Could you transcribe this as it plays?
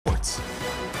Sports.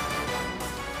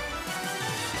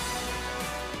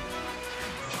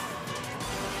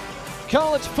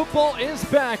 College football is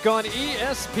back on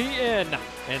ESPN.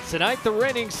 And tonight, the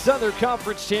reigning Southern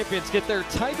Conference champions get their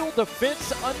title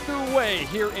defense underway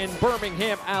here in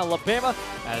Birmingham, Alabama,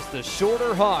 as the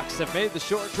Shorter Hawks have made the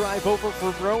short drive over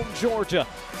from Rome, Georgia,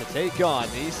 to take on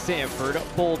the Samford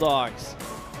Bulldogs.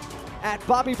 At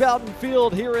Bobby Bowden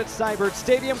Field here at Samford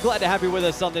Stadium. Glad to have you with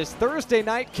us on this Thursday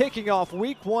night, kicking off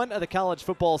week 1 of the college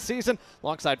football season.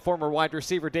 Alongside former wide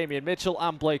receiver Damian Mitchell,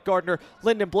 I'm Blake Gardner.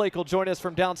 Lyndon Blake will join us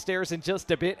from downstairs in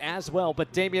just a bit as well.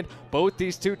 But Damian, both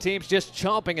these two teams just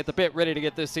chomping at the bit, ready to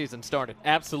get this season started.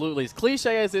 Absolutely. As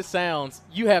cliche as it sounds,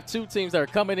 you have two teams that are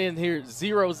coming in here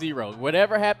 0-0.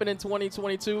 Whatever happened in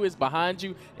 2022 is behind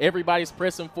you. Everybody's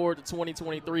pressing forward to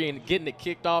 2023 and getting it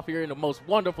kicked off here in the most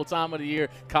wonderful time of the year,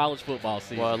 college football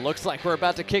season. Well, it looks like we're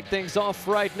about to kick things off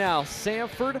right now.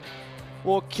 Samford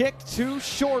will kick to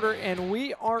Shorter, and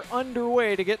we are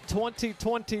underway to get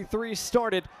 2023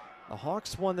 started. The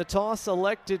Hawks won the toss,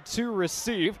 elected to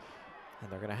receive, and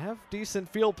they're going to have decent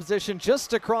field position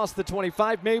just across the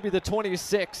 25, maybe the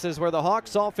 26, is where the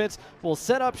Hawks offense will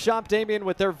set up shop, Damian,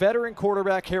 with their veteran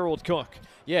quarterback Harold Cook.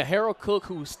 Yeah, Harold Cook,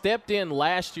 who stepped in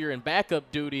last year in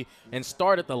backup duty and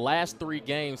started the last 3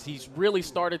 games, he's really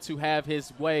started to have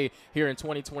his way here in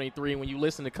 2023. When you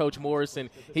listen to Coach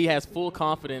Morrison, he has full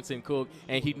confidence in Cook,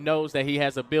 and he knows that he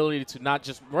has ability to not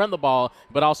just run the ball,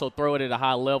 but also throw it at a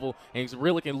high level, and he's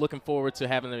really looking forward to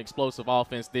having an explosive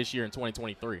offense this year in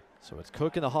 2023. So it's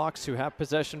Cook and the Hawks who have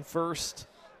possession first,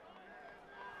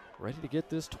 ready to get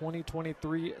this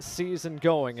 2023 season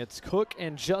going. It's Cook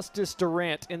and Justice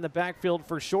Durant in the backfield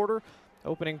for Shorter.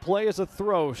 Opening play is a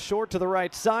throw short to the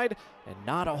right side, and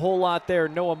not a whole lot there.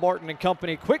 Noah Martin and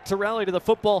company quick to rally to the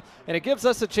football, and it gives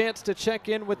us a chance to check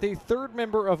in with the third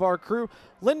member of our crew.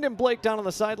 Lyndon Blake down on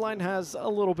the sideline has a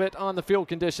little bit on the field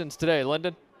conditions today.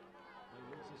 Lyndon?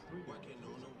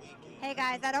 Hey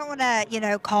guys, I don't want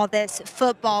to, call this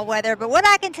football weather, but what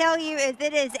I can tell you is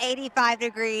it is 85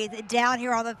 degrees down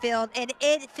here on the field, and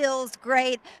it feels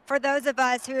great. For those of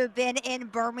us who have been in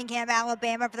Birmingham,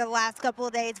 Alabama for the last couple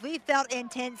of days, we felt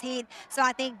intense heat, so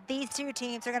I think these two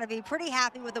teams are going to be pretty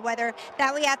happy with the weather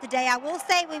that we have today. I will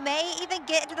say we may even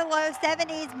get into the low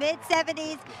 70s,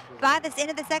 mid-70s by the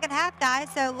end of the second half, guys,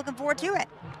 so looking forward to it.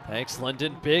 Thanks,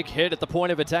 Lyndon. Big hit at the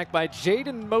point of attack by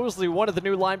Jaden Mosley, one of the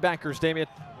new linebackers, Damian.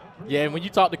 Yeah, and when you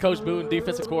talk to Coach Boone,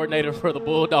 defensive coordinator for the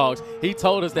Bulldogs, he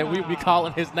told us that we would be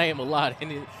calling his name a lot,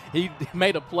 and he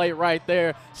made a play right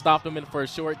there, stopped him in for a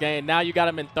short gain. Now you got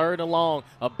him in 3rd and long,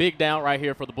 a big down right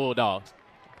here for the Bulldogs.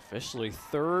 Officially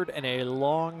 3rd and a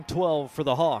long 12 for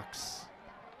the Hawks.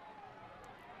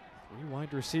 3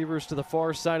 wide receivers to the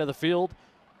far side of the field.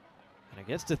 And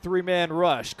against a 3-man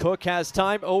rush, Cook has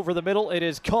time over the middle. It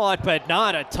is caught, but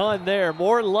not a ton there.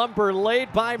 More lumber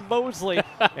laid by Mosley,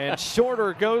 and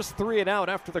Shorter goes 3 and out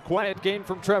after the quiet gain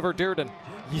from Trevor Dearden.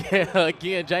 Yeah,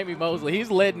 again, Jamie Mosley,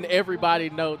 he's letting everybody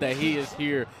know that he is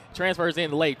here. Transfers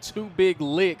in late, 2 big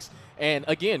licks. And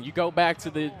again, you go back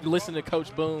to listen to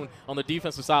Coach Boone on the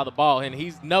defensive side of the ball, and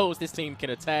he knows this team can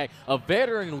attack. A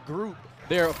veteran group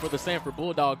there for the Samford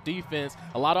Bulldog defense.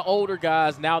 A lot of older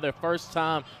guys, now their first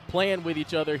time playing with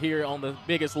each other here on the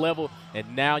biggest level,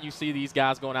 and now you see these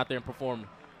guys going out there and performing.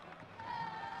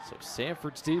 So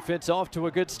Samford's defense off to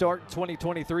a good start.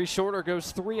 2023 Shorter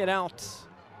goes 3 and out.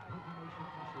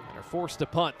 And are forced to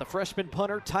punt. The freshman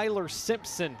punter, Tyler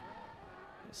Simpson.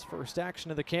 His first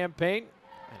action of the campaign.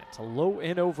 And it's a low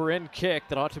in-over-end kick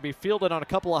that ought to be fielded on a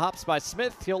couple of hops by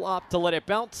Smith. He'll opt to let it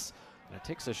bounce. And it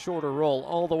takes a shorter roll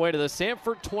all the way to the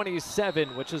Samford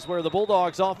 27, which is where the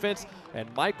Bulldogs offense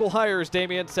and Michael Hires,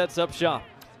 Damian, sets up shop.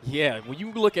 Yeah, when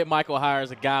you look at Michael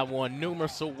Hires, a guy won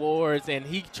numerous awards, and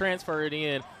he transferred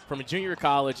in from a junior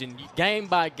college, and game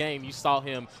by game you saw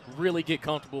him really get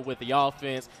comfortable with the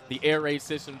offense, the air raid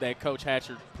system that Coach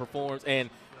Hatcher performs, and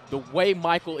the way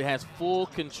Michael has full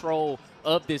control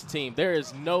of this team. There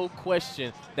is no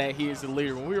question that he is the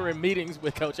leader. When we were in meetings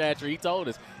with Coach Hatcher, he told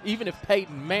us even if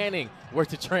Peyton Manning were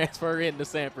to transfer into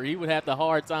Samford, he would have the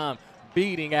hard time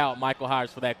beating out Michael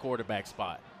Hires for that quarterback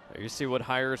spot. There you see what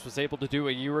Hires was able to do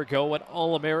a year ago, an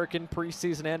All-American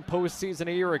preseason and postseason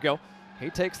a year ago. He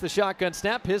takes the shotgun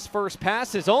snap. His first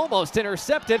pass is almost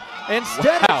intercepted.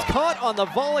 Instead, It's caught on the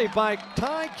volley by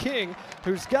Ty King,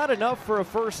 who's got enough for a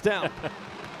first down.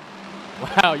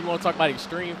 Wow, you want to talk about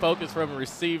extreme focus from a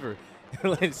receiver.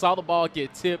 Saw the ball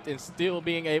get tipped and still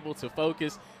being able to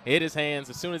focus, hit his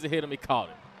hands. As soon as it hit him, he caught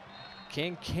it.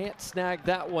 King can't snag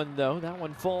that one, though. That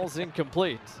one falls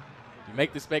incomplete. You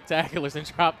make the spectaculars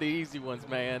and drop the easy ones,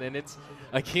 man. And it's,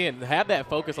 again, have that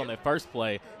focus on that first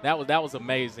play. That was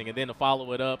amazing. And then to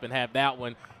follow it up and have that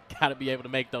one, got to be able to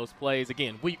make those plays.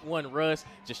 Again, week one rust,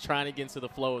 just trying to get into the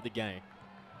flow of the game.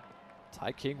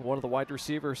 Ty King, one of the wide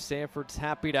receivers Samford's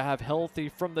happy to have healthy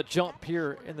from the jump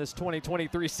here in this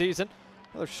 2023 season.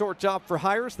 Another short job for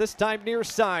Hires, this time near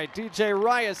side. DJ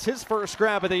Rias, his first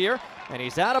grab of the year, and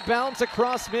he's out of bounds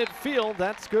across midfield.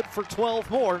 That's good for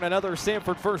 12 more and another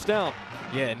Samford first down.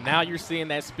 Yeah, now you're seeing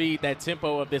that speed, that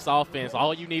tempo of this offense.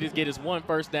 All you need is get is one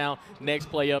first down, next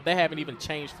play up. They haven't even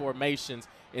changed formations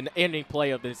in the ending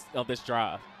play of this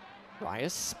drive.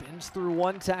 Rias spins through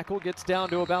one tackle, gets down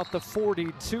to about the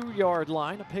 42-yard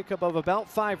line, a pickup of about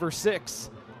 5 or 6.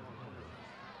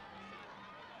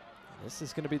 This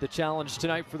is going to be the challenge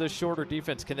tonight for this shorter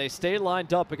defense. Can they stay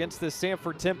lined up against this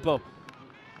Samford tempo?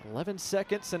 11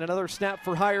 seconds and another snap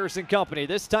for Hires and company.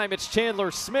 This time it's Chandler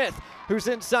Smith who's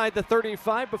inside the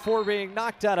 35 before being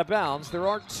knocked out of bounds. There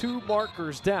are 2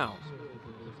 markers down.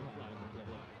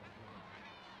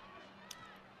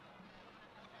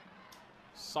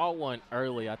 Saw one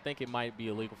early. I think it might be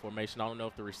illegal formation. I don't know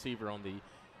if the receiver on the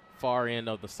far end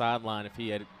of the sideline, if he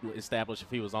had established if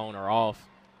he was on or off.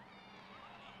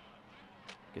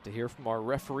 Get to hear from our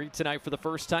referee tonight for the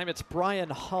first time. It's Brian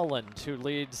Holland who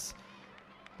leads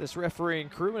this refereeing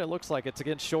crew, and it looks like it's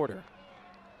against Shorter.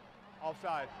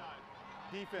 Offside.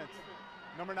 Defense.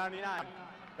 Number 99.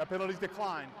 That penalty's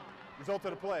declined. Result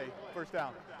of the play. First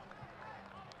down.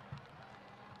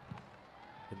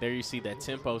 And there you see that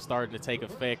tempo starting to take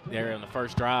effect there on the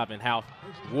first drive and how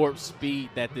warp speed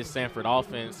that this Samford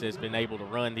offense has been able to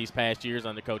run these past years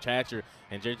under Coach Hatcher,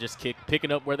 and they're just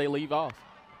picking up where they leave off.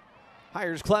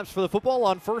 Hires claps for the football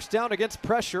on first down against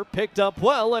pressure. Picked up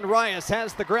well, and Rias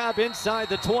has the grab inside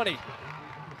the 20.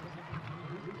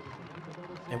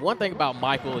 And one thing about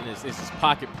Michael and his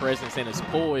pocket presence and his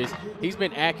poise, he's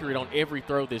been accurate on every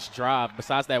throw this drive.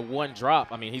 Besides that one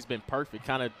drop, I mean, he's been perfect.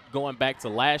 Kind of going back to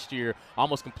last year,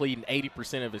 almost completing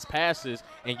 80% of his passes,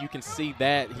 and you can see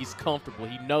that he's comfortable.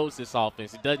 He knows this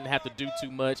offense. He doesn't have to do too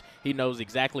much. He knows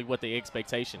exactly what the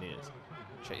expectation is.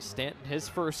 Chase Stanton, his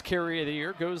first carry of the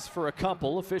year, goes for a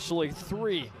couple, officially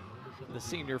 3. The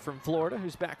senior from Florida,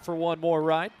 who's back for one more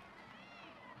ride.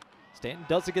 Stanton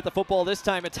doesn't get the football this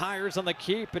time. It's Hires on the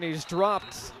keep, and he's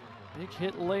dropped. Big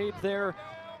hit laid there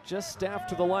just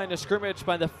after the line of scrimmage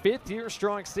by the 5th-year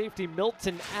strong safety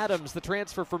Milton Adams, the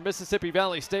transfer from Mississippi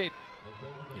Valley State.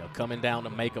 You know, coming down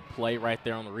to make a play right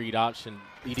there on the read option.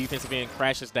 The defensive end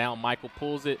crashes down. Michael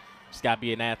pulls it. Just got to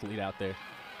be an athlete out there.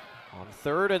 On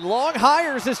 3rd and long,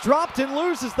 Hires is dropped and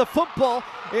loses the football.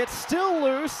 It's still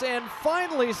loose and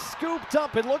finally scooped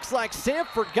up. It looks like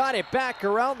Samford got it back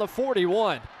around the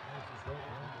 41.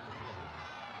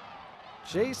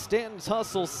 Jay Stanton's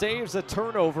hustle saves a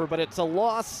turnover, but it's a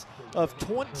loss of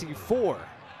 24.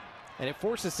 And it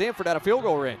forces Samford out of field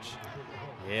goal range.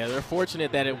 Yeah, they're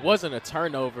fortunate that it wasn't a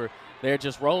turnover. They're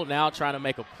just rolling out, trying to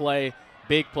make a play.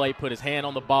 Big play, put his hand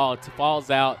on the ball, it falls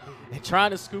out, and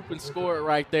trying to scoop and score it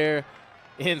right there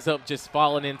ends up just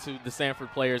falling into the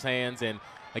Samford player's hands. And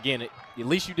again, at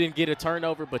least you didn't get a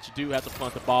turnover, but you do have to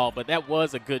punt the ball. But that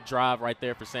was a good drive right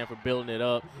there for Samford, building it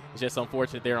up. It's just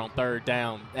unfortunate there on 3rd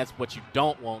down. That's what you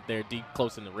don't want there deep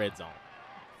close in the red zone.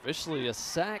 Officially a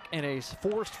sack and a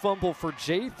forced fumble for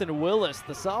Jathan Willis,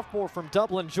 the sophomore from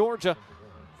Dublin, Georgia.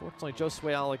 Fortunately,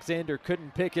 Josue Alexander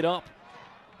couldn't pick it up.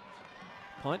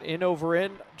 Punt in over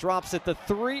in, drops at the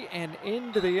 3 and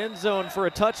into the end zone for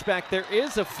a touchback. There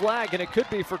is a flag, and it could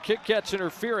be for kick catch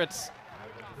interference.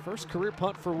 First career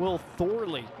punt for Will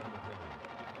Thorley.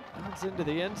 Runs into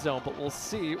the end zone, but we'll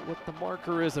see what the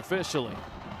marker is officially.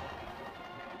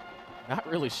 Not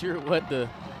really sure what the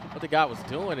guy was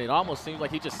doing. It almost seems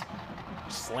like he just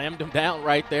slammed him down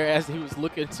right there as he was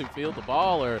looking to field the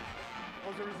ball. Or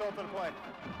What was the result of the play?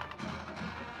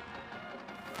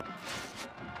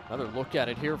 Another look at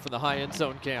it here from the high end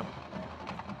zone cam.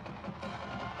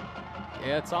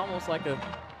 Yeah, it's almost like a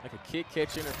kick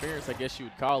catch interference, I guess you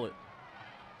would call it.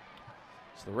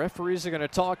 So the referees are going to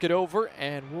talk it over,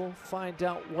 and we'll find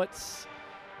out what's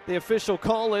the official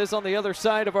call is on the other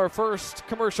side of our first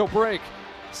commercial break.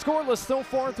 Scoreless so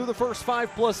far through the first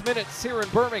 5+ minutes here in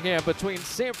Birmingham between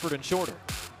Samford and Shorter.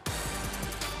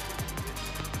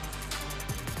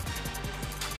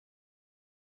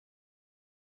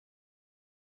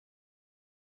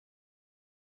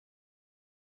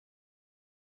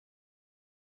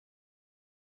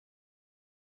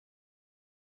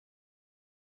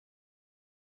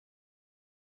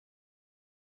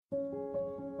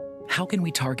 How can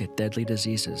we target deadly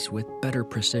diseases with better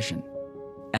precision?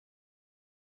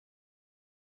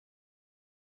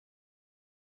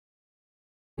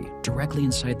 directly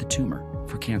inside the tumor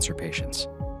for cancer patients.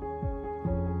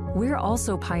 We're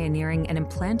also pioneering an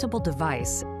implantable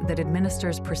device that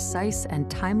administers precise and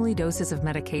timely doses of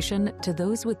medication to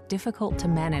those with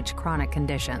difficult-to-manage chronic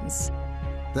conditions.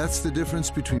 That's the difference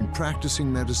between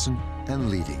practicing medicine and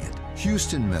leading it.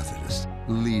 Houston Methodist,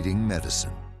 leading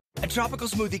medicine. At Tropical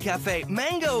Smoothie Cafe,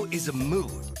 mango is a mood.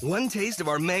 One taste of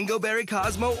our Mango Berry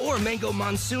Cosmo or Mango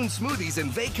Monsoon smoothies and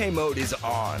vacay mode is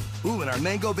on. Ooh, and our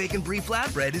Mango Bacon Brie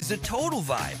Flatbread is a total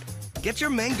vibe. Get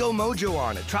your mango mojo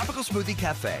on at Tropical Smoothie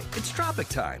Cafe. It's tropic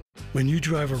time. When you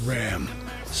drive a Ram,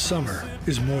 summer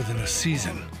is more than a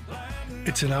season.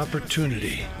 It's an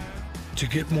opportunity to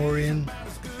get more in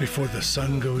before the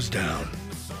sun goes down.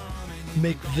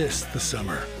 Make this the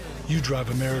summer you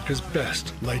drive America's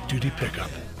best light-duty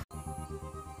pickup.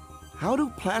 How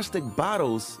do plastic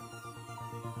bottles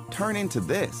turn into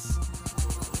this?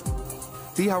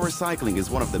 See how recycling is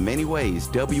one of the many ways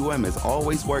WM is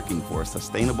always working for a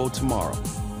sustainable tomorrow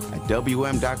at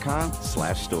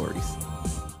WM.com/stories.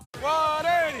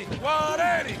 180,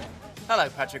 180. Hello,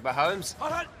 Patrick Mahomes.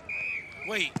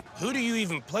 Wait, who do you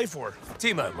even play for?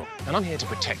 T-Mobile. And I'm here to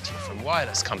protect you from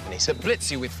wireless companies that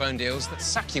blitz you with phone deals that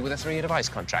sack you with a 3-year device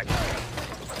contract.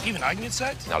 Even I can get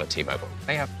sacked? Not at T-Mobile.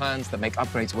 They have plans that make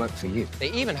upgrades work for you. They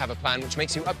even have a plan which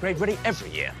makes you upgrade ready every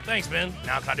year. Thanks, Ben.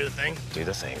 Now can I do the thing? Do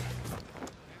the thing.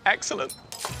 Excellent.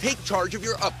 Take charge of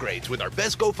your upgrades with our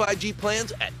Best Go 5G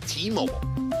plans at T-Mobile.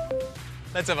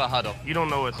 Let's have a huddle. You don't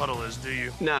know what huddle is, do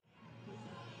you? No.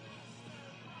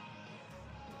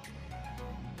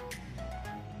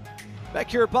 Back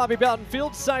here at Bobby Bowden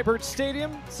Field, Samford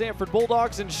Stadium, Samford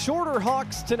Bulldogs and Shorter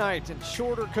Hawks tonight. And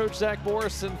Shorter coach Zach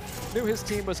Morrison knew his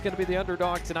team was going to be the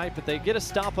underdog tonight, but they get a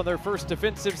stop on their first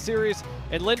defensive series.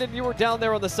 And Lyndon, you were down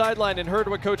there on the sideline and heard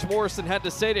what Coach Morrison had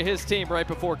to say to his team right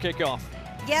before kickoff.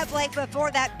 Yeah, Blake, before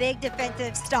that big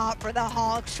defensive stop for the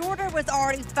Hawks, Shorter was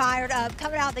already fired up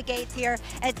coming out of the gates here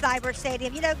at Samford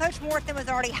Stadium. You know, Coach Morrison was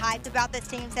already hyped about this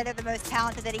team, said they're the most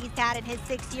talented that he's had in his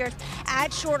 6 years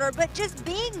at Shorter. But just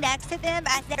being next to them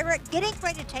as they were getting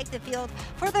ready to take the field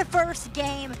for the first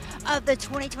game of the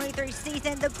 2023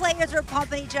 season, the players were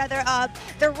pumping each other up.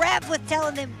 The ref was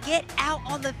telling them, get out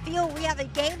on the field. We have a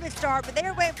game to start. But they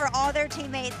were waiting for all their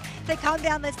teammates to come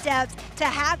down the steps to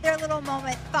have their little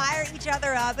moment, fire each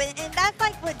other up. And that's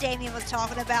like what Damien was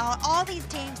talking about. All these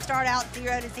teams start out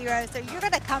 0-0, so you're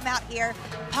going to come out here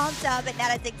pumped up, and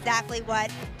that is exactly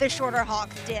what the Shorter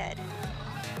Hawks did.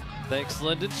 Thanks,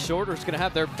 Lyndon. Shorter's going to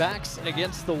have their backs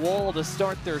against the wall to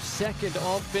start their second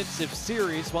offensive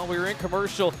series. While we were in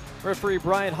commercial, referee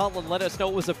Brian Holland let us know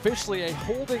it was officially a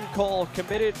holding call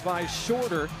committed by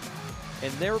Shorter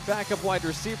and their backup wide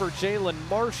receiver, Jalen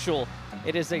Marshall.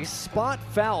 It is a spot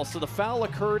foul, so the foul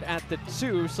occurred at the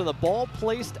 2, so the ball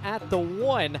placed at the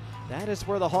 1. That is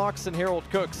where the Hawks and Harold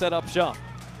Cook set up shop.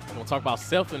 We'll talk about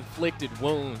self-inflicted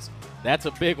wounds. That's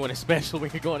a big one, especially when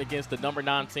you're going against the number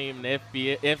 9 team in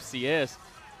the FCS.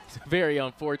 It's very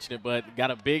unfortunate, but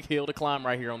got a big hill to climb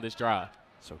right here on this drive.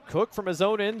 So Cook from his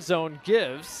own end zone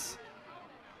gives,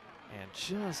 and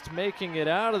just making it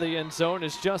out of the end zone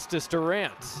is Justice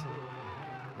Durant.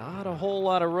 Not a whole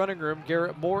lot of running room.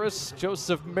 Garrett Morris,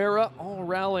 Joseph Mara, all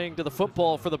rallying to the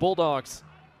football for the Bulldogs.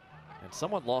 And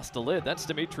someone lost a lid. That's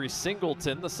Dimitri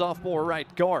Singleton, the sophomore right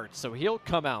guard. So he'll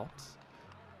come out.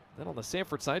 Then on the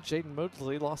Samford side, Jaden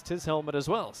Mosley lost his helmet as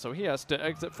well. So he has to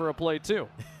exit for a play too.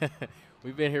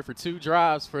 We've been here for 2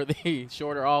 drives for the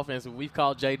Shorter offense, and we've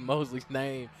called Jaden Mosley's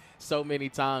name so many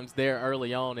times there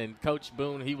early on. And Coach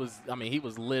Boone, he was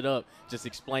lit up just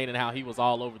explaining how he was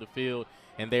all over the field.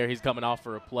 And there he's coming off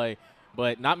for a play.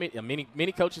 But not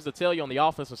many coaches will tell you on the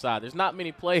offensive side, there's not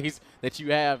many plays that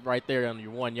you have right there on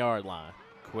your 1-yard line.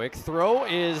 Quick throw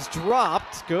is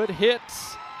dropped. Good hit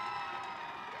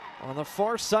on the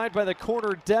far side by the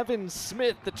corner. Devin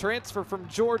Smith, the transfer from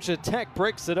Georgia Tech,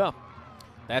 breaks it up.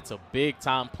 That's a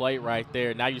big-time play right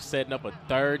there. Now you're setting up a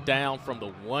 3rd down from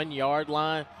the 1-yard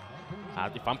line.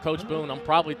 If I'm Coach Boone, I'm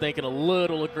probably thinking a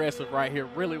little aggressive right here.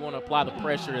 Really want to apply the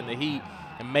pressure and the heat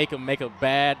and make them make a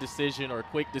bad decision or a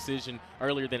quick decision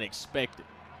earlier than expected.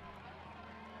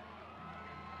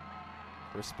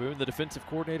 Chris Boone, the defensive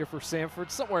coordinator for Samford,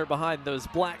 somewhere behind those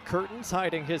black curtains,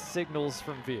 hiding his signals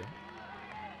from view.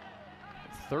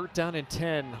 3rd down and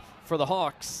 10 for the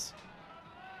Hawks.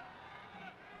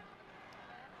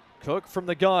 Cook from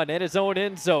the gun in his own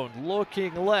end zone,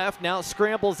 looking left, now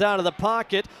scrambles out of the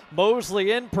pocket.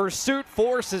 Mosley in pursuit,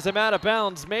 forces him out of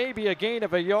bounds. Maybe a gain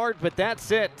of a yard, but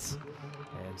that's it.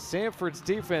 And Samford's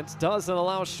defense doesn't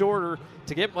allow Shorter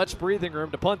to get much breathing room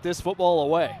to punt this football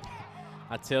away.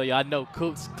 I tell you, I know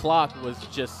Cook's clock was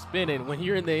just spinning. When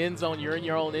you're in the end zone, you're in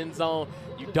your own end zone.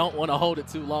 You don't want to hold it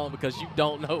too long because you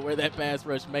don't know where that pass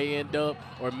rush may end up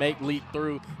or make leap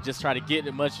through. Just try to get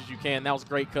as much as you can. That was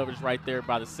great coverage right there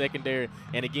by the secondary.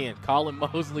 And, again, calling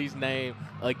Mosley's name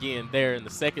again there in the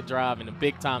second drive and a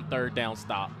big-time third down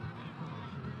stop.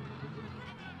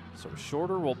 So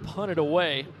Shorter will punt it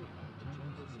away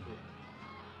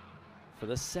for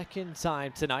the second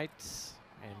time tonight,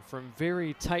 and from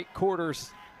very tight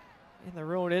quarters in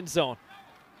their own end zone.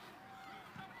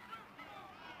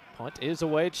 Punt is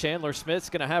away. Chandler Smith's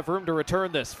going to have room to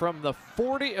return this from the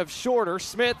 40 of Shorter.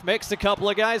 Smith makes a couple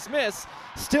of guys miss.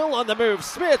 Still on the move.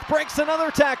 Smith breaks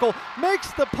another tackle,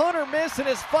 makes the punter miss, and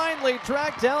is finally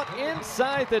dragged out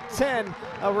inside the 10.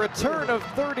 A return of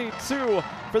 32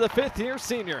 for the fifth-year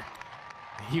senior.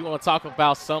 You want to talk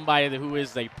about somebody who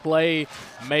is a play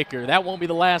maker. That won't be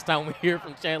the last time we hear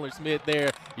from Chandler Smith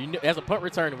there. You know, as a punt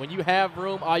returner, when you have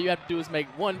room, all you have to do is make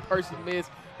one person miss.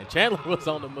 And Chandler was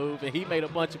on the move, and he made a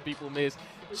bunch of people miss.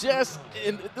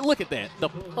 Look at that. The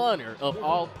punter, of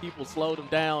all people, slowed him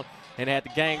down and had the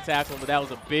gang tackle him, but that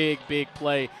was a big, big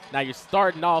play. Now you're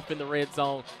starting off in the red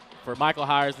zone. For Michael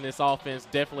Hires in this offense,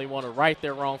 definitely want to right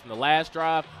their wrong from the last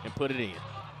drive and put it in.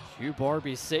 Hugh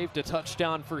Barbie saved a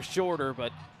touchdown for Shorter,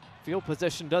 but field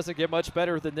position doesn't get much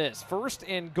better than this. First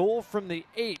and goal from the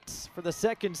 8 for the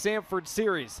second Samford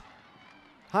series.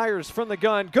 Hires from the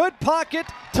gun. Good pocket.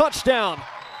 Touchdown.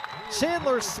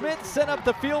 Chandler Smith set up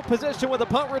the field position with a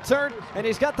punt return, and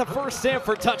he's got the first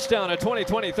Samford touchdown of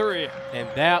 2023. And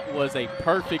that was a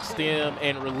perfect stem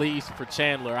and release for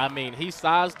Chandler. I mean, he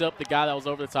sized up the guy that was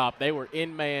over the top. They were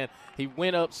in man. He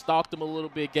went up, stalked him a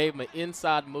little bit, gave him an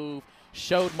inside move,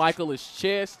 showed Michael his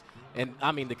chest, and,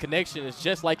 I mean, the connection is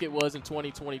just like it was in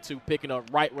 2022, picking up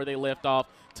right where they left off,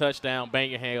 touchdown,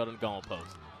 bang your hand on the goal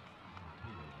post.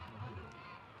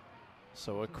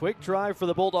 So a quick drive for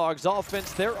the Bulldogs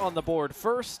offense. They're on the board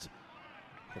first.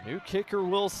 The new kicker,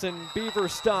 Wilson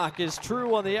Beaverstock, is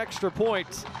true on the extra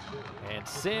point. And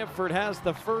Samford has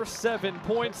the first 7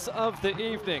 points of the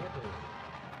evening.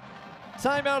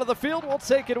 Time out of the field, we'll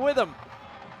take it with him.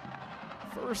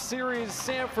 First series,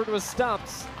 Samford was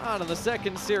stopped. Out of the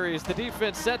second series, the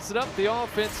defense sets it up, the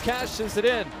offense cashes it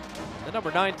in. The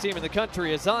number 9 team in the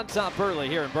country is on top early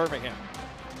here in Birmingham.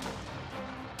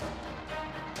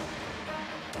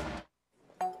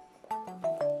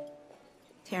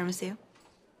 Tiramisu.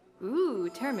 Ooh,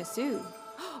 tiramisu.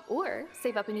 Or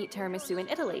save up and eat tiramisu in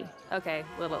Italy. Okay,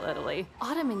 little Italy.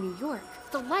 Autumn in New York.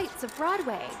 The lights of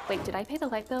Broadway. Wait, did I pay the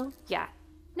light bill? Yeah.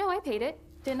 No, I paid it.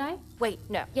 Didn't I? Wait,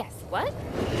 no. Yes. What?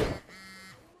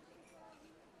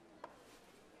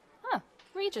 Huh.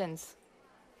 Regions.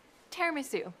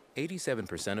 Tiramisu.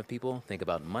 87% of people think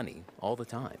about money all the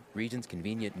time. Regions'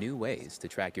 convenient new ways to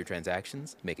track your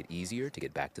transactions make it easier to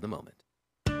get back to the moment.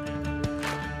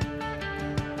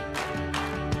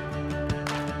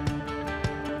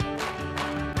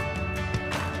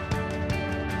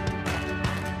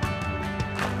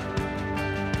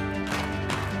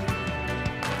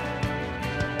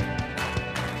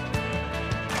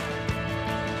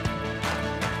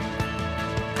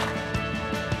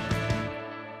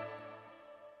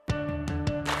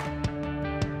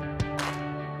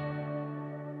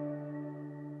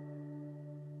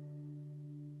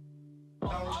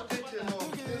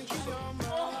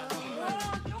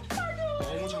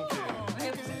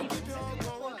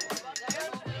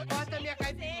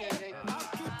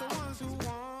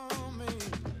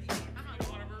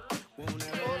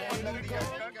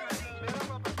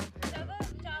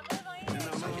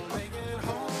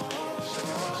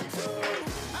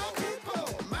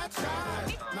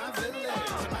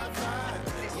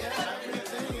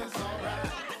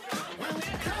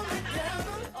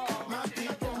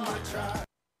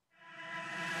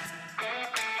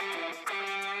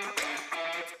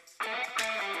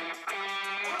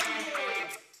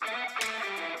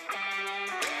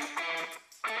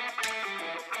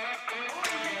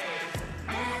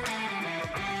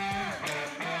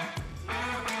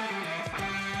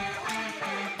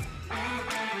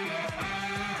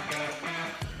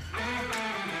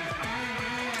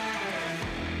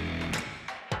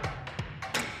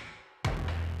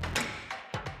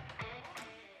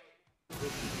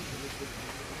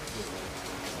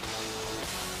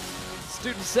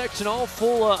 Student section all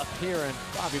full up here in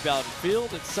Bobby Bowden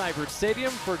Field at Samford Stadium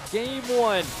for Game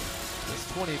 1. This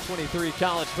 2023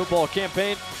 college football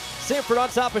campaign. Samford on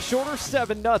top of Shorter,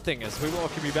 7-0 as we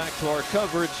welcome you back to our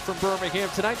coverage from Birmingham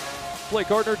tonight. Blake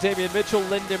Gardner, Damian Mitchell,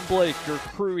 Lyndon Blake, your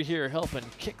crew here helping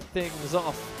kick things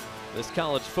off this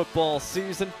college football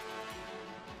season.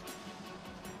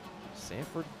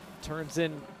 Samford turns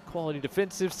in quality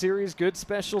defensive series, good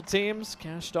special teams,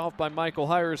 cashed off by Michael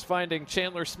Hires, finding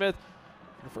Chandler Smith,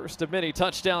 the first of many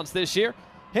touchdowns this year.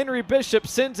 Henry Bishop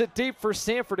sends it deep for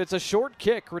Samford. It's a short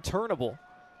kick, returnable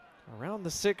around the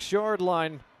 6-yard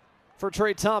line for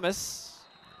Trey Thomas.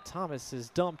 Thomas is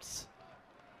dumped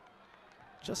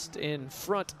just in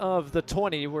front of the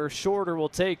 20, where Shorter will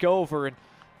take over. And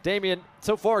Damian,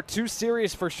 so far 2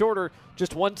 series for Shorter,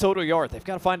 just 1 total yard. They've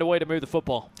got to find a way to move the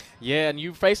football. Yeah, and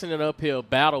you're facing an uphill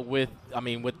battle with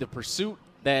the pursuit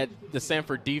that the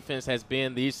Samford defense has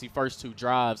been these first 2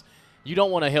 drives. You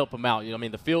don't want to help them out.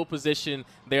 The field position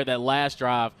there, that last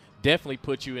drive, definitely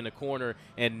put you in the corner,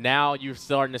 and now you're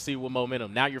starting to see with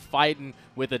momentum. Now you're fighting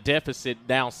with a deficit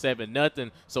down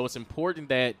 7-0, so it's important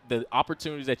that the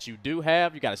opportunities that you do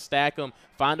have, you got to stack them,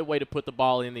 find a way to put the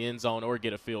ball in the end zone or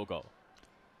get a field goal.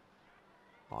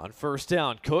 On first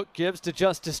down, Cook gives to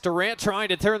Justice Durant, trying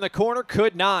to turn the corner,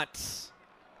 could not.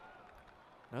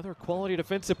 Another quality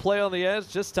defensive play on the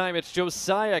edge. This time it's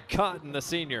Josiah Cotton, the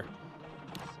senior.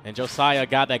 And Josiah, a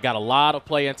guy that got a lot of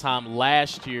playing time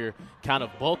last year, kind of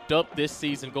bulked up this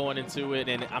season going into it.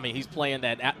 And, he's playing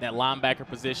that linebacker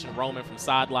position, roaming from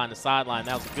sideline to sideline.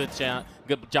 That was a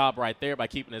good job right there by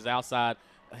keeping his outside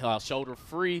shoulder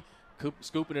free,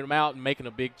 scooping him out and making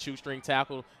a big shoestring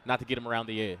tackle, not to get him around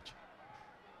the edge.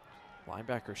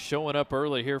 Linebackers showing up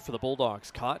early here for the Bulldogs.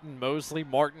 Cotton, Mosley,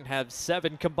 Martin have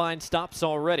 7 combined stops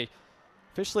already.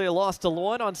 Officially a loss to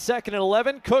 1 on 2nd and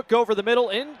 11. Cook over the middle,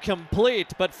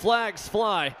 incomplete, but flags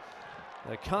fly.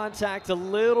 The contact a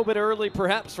little bit early,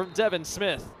 perhaps, from Devin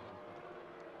Smith.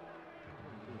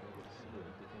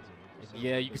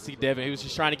 Yeah, you can see Devin. He was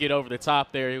just trying to get over the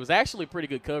top there. It was actually pretty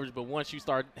good coverage, but once you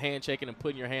start hand checking and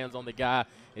putting your hands on the guy,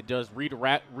 it does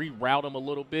reroute him a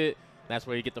little bit. That's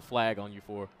where you get the flag on you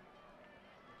for.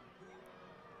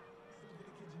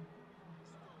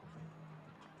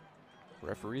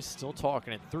 Referee's still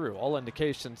talking it through. All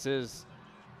indications is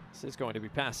this is going to be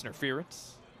pass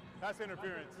interference. Pass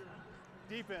interference.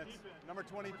 Defense, number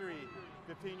 23,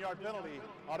 15-yard penalty,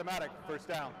 automatic, first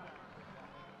down.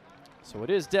 So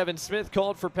it is Devin Smith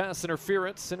called for pass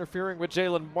interference, interfering with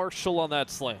Jalen Marshall on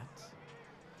that slant.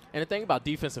 And the thing about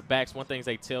defensive backs, one thing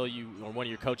they tell you, or one of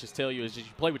your coaches tell you, is that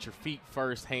you play with your feet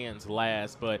first, hands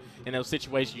last. But in those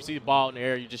situations, you see the ball in the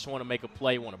air, you just want to make a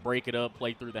play, want to break it up,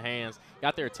 play through the hands.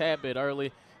 Got there a tad bit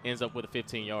early, ends up with a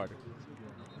 15-yarder.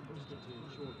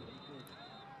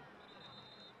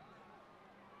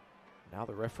 Now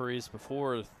the referees,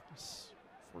 before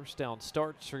first down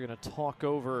starts, are going to talk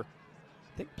over,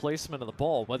 I think, placement of the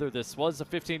ball, whether this was a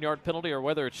 15-yard penalty or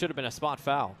whether it should have been a spot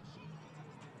foul.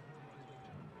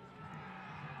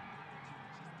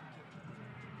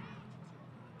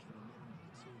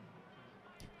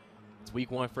 Week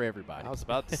 1 for everybody. I was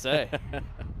about to say.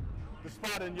 The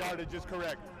spot and yardage is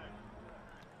correct.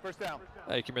 First down.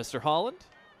 Thank you, Mr. Holland.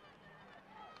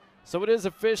 So it is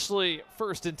officially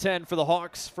 1st and 10 for the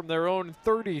Hawks from their own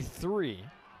 33.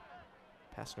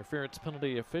 Pass interference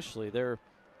penalty officially their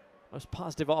most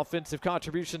positive offensive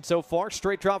contribution so far.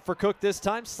 Straight drop for Cook this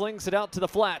time. Slings it out to the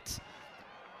flat.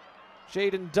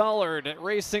 Jaden Dollard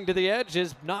racing to the edge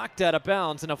is knocked out of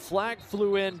bounds, and a flag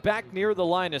flew in back near the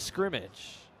line of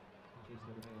scrimmage.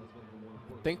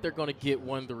 I think they're going to get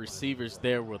one of the receivers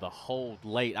there with a hold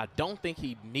late. I don't think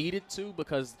he needed to,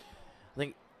 because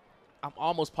I'm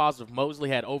almost positive Mosley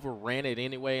had overran it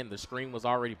anyway and the screen was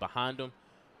already behind him.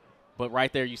 But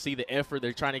right there you see the effort.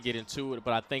 They're trying to get into it,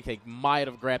 but I think they might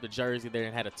have grabbed the jersey there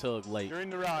and had a tug late. During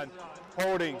the run,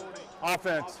 holding,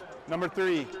 offense, number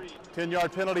 3,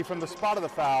 10-yard penalty from the spot of the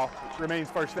foul, remains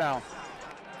first down.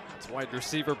 It's wide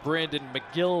receiver Brandon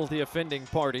McGill, the offending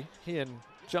party. He and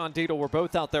John Deedle were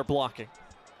both out there blocking.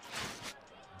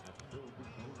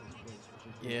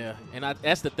 Yeah, and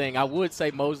that's the thing. I would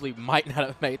say Mosley might not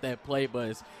have made that play, but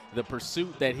it's the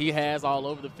pursuit that he has all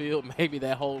over the field, maybe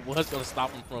that hold was going to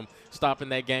stop him from stopping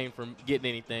that game from getting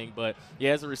anything. But,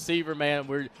 yeah, as a receiver, man,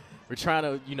 we're trying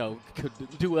to,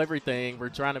 do everything. We're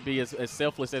trying to be as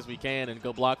selfless as we can and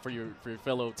go block for your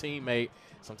fellow teammate.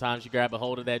 Sometimes you grab a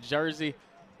hold of that jersey,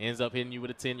 ends up hitting you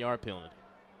with a 10-yard penalty.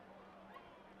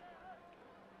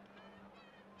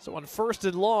 So on 1st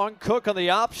and long, Cook on the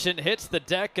option hits the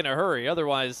deck in a hurry.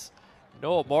 Otherwise,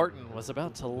 Noah Martin was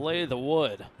about to lay the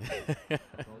wood.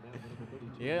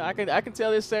 Yeah, I can tell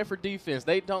this Samford defense,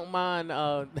 they don't mind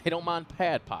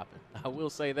pad popping. I will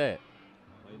say that.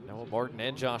 Noah Martin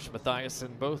and Josh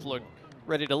Mathiasen both look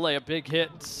ready to lay a big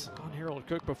hit on Harold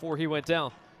Cook before he went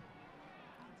down.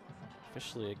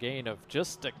 Officially a gain of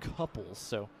just a couple,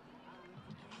 so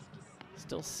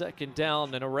still 2nd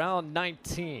down and around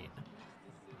 19.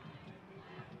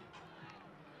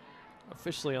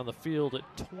 officially on the field at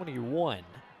 21.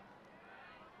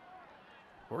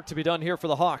 Work to be done here for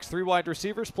the Hawks. 3 wide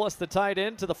receivers plus the tight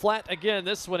end to the flat again.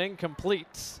 This one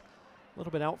incomplete. A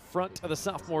little bit out front of the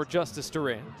sophomore Justice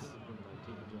Durant.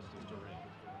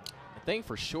 I think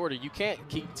for Shorter, you can't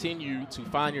continue to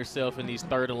find yourself in these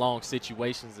 3rd and long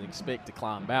situations and expect to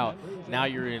climb out. Now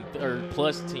you're in 3rd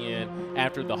plus 10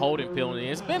 after the holding penalty.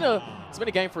 It's been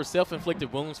a game for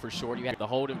self-inflicted wounds for Shorter. You have the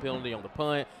holding penalty on the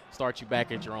punt, start you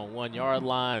back at your own 1-yard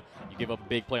line. You give up a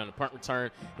big play on the punt return.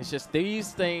 It's just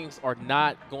these things are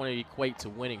not going to equate to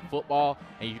winning football,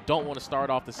 and you don't want to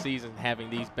start off the season having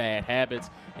these bad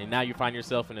habits. And now you find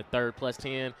yourself in the 3rd plus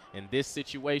 10 in this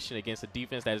situation against a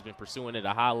defense that has been pursuing at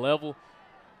a high level.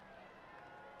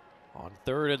 On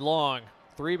 3rd and long,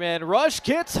 3-man rush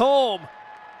gets home.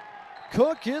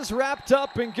 Cook is wrapped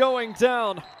up and going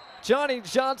down. Johnny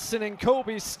Johnson and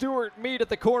Kobe Stewart meet at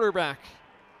the quarterback.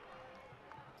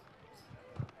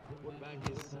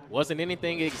 Wasn't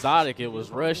anything exotic. It was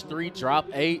rush 3, drop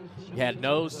 8. You had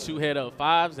nose, 2 head up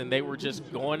 5s, and they were just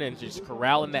going and just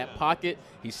corralling that pocket.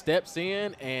 He steps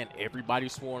in, and everybody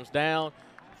swarms down.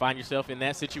 Find yourself in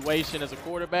that situation as a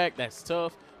quarterback. That's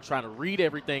tough. Trying to read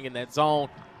everything in that zone.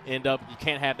 You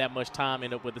can't have that much time,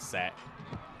 end up with a sack.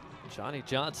 Johnny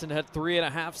Johnson had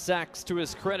 3.5 sacks to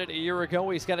his credit a year ago.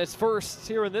 He's got his first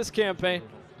here in this campaign.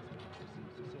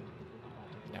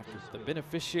 After the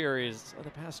beneficiaries of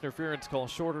the pass interference call,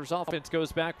 Shorter's offense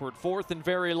goes backward. 4th and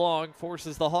very long,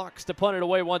 forces the Hawks to punt it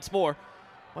away once more.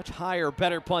 Much higher,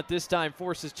 better punt this time,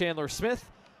 forces Chandler Smith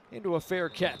into a fair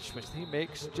catch, which he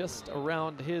makes just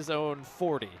around his own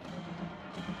 40.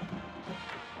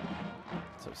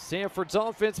 So Samford's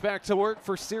offense back to work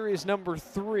for series number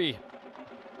 3.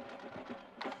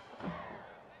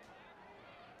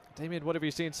 Damien, what have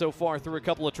you seen so far through a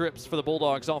couple of trips for the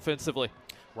Bulldogs offensively?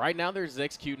 Right now, they're just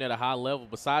executing at a high level.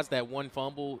 Besides that one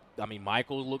fumble, I mean,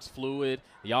 Michael looks fluid.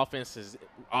 The offense is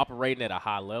operating at a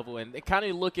high level. And they kind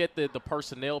of look at the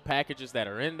personnel packages that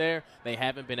are in there. They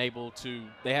haven't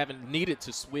needed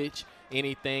to switch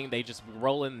anything. They just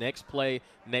roll in next play,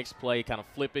 kind of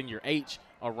flipping your H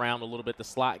around a little bit, the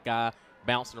slot guy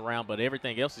bouncing around. But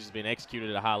everything else has been executed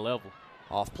at a high level.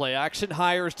 Off play action,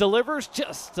 Hires delivers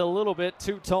just a little bit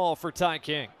too tall for Ty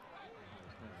King.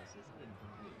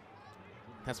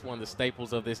 That's one of the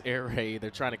staples of this air raid. They're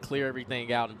trying to clear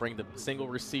everything out and bring the single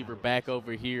receiver back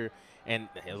over here. And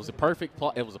it was a perfect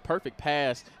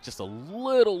pass, just a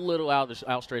little out of the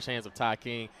outstretched hands of Ty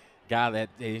King. Guy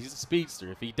he's a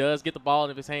speedster. If he does get the ball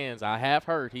into his hands, I have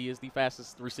heard he is the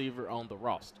fastest receiver on the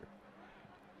roster.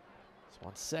 It's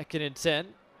 1 2nd and 10.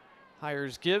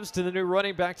 Hires gives to the new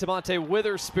running back, Monte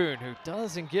Witherspoon, who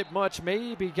doesn't get much.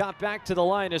 Maybe got back to the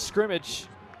line of scrimmage.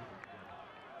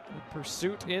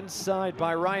 Pursuit inside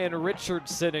by Ryan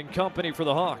Richardson and company for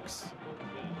the Hawks.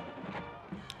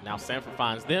 Now Samford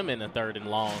finds them in the 3rd and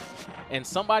long. And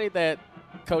somebody that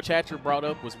Coach Hatcher brought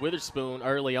up was Witherspoon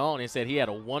early on and said he had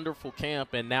a wonderful camp,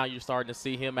 and now you're starting to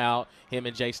see him out, him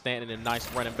and Jay Stanton in a nice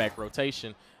running back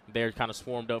rotation. They're kind of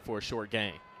swarmed up for a short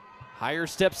game. Hire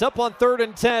steps up on 3rd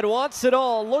and 10, wants it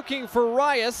all, looking for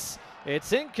Rias.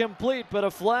 It's incomplete, but a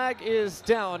flag is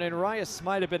down, and Rias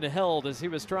might have been held as he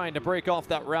was trying to break off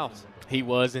that route. He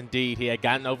was indeed. He had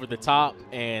gotten over the top,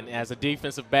 and as a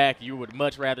defensive back, you would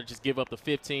much rather just give up the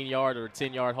 15-yard or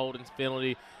 10-yard holding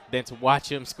penalty than to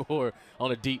watch him score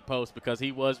on a deep post, because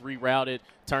he was rerouted,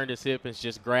 turned his hip, and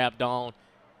just grabbed on.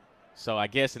 So I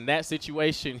guess in that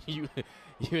situation, you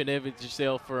inhibit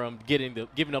yourself from giving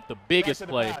up the biggest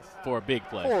play for a big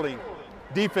play. Holding.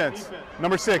 Defense,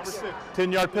 number 6,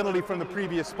 10-yard penalty from the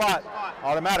previous spot.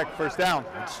 Automatic first down.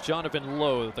 It's Jonathan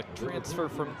Lowe, the transfer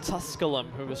from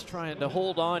Tusculum, who was trying to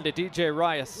hold on to DJ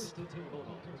Rias.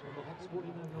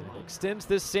 Extends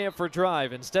this Samford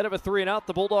drive. Instead of a 3-and-out,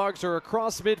 the Bulldogs are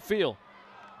across midfield.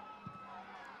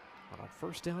 On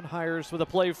 1st down, Hires with a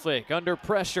play fake. Under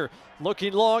pressure,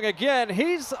 looking long again.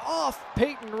 He's off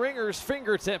Peyton Ringer's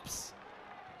fingertips.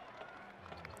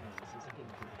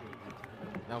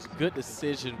 That was a good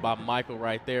decision by Michael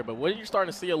right there. But when you're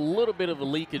starting to see a little bit of a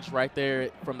leakage right there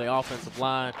from the offensive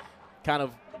line, kind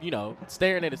of,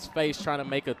 staring at his face, trying to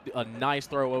make a nice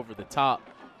throw over the top.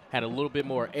 Had a little bit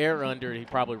more air under it. He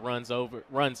probably runs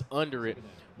under it.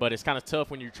 But it's kind of tough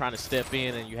when you're trying to step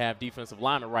in and you have defensive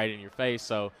linemen right in your face.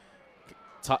 So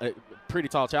pretty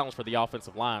tall challenge for the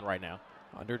offensive line right now.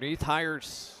 Underneath,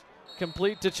 Hires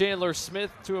complete to Chandler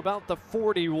Smith to about the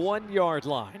 41-yard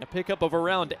line. A pickup of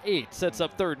around 8 sets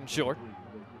up 3rd and short.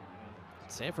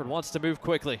 Samford wants to move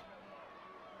quickly.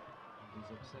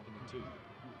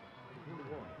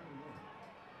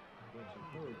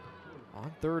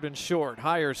 On 3rd and short,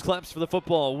 Hires claps for the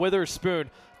football.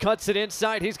 Witherspoon cuts it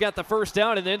inside. He's got the first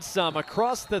down and then some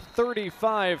across the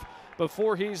 35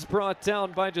 before he's brought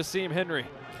down by Jaseem Henry.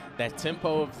 That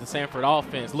tempo of the Samford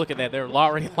offense, look at that. They're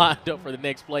already lined up for the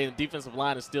next play. The defensive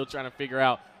line is still trying to figure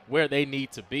out where they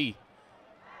need to be.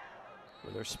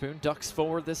 Witherspoon ducks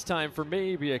forward this time for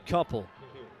maybe a couple.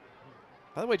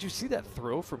 By the way, did you see that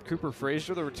throw from Cooper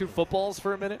Frazier? There were 2 footballs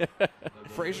for a minute.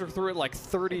 Frazier threw it like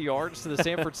 30 yards to the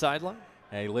Samford sideline.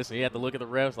 Hey, listen, he had to look at the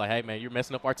refs like, hey, man, you're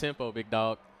messing up our tempo, big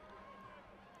dog.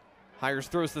 Hires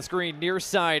throws the screen near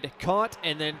side, caught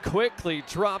and then quickly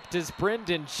dropped is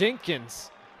Brendan Jenkins.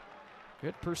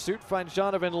 Good pursuit finds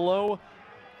Jonathan Lowe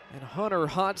and Hunter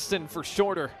Hodgson for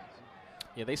shorter.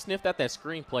 Yeah, they sniffed out that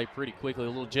screenplay pretty quickly. A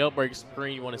little jailbreak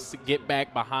screen. You want to get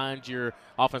back behind your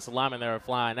offensive linemen that are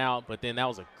flying out. But then that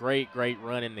was a great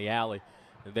run in the alley.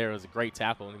 And there was a great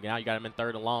tackle. And now you got him in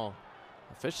 3rd and long.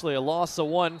 Officially a loss of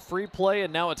 1. Free play,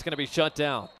 and now it's going to be shut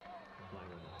down.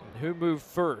 And who moved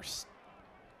first?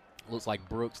 Looks like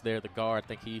Brooks there, the guard. I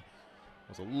think he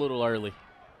was a little early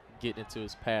getting into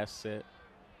his pass set.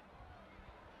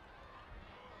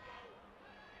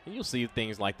 And you'll see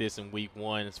things like this in week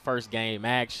 1. It's first game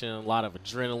action, a lot of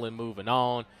adrenaline moving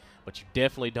on, but you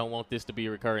definitely don't want this to be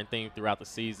a recurring theme throughout the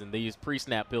season. These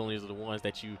pre-snap penalties are the ones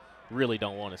that you really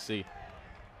don't want to see.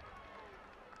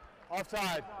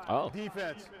 Offside. Oh.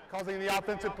 Defense causing the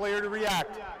offensive player to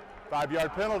react.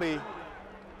 5-yard penalty.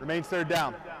 Remains 3rd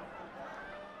down.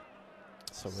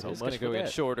 So it is going to go in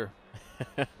shorter.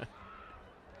 There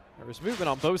was movement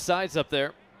on both sides up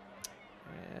there.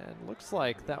 And looks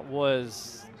like that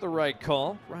was the right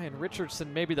call. Ryan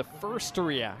Richardson maybe the first to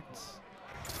react.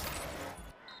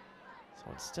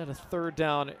 So instead of 3rd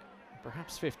down,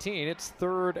 perhaps 15, it's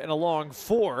 3rd and a long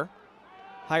 4.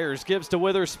 Hires gives to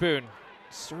Witherspoon.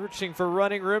 Searching for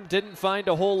running room, didn't find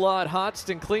a whole lot.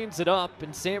 Hodgson cleans it up,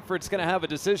 and Samford's going to have a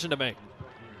decision to make.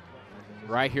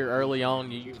 Right here early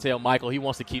on, you can tell Michael he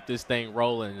wants to keep this thing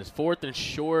rolling. It's 4th and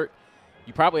short.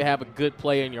 You probably have a good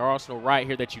play in your arsenal right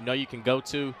here that you know you can go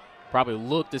to. Probably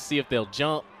look to see if they'll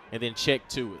jump and then check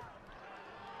to it.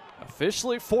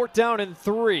 Officially 4th down and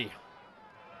 3.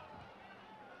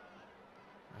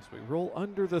 As we roll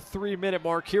under the 3-minute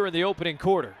mark here in the opening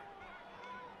quarter.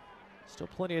 Still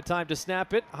plenty of time to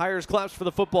snap it. Hires claps for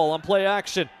the football on play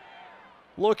action.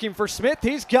 Looking for Smith.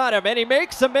 He's got him, and he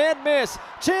makes a man miss.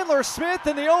 Chandler Smith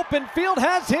in the open field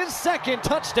has his 2nd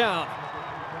touchdown.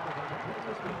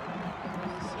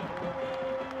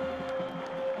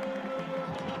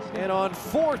 And on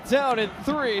 4th down and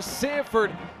 3,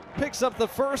 Samford picks up the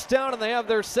 1st down, and they have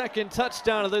their 2nd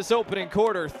touchdown of this opening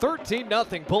quarter.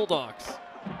 13-0 Bulldogs.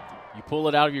 You pull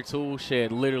it out of your tool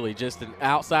shed, literally just an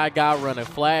outside guy run a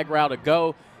flag route to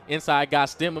go. Inside guy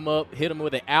stem him up, hit him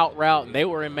with an out route, and they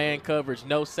were in man coverage.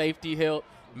 No safety help.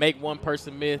 Make one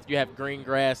person miss. You have green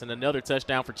grass and another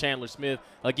touchdown for Chandler Smith.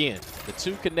 Again, the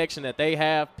 2 connection that they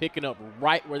have, picking up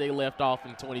right where they left off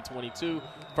in 2022.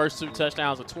 First 2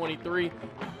 touchdowns of 23.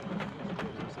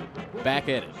 Back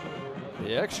at it.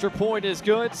 The extra point is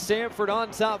good. Samford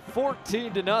on top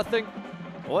 14-0.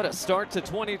 What a start to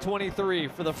 2023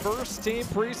 for the first team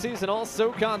preseason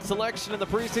All-SoCon selection in the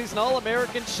preseason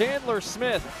All-American Chandler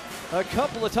Smith. A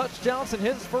couple of touchdowns in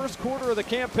his first quarter of the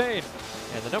campaign.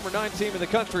 And the number 9 team in the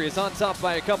country is on top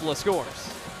by a couple of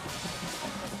scores.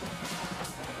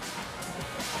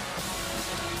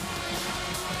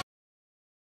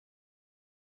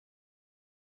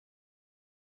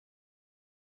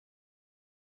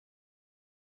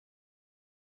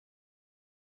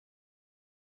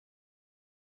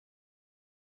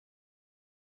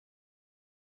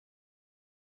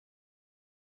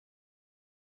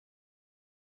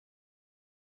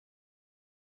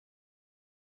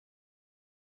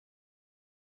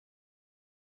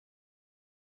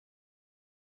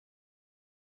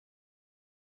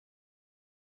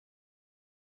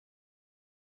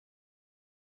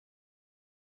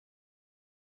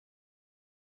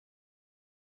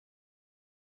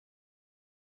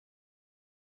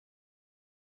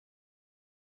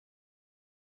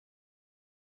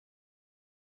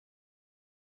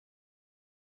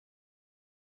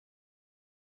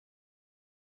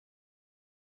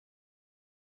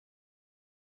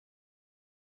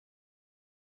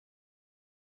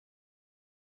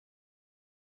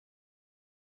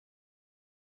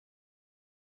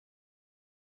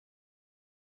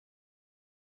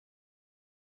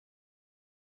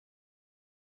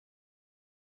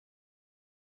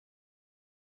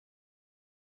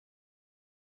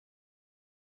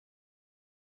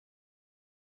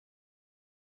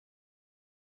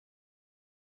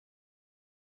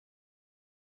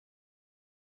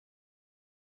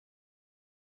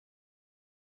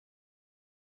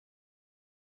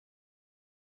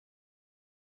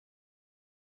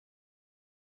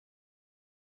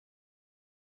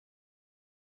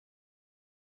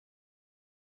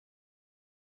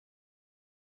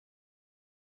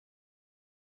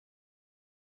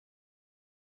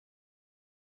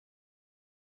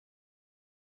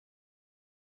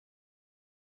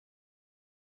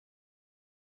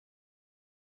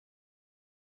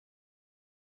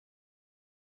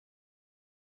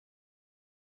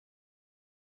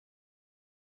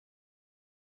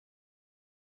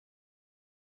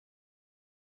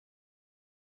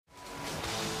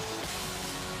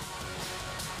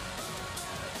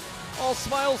 All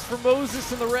smiles for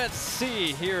Moses and the Red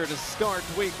Sea here to start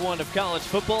week 1 of college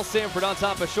football. Samford on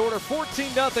top of Shorter,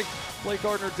 14-0. Blake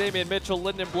Gardner, Damian Mitchell,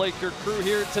 Lyndon Blake, your crew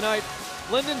here tonight.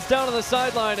 Lyndon's down on the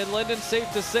sideline, and Lyndon, safe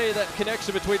to say that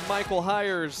connection between Michael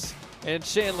Hires and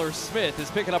Chandler Smith is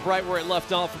picking up right where it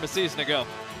left off from a season ago.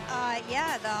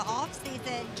 Yeah, the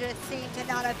offseason just seemed to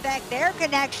not affect their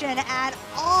connection at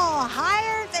all.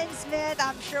 Hires and Smith,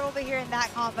 I'm sure we'll be hearing that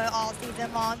combo all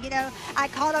season long. You know, I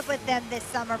caught up with them this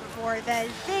summer before the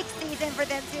big season for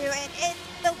them too, and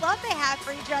the love they have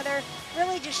for each other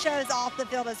really just shows off the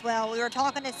field as well. We were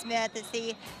talking to Smith to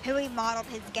see who he modeled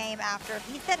his game after.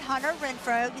 He said Hunter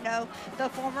Renfrow, you know, the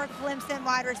former Clemson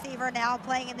wide receiver now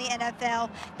playing in the NFL.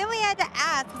 Then we had to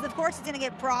ask, because of course he's going to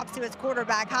give props to his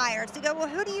quarterback Hires, to go, well,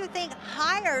 who do you think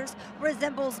Hires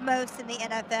resembles most in the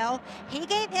NFL? He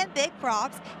gave him big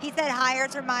props. He said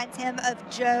Hires reminds him of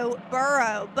Joe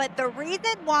Burrow. But the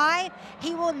reason why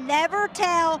he will never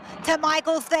tell to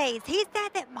Michael's face, he said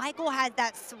that Michael has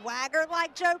that swagger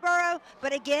like Joe Burrow.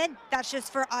 But again, that's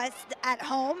just for us at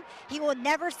home. He will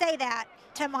never say that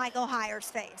to Michael Hires'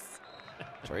 face.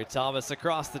 Trey Thomas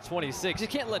across the 26. You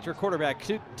can't let your quarterback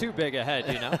too big ahead,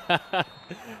 you know?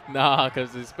 Nah,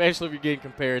 because especially if you're getting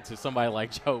compared to somebody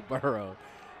like Joe Burrow.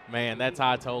 Man, that's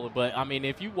high total. But, I mean,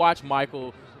 if you watch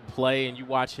Michael play and you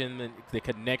watch him and the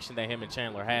connection that him and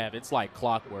Chandler have, it's like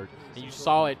clockwork. And you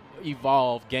saw it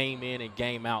evolve game in and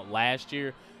game out last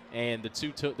year. And the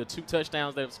two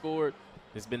touchdowns they've scored,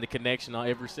 it's been the connection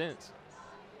ever since.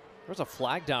 There's a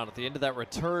flag down at the end of that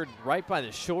return right by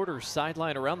the Shorter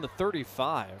sideline around the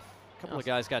 35. A couple of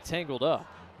guys got tangled up.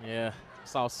 Yeah,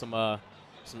 saw some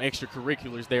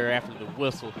extracurriculars there after the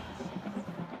whistle.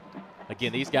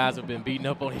 Again, these guys have been beating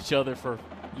up on each other for,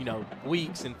 you know,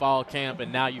 weeks in fall camp,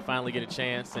 and now you finally get a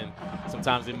chance, and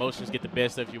sometimes the emotions get the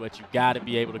best of you, but you got to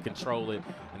be able to control it,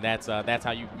 and that's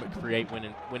how you create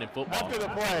winning football. After the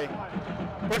play,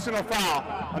 personal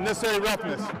foul, unnecessary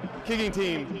roughness, kicking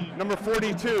team, number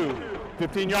 42,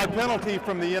 15-yard penalty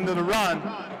from the end of the run,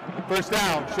 first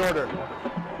down, Shorter.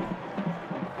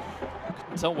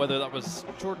 Couldn't tell whether that was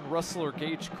Jordan Russell or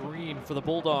Gage Green for the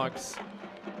Bulldogs.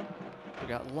 They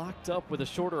got locked up with a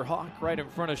Shorter Hawk right in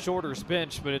front of Shorter's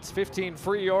bench, but it's 15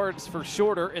 free yards for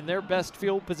Shorter in their best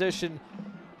field position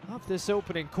of this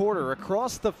opening quarter.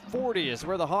 Across the 40 is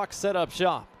where the Hawks set up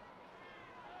shop.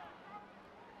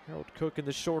 Harold Cook and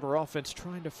the Shorter offense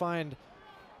trying to find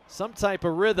some type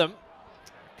of rhythm.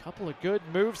 A couple of good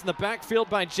moves in the backfield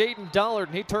by Jaden Dollard,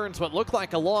 and he turns what looked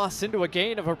like a loss into a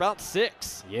gain of about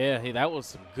 6. Yeah, that was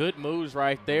some good moves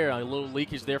right there. A little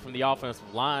leakage there from the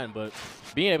offensive line, but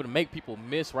being able to make people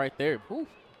miss right there, whew,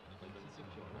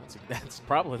 that's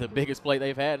probably the biggest play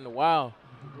they've had in a while.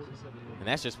 And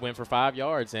that's just went for 5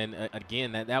 yards. And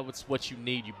again, that was what you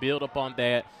need. You build up on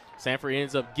that. Samford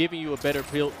ends up giving you a better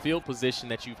field position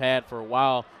that you've had for a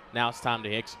while. Now it's time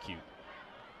to execute.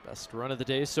 Best run of the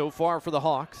day so far for the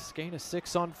Hawks. Gain of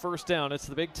 6 on first down. It's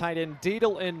the big tight end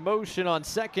Deedle in motion on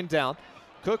second down.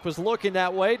 Cook was looking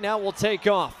that way. Now we'll take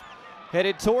off.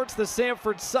 Headed towards the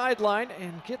Samford sideline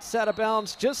and gets out of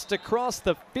bounds just across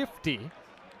the 50.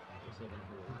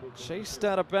 Chased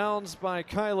out of bounds by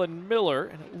Kylan Miller,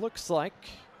 and it looks like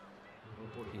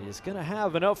he's going to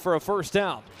have enough for a first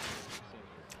down.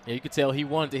 Yeah, you could tell he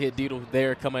wanted to hit Deedle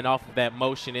there coming off of that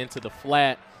motion into the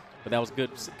flat, but that was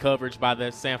good coverage by the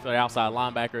Samford outside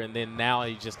linebacker, and then now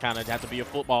he just kind of have to be a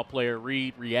football player,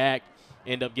 read, react,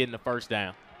 end up getting the first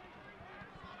down.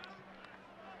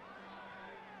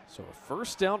 So a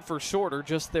first down for Shorter,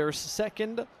 just their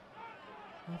second of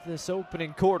this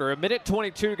opening quarter.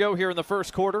 1:22 to go here in the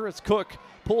first quarter as Cook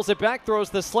pulls it back, throws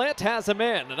the slant, has a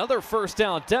man. Another first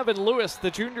down. Devin Lewis,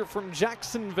 the junior from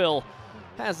Jacksonville,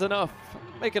 has enough,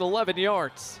 make it 11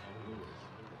 yards.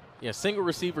 Yeah, single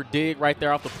receiver dig right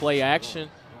there off the play action.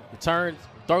 Return,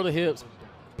 throw the hips,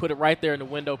 put it right there in the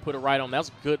window, put it right on. That's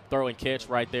a good throw and catch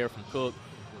right there from Cook.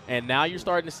 And now you're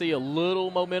starting to see a little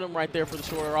momentum right there for the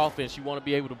Shorter offense. You want to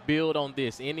be able to build on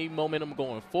this. Any momentum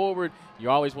going forward, you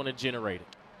always want to generate it.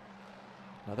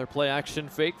 Another play action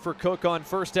fake for Cook on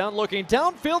first down. Looking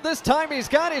downfield this time, he's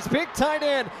got his big tight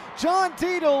end. John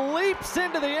Deedle leaps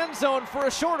into the end zone for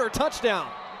a Shorter touchdown.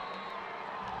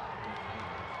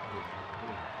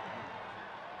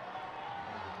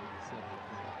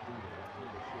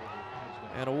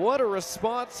 And what a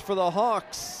response for the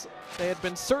Hawks. They had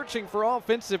been searching for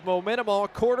offensive momentum all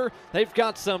quarter. They've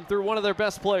got some through one of their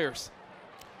best players.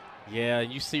 Yeah,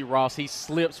 you see Ross, he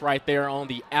slips right there on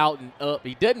the out and up.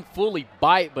 He doesn't fully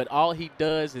bite, but all he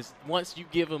does is once you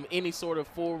give him any sort of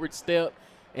forward step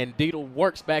and Deedle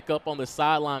works back up on the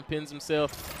sideline, pins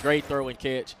himself, great throw and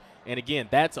catch. And, again,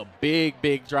 that's a big,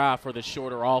 big drive for the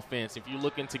shorter offense. If you're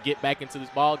looking to get back into this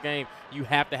ball game, you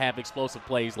have to have explosive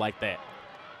plays like that.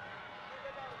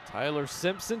 Tyler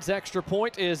Simpson's extra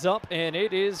point is up, and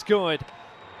it is good.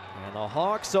 And the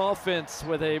Hawks offense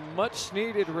with a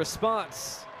much-needed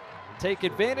response. Take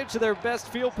advantage of their best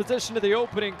field position of the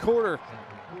opening quarter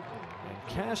and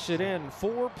cash it in.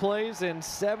 4 plays and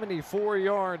 74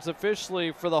 yards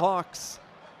officially for the Hawks.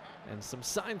 And some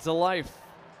signs of life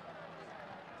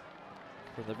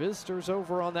for the visitors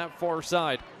over on that far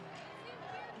side.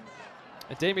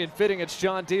 And Damian Fitting, it's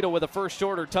John Dietel with a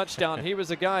first-order touchdown. He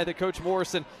was a guy that Coach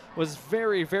Morrison was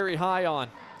very, very high on.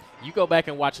 You go back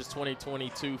and watch his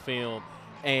 2022 film,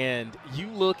 and you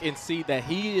look and see that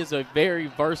he is a very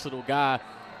versatile guy.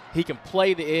 He can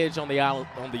play the edge on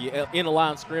the in the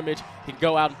line scrimmage. He can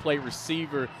go out and play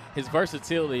receiver. His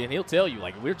versatility, and he'll tell you,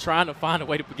 like, we're trying to find a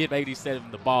way to give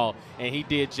 87 the ball, and he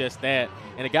did just that.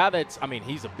 And a guy that's, I mean,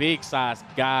 he's a big-sized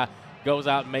guy, goes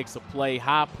out and makes a play,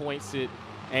 high points it,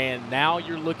 and now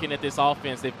you're looking at this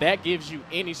offense. If that gives you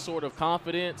any sort of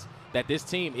confidence that this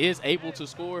team is able to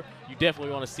score, you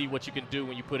definitely want to see what you can do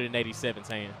when you put it in 87's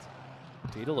hands.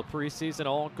 Dietel, a preseason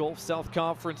All-Gulf South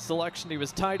Conference selection. He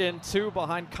was tight end 2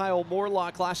 behind Kyle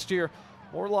Morlock last year.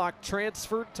 Morlock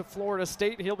transferred to Florida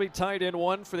State. He'll be tight end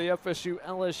 1 for the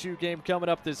FSU-LSU game coming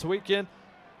up this weekend.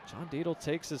 John Dietel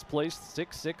takes his place.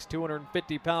 6'6",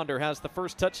 250-pounder has the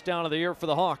first touchdown of the year for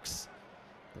the Hawks.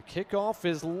 The kickoff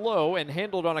is low and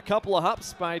handled on a couple of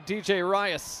hops by DJ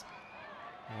Rias.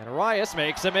 And Rias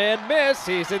makes a man miss.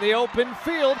 He's in the open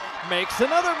field. Makes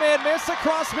another man miss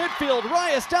across midfield.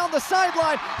 Rias down the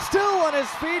sideline. Still on his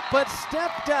feet, but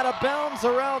stepped out of bounds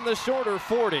around the shorter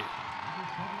 40.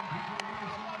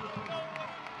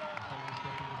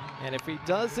 And if he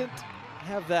doesn't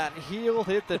have that heel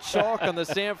hit the chalk on the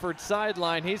Samford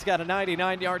sideline, he's got a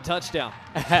 99-yard touchdown.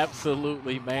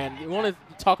 Absolutely, man. You want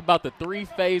to talk about the 3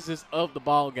 phases of the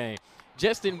ball game.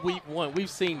 Just in week 1, we've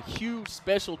seen huge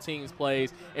special teams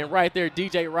plays, and right there,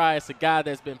 DJ Rice, a guy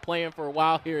that's been playing for a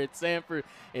while here at Samford.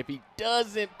 If he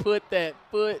doesn't put that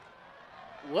foot,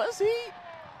 was he?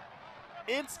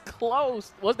 It's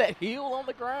close. Was that heel on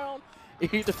the ground?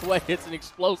 Either way, it's an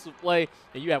explosive play,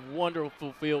 and you have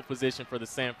wonderful field position for the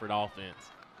Samford offense.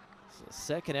 So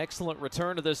second excellent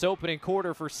return to this opening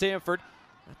quarter for Samford.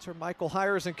 That's where Michael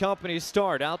Hires and company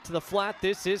start. Out to the flat,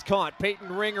 this is caught.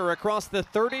 Peyton Ringer across the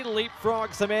 30,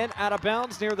 leapfrogs him in, out of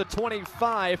bounds near the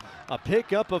 25. A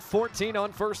pickup of 14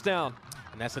 on first down.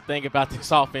 And that's the thing about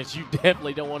this offense. You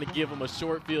definitely don't want to give them a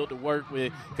short field to work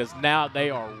with because now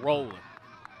they are rolling.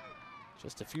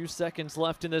 Just a few seconds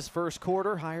left in this first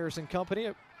quarter. Hires and company,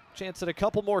 a chance at a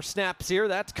couple more snaps here.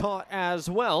 That's caught as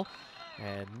well.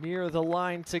 And near the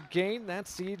line to gain,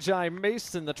 that's Ejai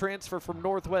Mason, the transfer from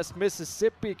Northwest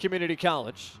Mississippi Community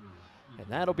College. And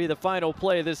that'll be the final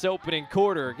play of this opening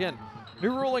quarter. Again,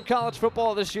 new rule in college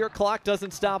football this year, clock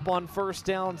doesn't stop on first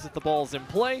downs if the ball's in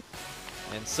play.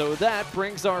 And so that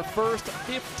brings our first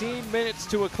 15 minutes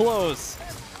to a close.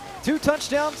 2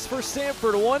 touchdowns for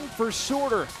Samford, 1 for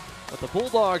Shorter. But the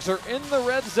Bulldogs are in the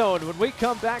red zone when we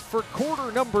come back for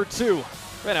quarter number 2,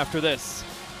 right after this.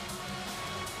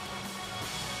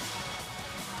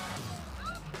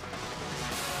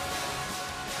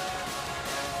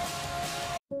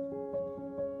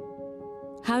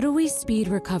 How do we speed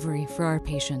recovery for our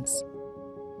patients?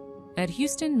 At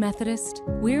Houston Methodist,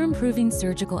 we're improving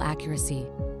surgical accuracy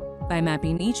by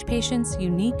mapping each patient's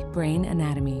unique brain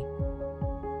anatomy.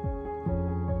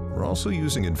 We're also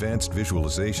using advanced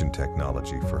visualization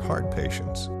technology for heart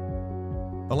patients,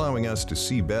 allowing us to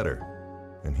see better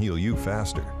and heal you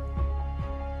faster.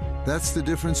 That's the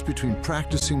difference between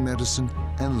practicing medicine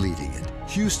and leading it.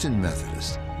 Houston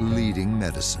Methodist, leading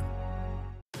medicine.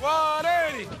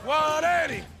 180!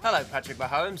 180! Hello, Patrick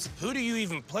Mahomes. Who do you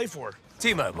even play for?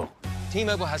 T-Mobile.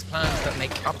 T-Mobile has plans that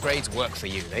make upgrades work for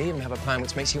you. They even have a plan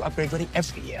which makes you upgrade ready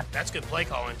every year. That's good play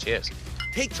calling. Cheers.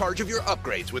 Take charge of your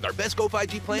upgrades with our Best Go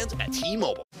 5G plans at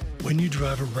T-Mobile. When you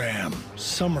drive a Ram,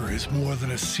 summer is more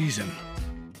than a season.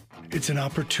 It's an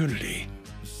opportunity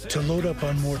to load up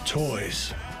on more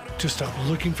toys, to stop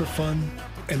looking for fun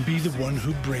and be the one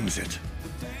who brings it,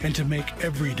 and to make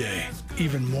every day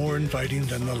even more inviting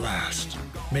than the last.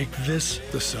 Make this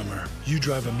the summer you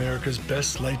drive America's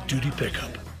best light-duty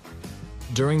pickup.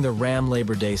 During the Ram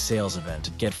Labor Day sales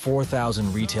event, get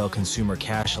 $4,000 retail consumer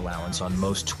cash allowance on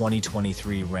most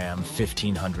 2023 Ram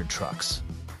 1500 trucks.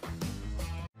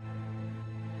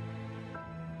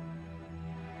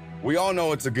 We all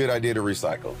know it's a good idea to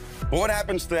recycle. But what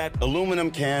happens to that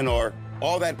aluminum can or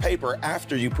all that paper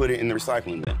after you put it in the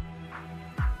recycling bin?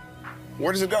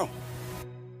 Where does it go?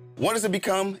 What does it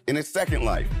become in its second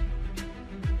life?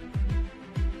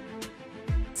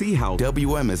 See how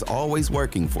WM is always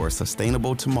working for a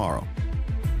sustainable tomorrow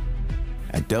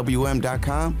at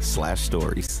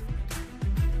WM.com/stories.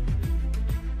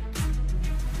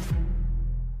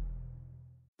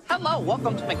 Hello,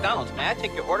 welcome to McDonald's. May I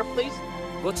take your order, please?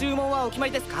 ご注文はお決ま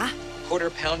りですか?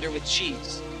 Quarter pounder with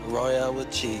cheese. Royale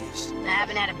with cheese. I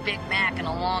haven't had a Big Mac in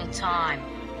a long time.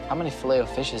 How many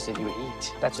Filet-O-Fishes did you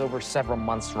eat? That's over several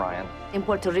months, Ryan. In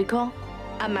Puerto Rico,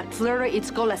 a McFlurry, it's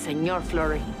called a Señor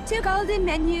Flurry. 2 golden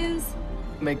menus.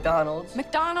 McDonald's.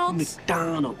 McDonald's.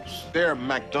 McDonald's. They're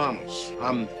McDonald's.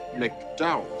 I'm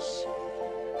McDonald's.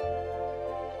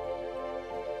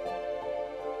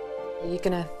 Are you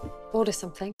gonna order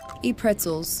something? Eat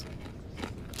pretzels.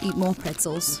 Eat more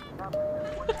pretzels.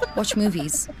 Watch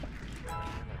movies.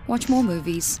 Watch more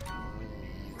movies.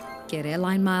 Get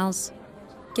airline miles.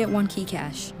 Get One Key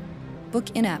Cash. Book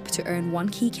in-app to earn One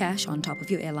Key Cash on top of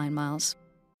your airline miles.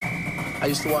 I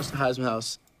used to watch the Heisman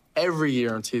House every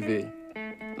year on TV.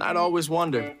 And I'd always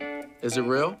wonder, is it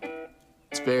real?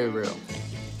 It's very real.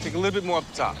 Take a little bit more up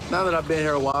the top. Now that I've been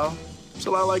here a while, it's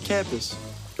a lot like campus.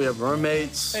 We have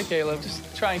roommates. Hey, Caleb,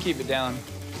 just try and keep it down.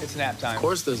 It's nap time. Of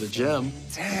course, there's a gym.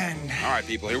 10. All right,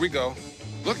 people, here we go.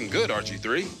 Looking good,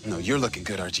 RG3. No, you're looking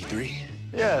good, RG3.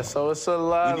 Yeah, so it's a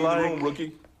lot We need like... a room,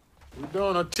 rookie. We're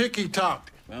doing a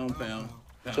ticky-tock. Pound.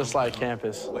 Just like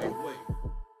campus. Wait.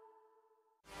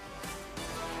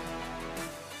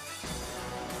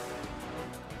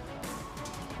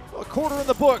 A quarter in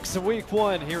the books in week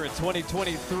 1 here in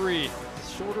 2023.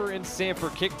 Shorter and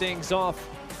Samford kick things off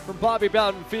from Bobby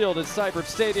Bowden Field at Samford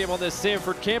Stadium on this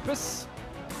Samford campus.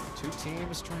 Two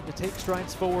teams trying to take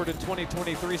strides forward in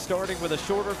 2023, starting with a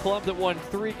shorter club that won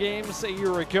 3 games a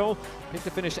year ago. Picked to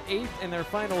finish 8th in their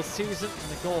final season in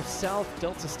the Gulf South.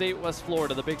 Delta State, West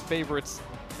Florida, the big favorites,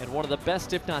 and one of the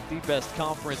best, if not the best,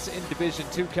 conference in Division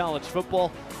II college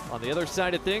football. On the other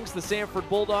side of things, the Samford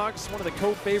Bulldogs, one of the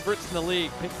co-favorites in the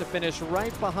league, picked to finish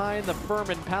right behind the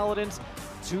Furman Paladins.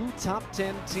 2 top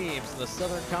 10 teams in the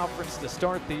Southern Conference to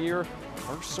start the year.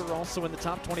 Mercer also in the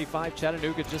top 25,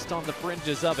 Chattanooga just on the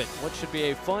fringes of it. What should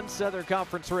be a fun Southern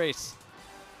Conference race.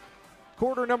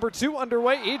 Quarter number 2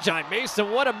 underway. Ejai Mason,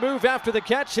 what a move after the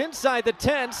catch inside the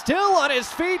 10. Still on his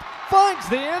feet, finds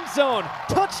the end zone.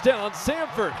 Touchdown,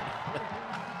 Samford.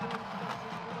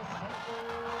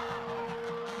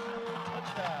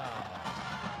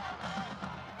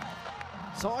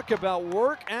 Talk about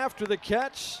work after the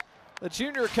catch. The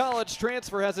junior college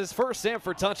transfer has his first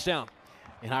Samford touchdown.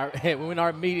 When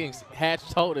our meetings, Hatch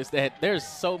told us that there's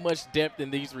so much depth in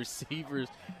these receivers,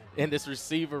 in this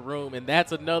receiver room, and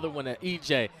that's another one that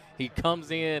EJ, he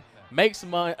comes in, makes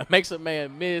a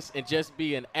man miss and just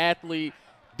be an athlete,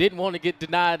 didn't want to get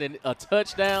denied a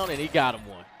touchdown, and he got him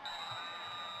one.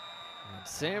 And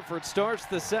Samford starts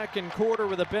the second quarter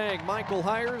with a bang. Michael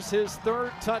Hires his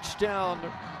 3rd touchdown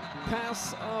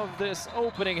pass of this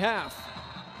opening half.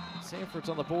 Samford's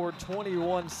on the board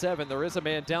 21-7. There is a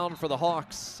man down for the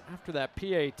Hawks after that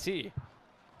PAT.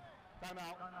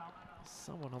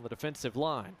 Someone on the defensive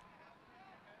line.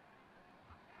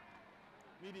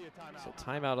 So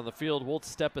timeout on the field. We'll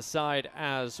step aside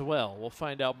as well. We'll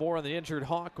find out more on the injured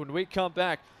Hawk when we come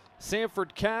back.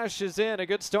 Samford cashes in. A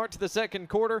good start to the second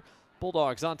quarter.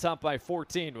 Bulldogs on top by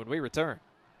 14 when we return.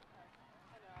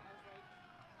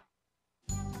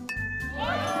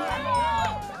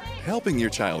 Helping your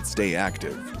child stay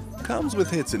active comes with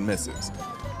hits and misses.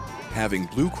 Having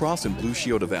Blue Cross and Blue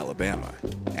Shield of Alabama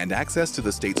and access to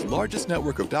the state's largest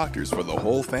network of doctors for the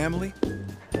whole family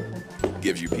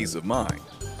gives you peace of mind,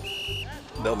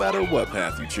 no matter what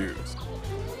path you choose.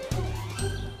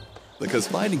 Because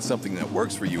finding something that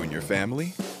works for you and your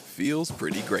family feels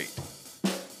pretty great.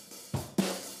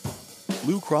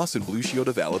 Blue Cross and Blue Shield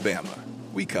of Alabama.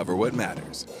 We cover what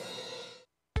matters.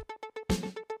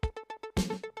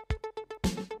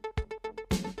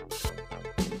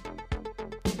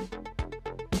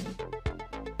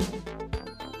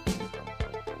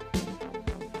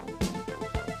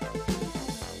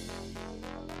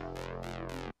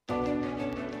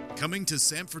 Coming to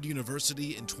Samford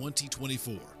University in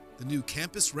 2024, the new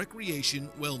Campus Recreation,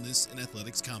 Wellness, and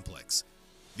Athletics Complex.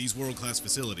 These world-class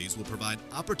facilities will provide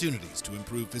opportunities to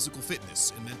improve physical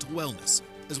fitness and mental wellness,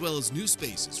 as well as new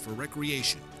spaces for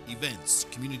recreation, events,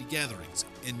 community gatherings,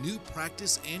 and new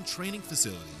practice and training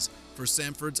facilities for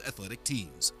Samford's athletic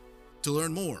teams. To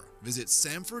learn more, visit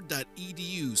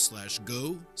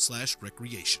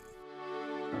samford.edu/go/recreation.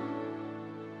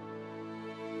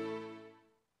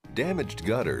 Damaged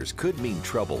gutters could mean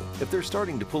trouble if they're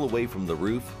starting to pull away from the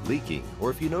roof, leaking, or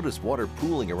if you notice water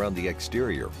pooling around the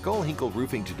exterior. Call Hinkle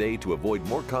Roofing today to avoid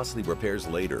more costly repairs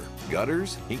later.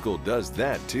 Gutters? Hinkle does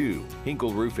that too.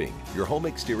 Hinkle Roofing, your home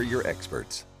exterior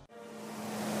experts.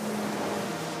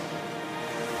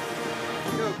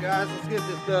 Let's go, guys. Let's get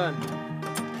this done.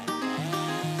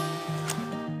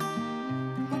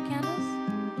 More candles?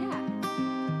 Yeah.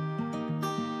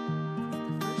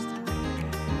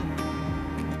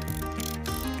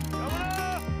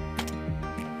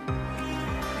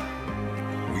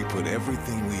 We put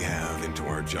everything we have into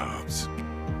our jobs.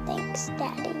 Thanks,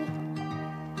 Daddy.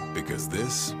 Because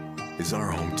this is our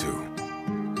home too.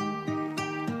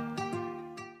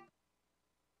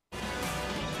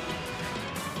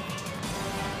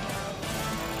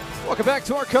 Welcome back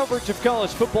to our coverage of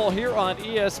college football here on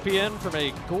ESPN from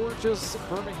a gorgeous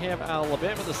Birmingham,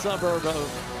 Alabama, the suburb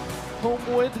of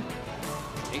Homewood.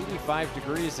 85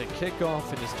 degrees at kickoff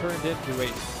and has turned into a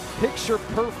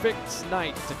picture-perfect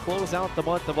night to close out the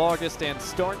month of August and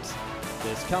start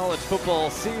this college football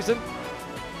season.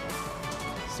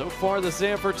 So far, the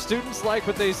Samford students like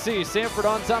what they see. Samford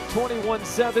on top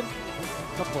 21-7.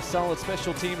 A couple of solid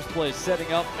special teams plays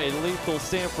setting up a lethal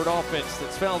Samford offense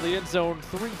that's found the end zone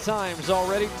 3 times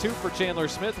already. 2 for Chandler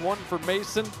Smith, 1 for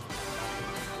Mason.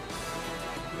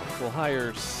 Michael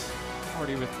Hires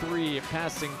already with 3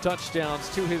 passing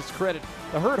touchdowns to his credit.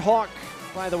 The hurt hawk,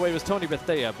 by the way, was Tony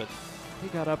Bethea, but he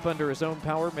got up under his own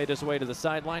power, made his way to the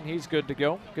sideline. He's good to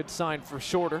go. Good sign for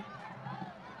Shorter.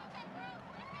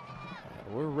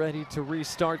 And we're ready to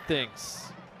restart things.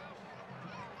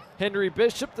 Henry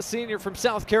Bishop, the senior from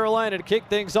South Carolina, to kick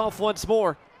things off once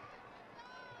more.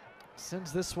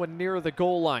 Sends this one near the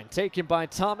goal line. Taken by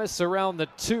Thomas around the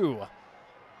 2.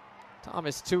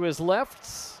 Thomas to his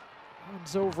left.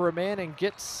 Runs over a man and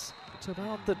gets to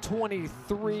about the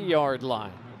 23-yard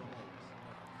line.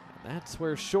 And that's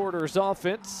where Shorter's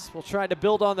offense will try to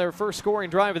build on their first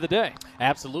scoring drive of the day.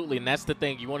 Absolutely, and that's the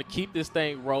thing. You want to keep this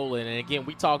thing rolling. And again,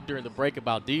 we talked during the break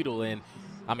about Deedle, and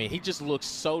I mean, he just looks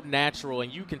so natural,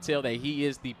 and you can tell that he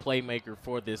is the playmaker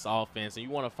for this offense. And you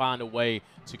want to find a way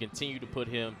to continue to put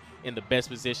him in the best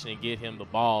position and get him the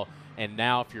ball. And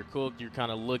now if you're Cook, you're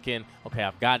kind of looking, okay,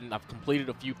 I've completed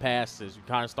a few passes. You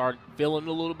kind of start feeling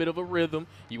a little bit of a rhythm.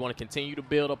 You want to continue to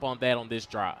build up on that on this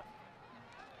drive.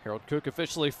 Harold Cook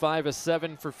officially 5 of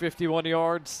 7 for 51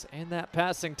 yards and that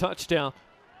passing touchdown.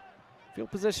 Field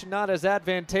position not as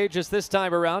advantageous this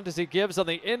time around as he gives on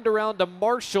the end around to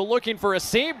Marshall, looking for a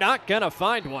seam, not gonna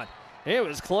find one. It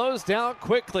was closed down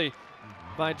quickly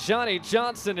by Johnny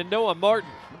Johnson and Noah Martin.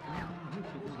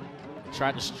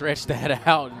 Tried to stretch that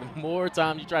out. The more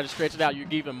time you try to stretch it out, you're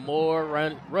giving more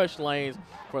rush lanes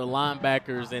for the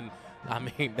linebackers, and I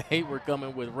mean, they were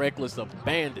coming with reckless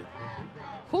abandon.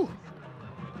 Whew.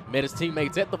 Met his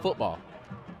teammates at the football.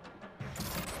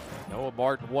 Noah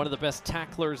Martin, one of the best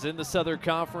tacklers in the Southern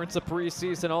Conference, a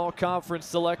preseason all-conference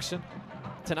selection.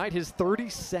 Tonight, his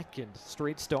 32nd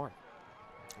straight start.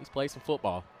 He's played some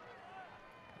football.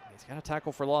 He's got a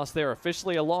tackle for loss there.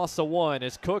 Officially a loss of 1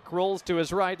 as Cook rolls to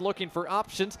his right looking for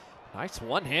options. Nice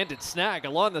one-handed snag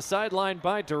along the sideline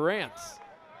by Durant.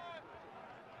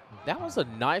 That was a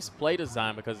nice play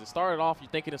design because it started off, you're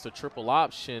thinking it's a triple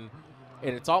option,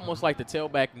 and it's almost like the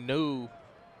tailback knew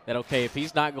that, okay, if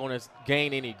he's not going to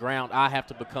gain any ground, I have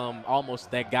to become almost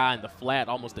that guy in the flat,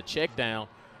 almost a check down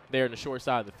there in the short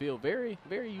side of the field. Very,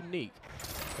 very unique.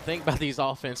 The thing about these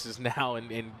offenses now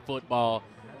in football,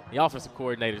 the offensive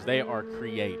coordinators, they are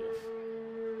creative.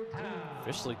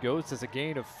 Officially goes as a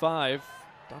gain of 5.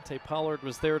 Dante Pollard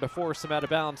was there to force him out of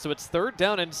bounds, so it's 3rd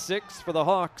down and 6 for the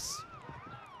Hawks.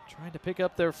 Trying to pick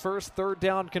up their first 3rd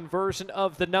down conversion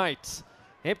of the night.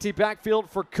 Empty backfield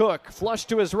for Cook. Flush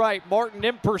to his right. Martin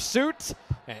in pursuit.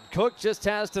 And Cook just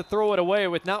has to throw it away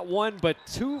with not 1 but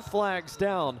 2 flags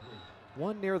down.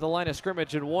 1 near the line of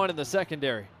scrimmage and 1 in the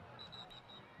secondary.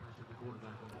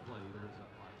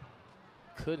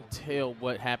 Couldn't tell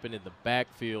what happened in the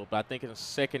backfield, but I think in the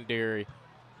secondary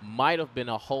might have been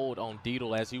a hold on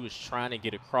Deedle as he was trying to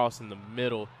get across in the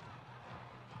middle.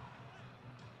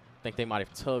 I think they might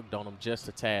have tugged on him just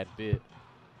a tad bit.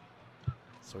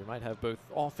 So we might have both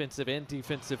offensive and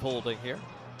defensive holding here.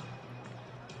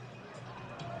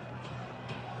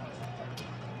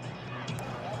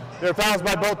 There are fouls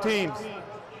by both teams.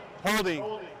 Holding,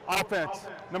 offense,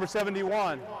 number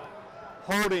 71.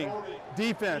 Holding,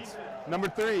 defense, number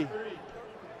 3.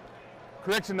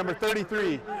 Correction, number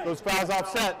 33. Those fouls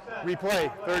offset,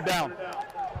 replay, 3rd down.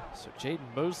 So Jaden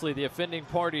Mosley, the offending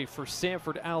party for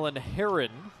Samford. Allen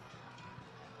Heron,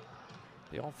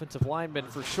 the offensive lineman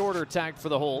for Shorter, tagged for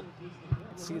the hold.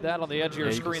 See that on the edge of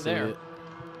your screen there.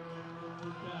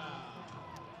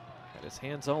 his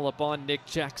hands all up on Nick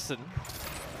Jackson,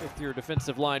 with your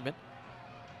defensive lineman.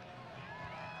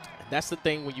 That's the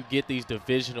thing when you get these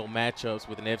divisional matchups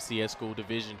with an FCS school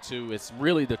Division II. It's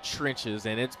really the trenches,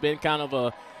 and it's been kind of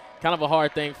a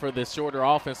hard thing for the shorter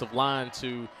offensive line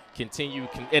to continue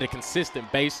at a consistent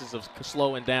basis of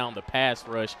slowing down the pass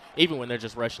rush, even when they're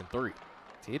just rushing 3.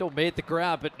 Tito made the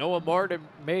grab, but Noah Martin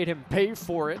made him pay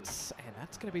for it, and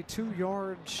that's going to be 2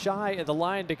 yards shy of the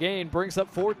line to gain. Brings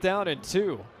up 4th down and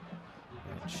 2.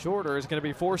 And Shorter is going to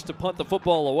be forced to punt the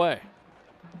football away.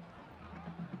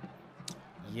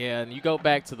 Yeah, and you go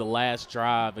back to the last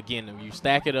drive, again, you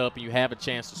stack it up and you have a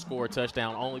chance to score a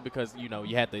touchdown only because, you know,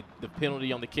 you had the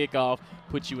penalty on the kickoff,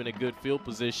 put you in a good field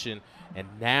position, and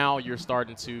now you're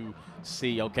starting to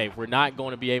see, okay, if we're not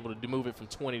going to be able to move it from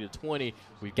 20 to 20,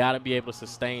 we've got to be able to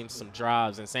sustain some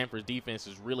drives, and Samford's defense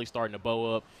is really starting to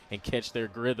bow up and catch their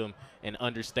rhythm and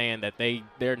understand that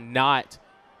they're not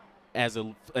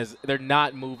they're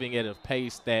not moving at a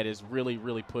pace that is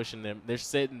really pushing them. They're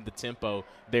setting the tempo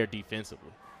there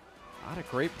defensively. Not a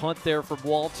great punt there from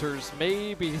Walters.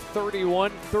 Maybe 31,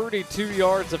 32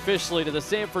 yards officially to the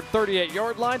Samford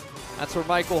 38-yard line. That's where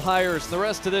Michael Hires. The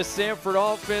rest of this Samford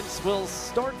offense will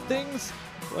start things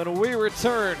when we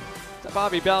return to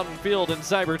Bobby Bowden Field in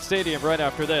Samford Stadium right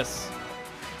after this.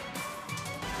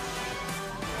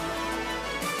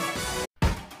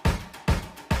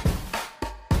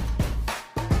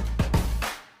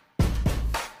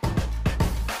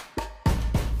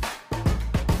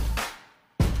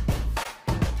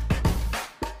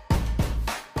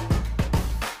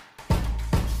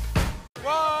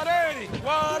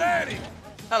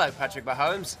 Hello, Patrick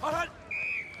Mahomes.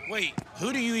 Wait,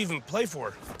 who do you even play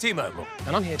for? T-Mobile.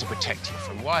 And I'm here to protect you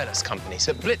from wireless companies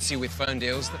that blitz you with phone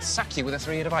deals that sack you with a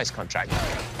 3-year device contract.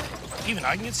 Even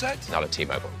I can get sacked? Not at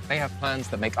T-Mobile. They have plans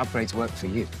that make upgrades work for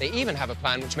you. They even have a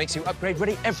plan which makes you upgrade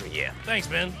ready every year. Thanks,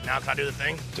 man. Now can I do the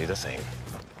thing? Do the thing.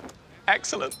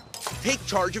 Excellent. Take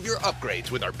charge of your upgrades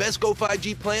with our Best Go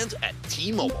 5G plans at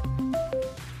T-Mobile.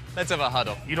 Let's have a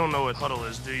huddle. You don't know what huddle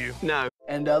is, do you? No.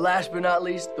 And last but not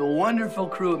least, the wonderful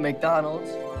crew at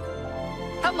McDonald's.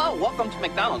 Hello, welcome to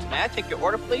McDonald's. May I take your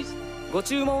order, please? Are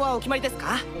you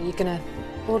gonna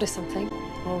order something?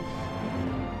 Or...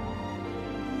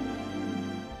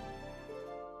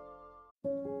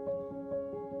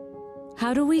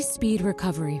 How do we speed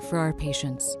recovery for our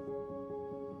patients?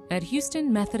 At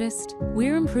Houston Methodist,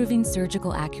 we're improving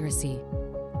surgical accuracy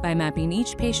by mapping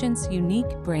each patient's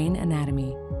unique brain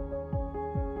anatomy.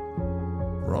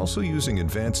 We're also using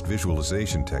advanced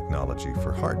visualization technology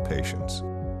for heart patients,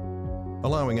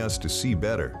 allowing us to see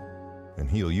better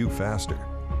and heal you faster.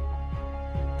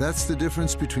 That's the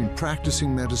difference between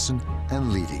practicing medicine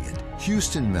and leading it.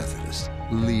 Houston Methodist,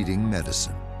 leading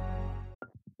medicine.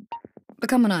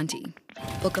 Become an auntie.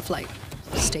 Book a flight.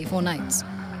 Stay 4 nights.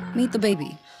 Meet the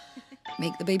baby.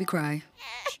 Make the baby cry.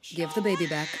 Give the baby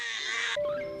back.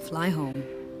 Fly home.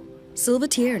 Silver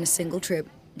tier in a single trip.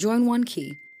 Join one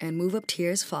key and move up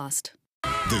tiers fast.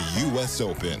 The U.S.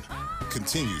 Open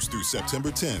continues through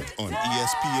September 10th on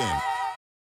ESPN.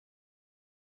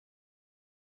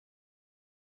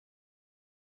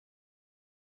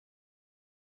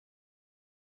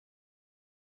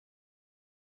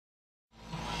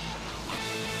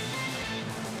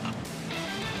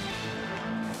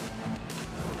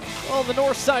 On the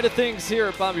north side of things here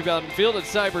at Bobby Bowden Field at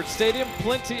Samford Stadium,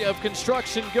 plenty of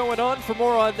construction going on. For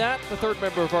more on that, the third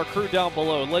member of our crew down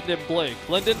below, Lyndon Blake.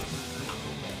 Lyndon?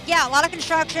 Yeah, a lot of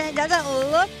construction. It doesn't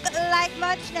look like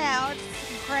much now. Just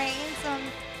some cranes, some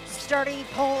sturdy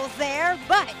poles there.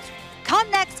 But come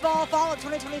next fall of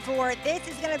 2024, this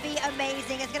is going to be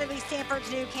amazing. It's going to be Samford's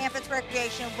new campus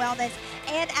recreation, wellness,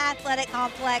 and athletic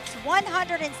complex.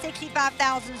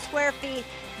 165,000 square feet.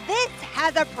 This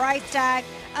has a price tag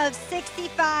of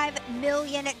 $65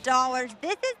 million. This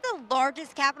is the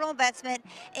largest capital investment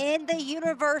in the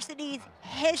university's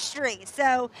history.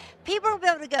 So people will be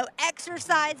able to go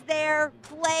exercise there,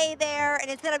 play there, and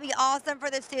it's going to be awesome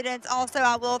for the students. Also,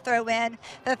 I will throw in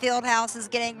the field house is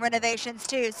getting renovations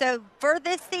too. So for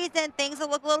this season, things will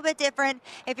look a little bit different.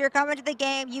 If you're coming to the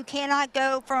game, you cannot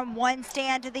go from one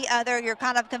stand to the other. You're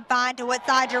kind of confined to what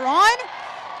side you're on,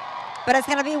 but it's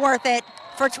going to be worth it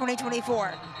for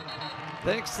 2024.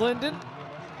 Thanks, Lyndon.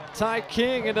 Ty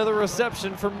King, another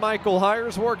reception from Michael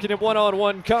Hires, working in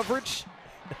one-on-one coverage.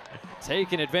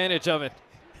 Taking advantage of it.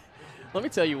 Let me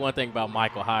tell you one thing about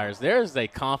Michael Hires. There's a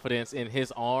confidence in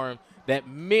his arm that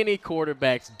many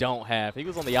quarterbacks don't have. He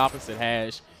was on the opposite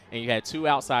hash, and you had 2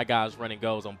 outside guys running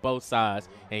goals on both sides,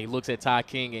 and he looks at Ty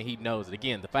King, and he knows it.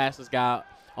 Again, the fastest guy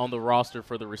on the roster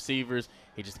for the receivers.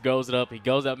 He just goes it up. He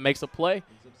goes up, makes a play.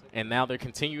 and now they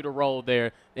continue to roll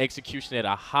their execution at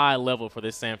a high level for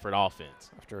this Samford offense.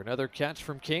 After another catch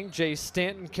from King, Jay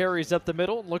Stanton carries up the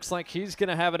middle and looks like he's going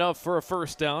to have enough for a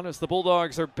first down as the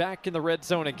Bulldogs are back in the red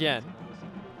zone again.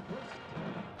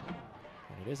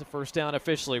 And it is a first down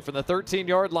officially from the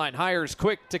 13-yard line. Hires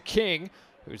quick to King,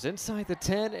 who's inside the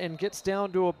 10 and gets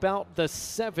down to about the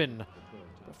 7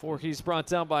 before he's brought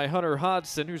down by Hunter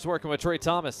Hodgson, who's working with Trey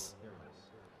Thomas.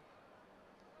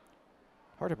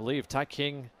 Hard to believe Ty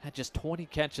King had just 20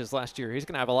 catches last year. He's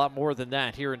going to have a lot more than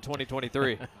that here in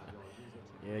 2023.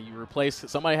 Yeah,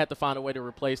 somebody had to find a way to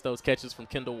replace those catches from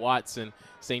Kendall Watson,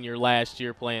 senior last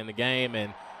year playing the game,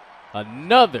 and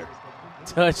another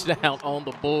touchdown on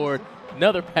the board.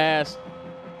 Another pass,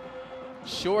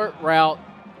 short route,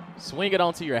 swing it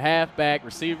onto your halfback,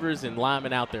 receivers and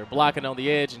linemen out there blocking on the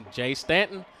edge, and Jay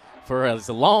Stanton, for as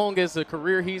long as the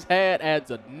career he's had, adds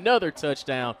another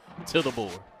touchdown to the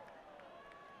board.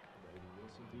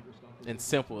 And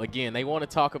simple. Again, they want to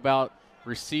talk about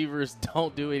receivers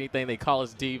don't do anything. They call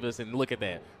us divas, and look at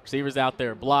that. Receivers out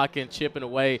there blocking, chipping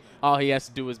away. All he has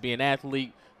to do is be an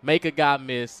athlete, make a guy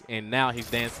miss, and now he's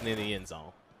dancing in the end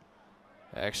zone.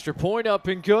 Extra point up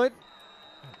and good.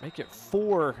 Make it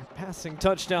 4 passing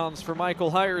touchdowns for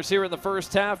Michael Hires here in the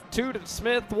first half. 2 to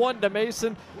Smith, 1 to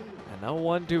Mason, and no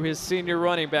one to his senior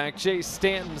running back. Jay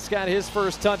Stanton's got his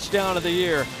first touchdown of the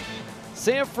year.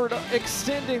 Samford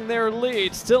extending their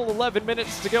lead. Still 11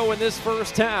 minutes to go in this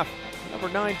first half. Number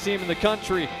 9 team in the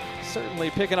country,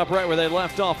 certainly picking up right where they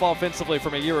left off offensively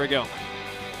from a year ago.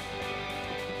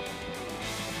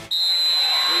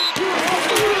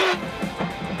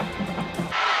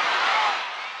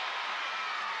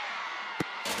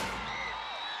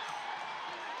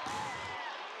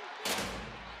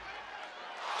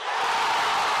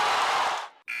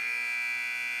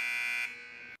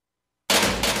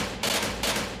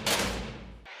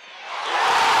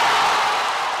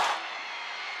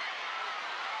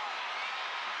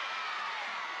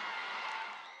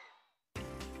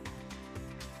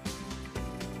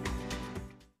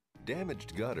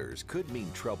 Damaged gutters could mean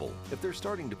trouble if they're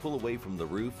starting to pull away from the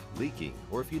roof, leaking,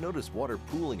 or if you notice water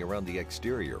pooling around the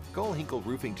exterior. Call Hinkle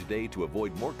Roofing today to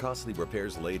avoid more costly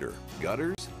repairs later.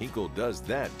 Gutters? Hinkle does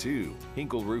that too.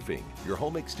 Hinkle Roofing, your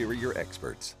home exterior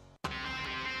experts.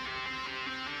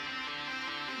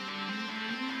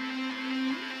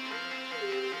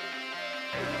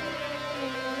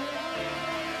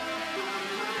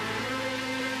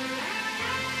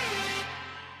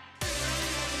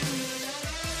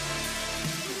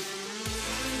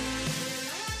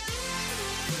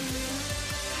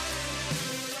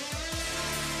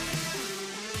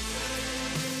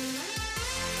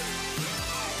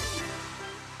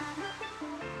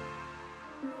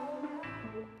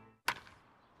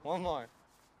 One more.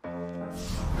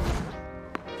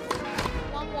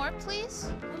 One more, please.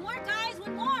 One more, guys.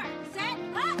 One more. Set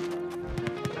up.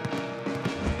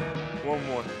 One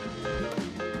more.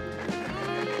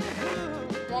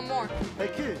 One more. Hey,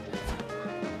 kid.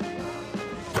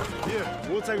 Yeah,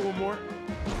 we'll take one more.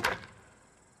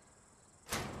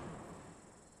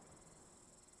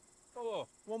 Oh,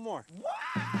 one more.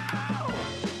 Wow!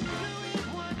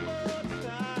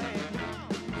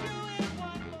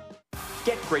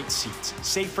 Get great seats,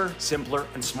 safer, simpler,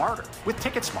 and smarter with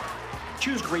TicketSmarter.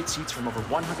 Choose great seats from over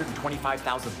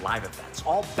 125,000 live events,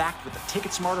 all backed with a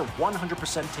TicketSmarter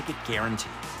 100% ticket guarantee.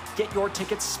 Get your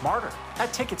tickets smarter at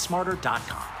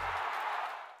ticketsmarter.com.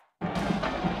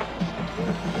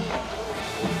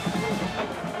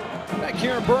 Back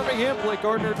here in Birmingham, Blake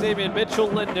Gardner, Damian Mitchell,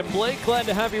 Lyndon Blake. Glad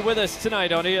to have you with us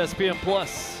tonight on ESPN+.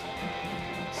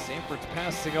 Samford's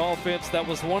passing offense, that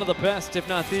was one of the best, if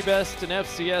not the best, in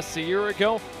FCS a year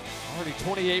ago. Already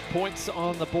 28 points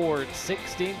on the board.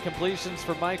 16 completions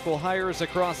for Michael Hires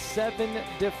across 7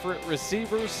 different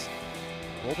receivers.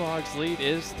 Bulldogs' lead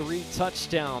is 3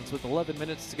 touchdowns with 11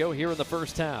 minutes to go here in the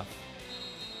first half.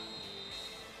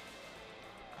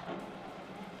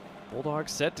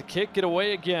 Bulldogs set to kick it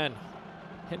away again.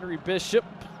 Henry Bishop.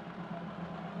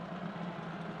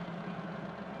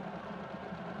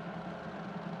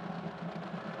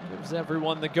 Gives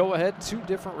everyone the go-ahead. 2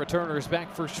 different returners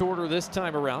back for shorter this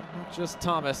time around, not just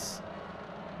Thomas.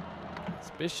 As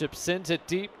Bishop sends it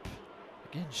deep.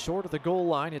 Again, short of the goal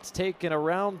line. It's taken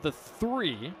around the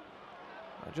 3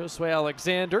 by Josue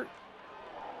Alexander.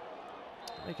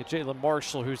 Make it Jalen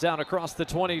Marshall, who's out across the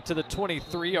 20 to the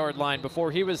 23-yard line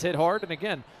before he was hit hard. And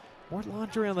again, more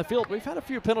laundry on the field. We've had a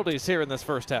few penalties here in this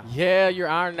first half. Yeah, you're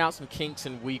ironing out some kinks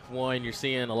in week 1. You're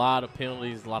seeing a lot of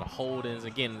penalties, a lot of hold-ins.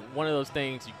 Again, one of those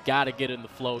things you got to get in the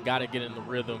flow, got to get in the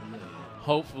rhythm.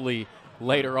 Hopefully,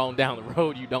 later on down the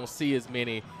road, you don't see as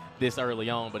many. this early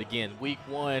on. But again, week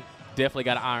one, definitely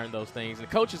got to iron those things. And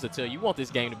the coaches will tell you, you want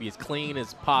this game to be as clean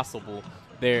as possible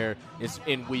there is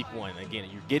in week one. Again,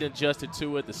 you're getting adjusted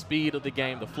to it, the speed of the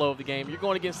game, the flow of the game. You're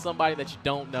going against somebody that you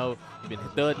don't know. You've been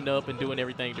thudding up and doing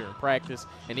everything during practice.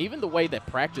 And even the way that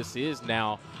practice is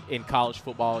now in college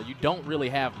football, you don't really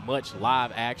have much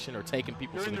live action or taking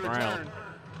people to the ground.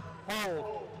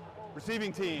 Hold.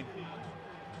 Receiving team.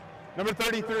 Number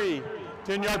 33,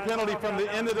 10-yard penalty from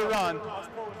the end of the run.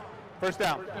 First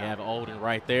down. You have Olden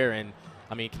right there, and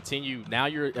I mean, continue. Now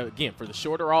you're, again, for the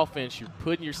shorter offense, you're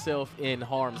putting yourself in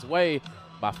harm's way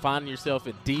by finding yourself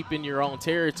deep in your own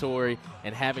territory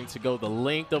and having to go the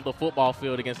length of the football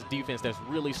field against a defense that's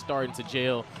really starting to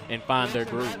gel and find their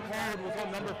groove.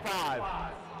 Number 5.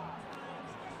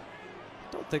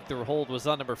 Don't think the hold was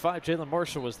on number 5. Jalen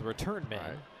Marshall was the return man.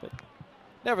 Right. But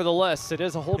nevertheless, it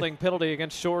is a holding penalty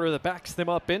against Shorter that backs them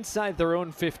up inside their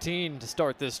own 15 to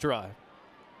start this drive.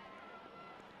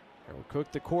 Harold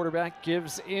Cook, the quarterback,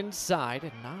 gives inside,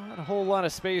 and not a whole lot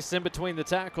of space in between the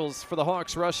tackles for the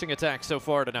Hawks' rushing attack so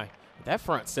far tonight. That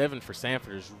front seven for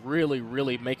Samford is really,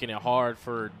 really making it hard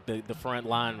for the front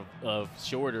line of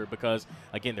Shorter because,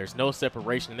 again, there's no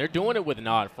separation. They're doing it with an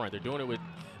odd front. They're doing it with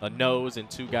a nose and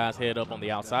 2 guys head up on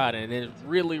the outside, and it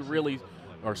really, really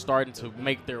are starting to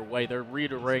make their way. They're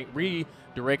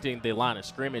redirecting the line of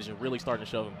scrimmage and really starting to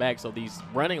shove them back. So these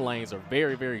running lanes are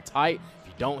very, very tight.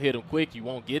 Don't hit them quick, you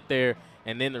won't get there.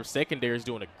 And then their secondary is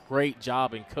doing a great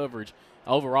job in coverage.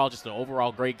 Overall, just an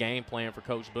overall great game plan for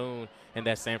Coach Boone and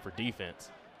that Samford defense.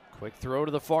 Quick throw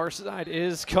to the far side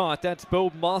is caught. That's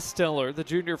Bo Mosteller, the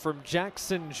junior from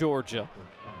Jackson, Georgia.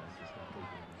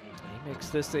 He makes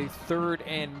this a 3rd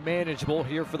and manageable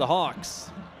here for the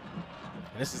Hawks.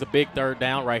 And this is a big 3rd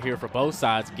down right here for both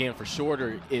sides. Again, for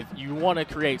Shorter, if you want to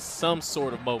create some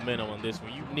sort of momentum on this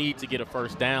one, you need to get a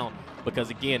 1st down.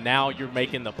 Because, again, now you're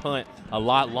making the punt a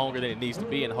lot longer than it needs to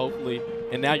be, and hopefully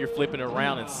 – and now you're flipping it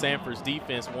around, and Samford's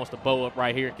defense wants to bow up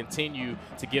right here and continue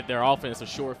to give their offense a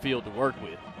short field to work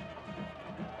with.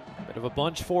 Bit of a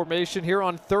bunch formation here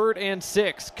on 3rd and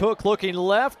 6. Cook looking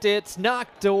left. It's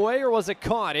knocked away, or was it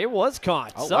caught? It was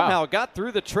caught. Oh, somehow wow. Got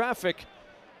through the traffic.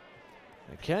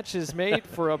 The catch is made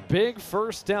for a big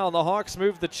 1st down. The Hawks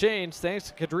move the chains thanks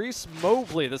to Kadrice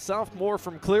Mobley, the sophomore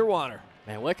from Clearwater.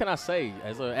 Man, what can I say?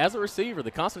 As a receiver, the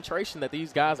concentration that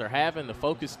these guys are having, the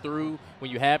focus through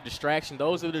when you have distraction,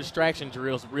 those are the distraction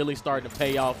drills really starting to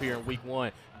pay off here in week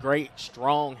one. Great,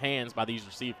 strong hands by these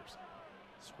receivers.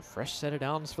 So fresh set of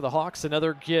downs for the Hawks.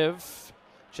 Another give.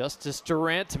 Justice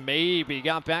Durant maybe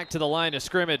got back to the line of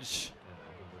scrimmage.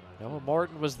 Noah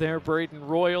Martin was there. Braden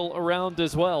Royal around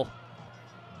as well.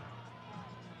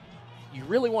 You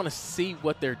really want to see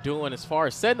what they're doing as far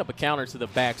as setting up a counter to the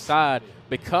backside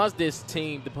because this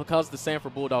team, because the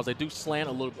Samford Bulldogs, they do slant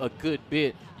a good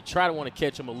bit. You try to want to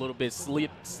catch them a little bit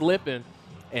slipping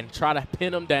and try to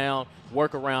pin them down,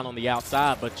 work around on the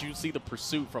outside. But you see the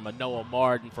pursuit from a Noah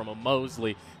Martin, from a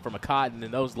Mosley, from a Cotton,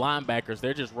 and those linebackers,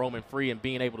 they're just roaming free and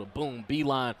being able to boom,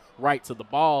 beeline right to the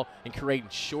ball and creating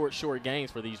short gains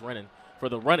for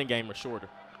the running game or Shorter.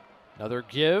 Another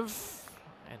give.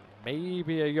 And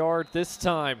maybe a yard this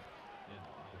time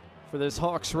for this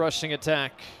Hawks rushing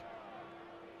attack.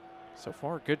 So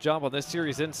far, good job on this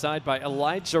series inside by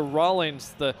Elijah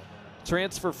Rollins, the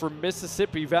transfer from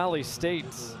Mississippi Valley State.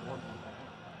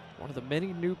 One of the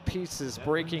many new pieces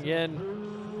breaking in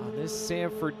on this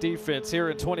Samford defense here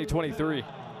in 2023.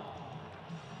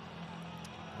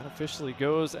 Unofficially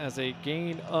goes as a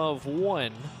gain of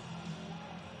 1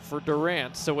 for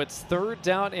Durant. So it's 3rd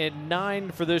down and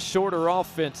 9 for this Shorter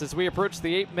offense as we approach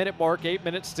the 8-minute mark. 8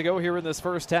 minutes to go here in this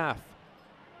first half.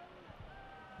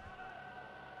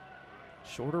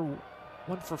 Shorter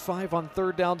 1 for 5 on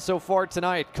 3rd down so far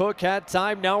tonight. Cook had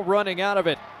time, now running out of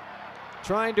it.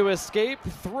 Trying to escape,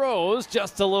 throws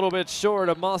just a little bit short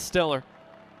of Mosteller,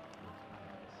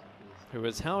 who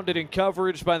is hounded in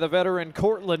coverage by the veteran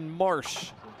Cortland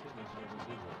Marsh.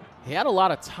 He had a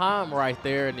lot of time right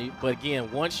there, but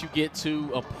again, once you get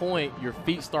to a point, your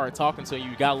feet start talking to you.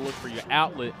 You got to look for your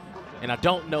outlet. And I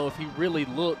don't know if he really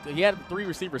looked. He had a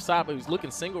 3-receiver side, but he was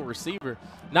looking single receiver.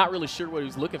 Not really sure what he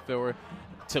was looking for.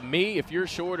 To me, if you're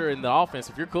Shorter in the offense,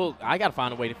 if you're Cook, I got to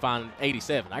find a way to find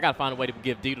 87. I got to find a way to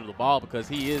give Dito the ball because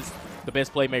he is the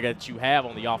best playmaker that you have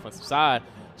on the offensive side.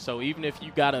 So even if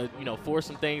you got to, force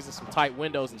some things in some tight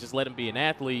windows and just let him be an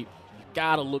athlete, you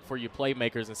got to look for your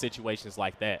playmakers in situations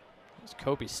like that. It's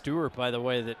Kobe Stewart, by the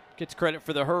way, that gets credit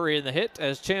for the hurry and the hit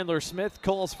as Chandler Smith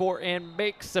calls for and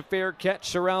makes a fair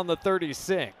catch around the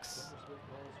 36.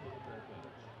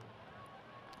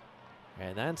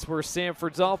 And that's where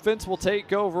Samford's offense will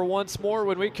take over once more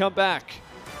when we come back.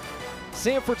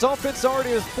 Samford's offense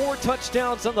already has 4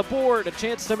 touchdowns on the board, a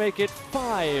chance to make it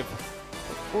 5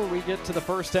 before we get to the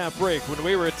first half break when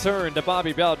we return to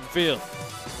Bobby Bowden Field.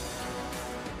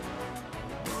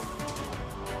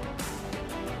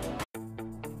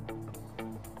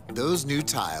 Those new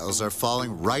tiles are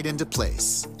falling right into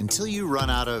place until you run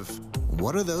out of,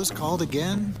 what are those called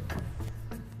again?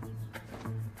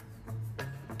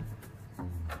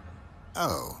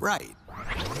 Oh, right.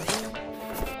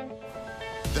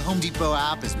 The Home Depot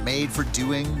app is made for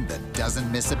doing that doesn't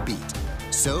miss a beat,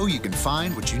 so you can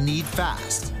find what you need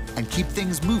fast and keep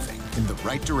things moving in the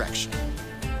right direction.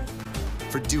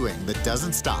 For doing that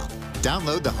doesn't stop,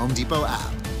 download the Home Depot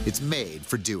app. It's made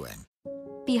for doing.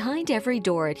 Behind every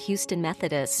door at Houston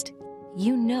Methodist,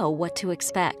 you know what to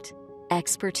expect.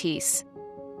 Expertise.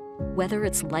 Whether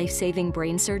it's life-saving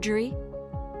brain surgery,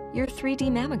 your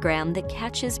 3D mammogram that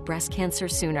catches breast cancer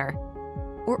sooner,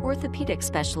 or orthopedic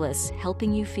specialists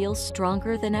helping you feel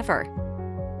stronger than ever.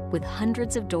 With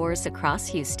hundreds of doors across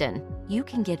Houston, you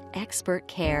can get expert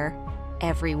care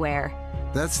everywhere.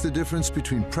 That's the difference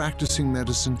between practicing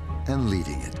medicine and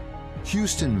leading it.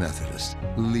 Houston Methodist,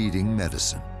 leading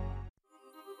medicine.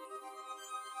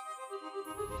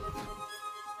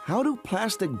 How do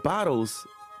plastic bottles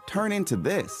turn into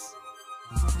this?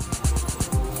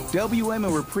 WM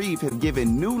and Reprieve have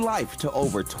given new life to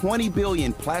over 20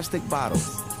 billion plastic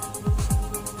bottles.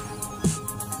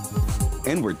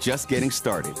 And we're just getting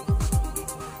started.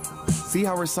 See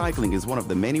how recycling is one of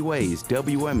the many ways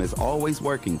WM is always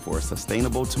working for a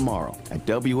sustainable tomorrow at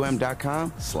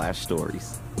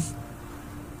WM.com/stories.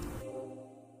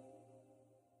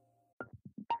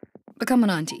 Become an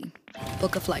auntie.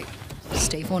 Book a flight.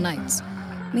 Stay 4 nights.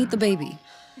 Meet the baby.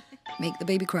 Make the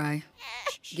baby cry.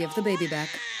 Give the baby back.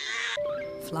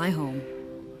 Fly home.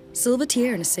 Silver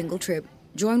tier in a single trip.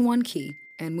 Join One Key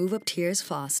and move up tiers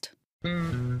fast.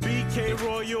 BK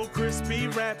Royal Crispy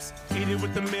Wraps. Eat it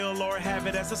with the meal or have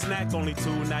it as a snack. Only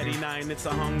 $2.99. It's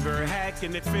a hunger hack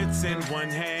and it fits in one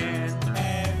hand.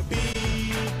 At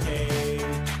BK,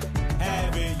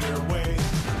 have it your way.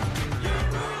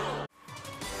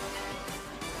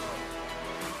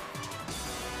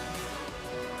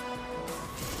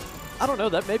 I don't know,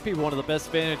 that may be one of the best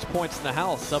vantage points in the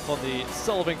house up on the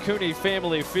Sullivan-Cooney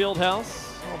Family Fieldhouse.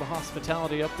 All the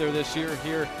hospitality up there this year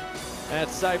here at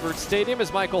Samford Stadium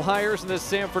as Michael Hires and this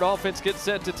Samford offense gets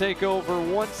set to take over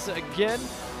once again.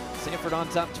 Samford on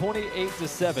top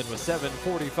 28-7 with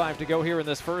 7:45 to go here in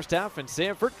this first half, and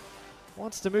Samford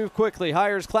wants to move quickly.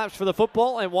 Hires claps for the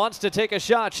football and wants to take a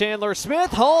shot. Chandler Smith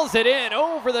hauls it in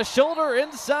over the shoulder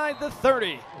inside the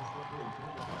 30.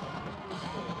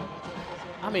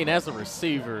 I mean, as a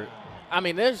receiver, I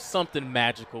mean, there's something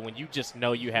magical when you just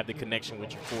know you have the connection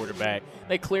with your quarterback.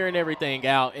 They clearing everything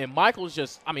out, and Michael's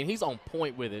just, I mean, he's on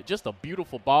point with it. Just a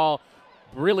beautiful ball.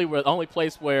 Really, the only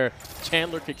place where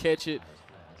Chandler could catch it,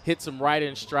 hits him right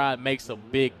in stride, makes a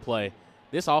big play.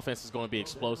 This offense is going to be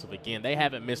explosive again. They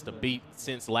haven't missed a beat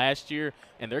since last year,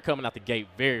 and they're coming out the gate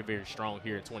very, very strong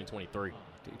here in 2023.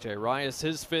 DJ Rias,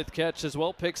 his 5th catch as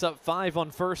well, picks up 5 on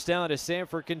first down as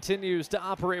Samford continues to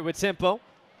operate with tempo.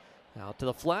 Out to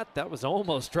the flat, that was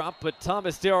almost dropped, but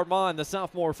Thomas DeArmond, the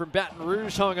sophomore from Baton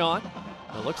Rouge, hung on.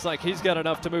 It looks like he's got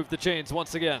enough to move the chains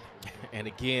once again. And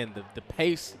again, the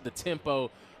pace, the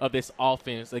tempo of this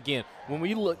offense. Again, when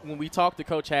we talked to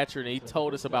Coach Hatcher and he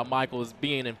told us about Michael as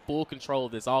being in full control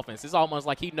of this offense, it's almost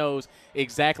like he knows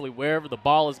exactly wherever the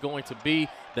ball is going to be,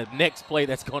 the next play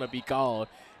that's going to be called.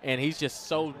 And he's just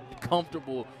so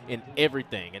comfortable in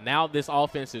everything. And now this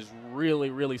offense is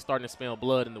really, really starting to smell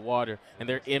blood in the water, and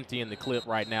they're emptying the clip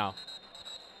right now.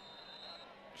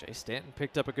 Jay Stanton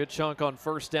picked up a good chunk on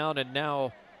first down, and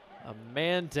now a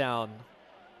man down.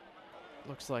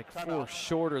 Looks like 4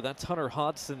 shorter. That's Hunter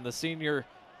Hodson, the senior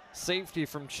safety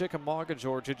from Chickamauga,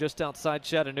 Georgia, just outside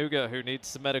Chattanooga, who needs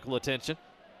some medical attention.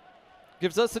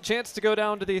 Gives us a chance to go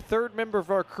down to the 3rd member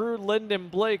of our crew, Lyndon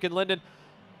Blake. And Lyndon,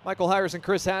 Michael Hires and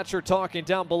Chris Hatcher talking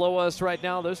down below us right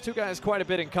now. Those two guys quite a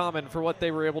bit in common for what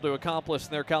they were able to accomplish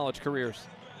in their college careers.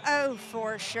 Oh,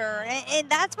 for sure. And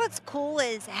that's what's cool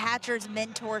is Hatcher's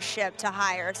mentorship to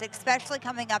Hires, especially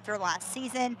coming after last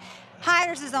season.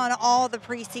 Hires is on all the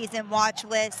preseason watch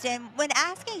lists, and when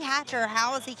asking Hatcher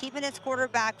how is he keeping his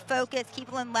quarterback focused,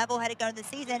 keeping him level-headed going into the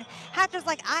season, Hatcher's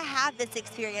like, I have this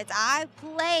experience. I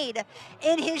played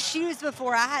in his shoes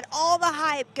before. I had all the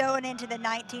hype going into the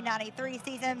 1993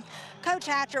 season. Coach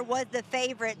Hatcher was the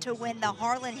favorite to win the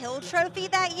Harlan Hill Trophy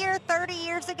that year, 30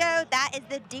 years ago. That is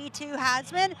the D2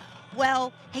 Heisman.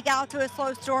 Well, he got off to a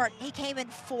slow start. He came in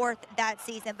 4th that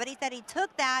season, but he said he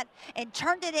took that and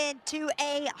turned it into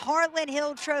a Harlan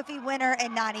Hill Trophy winner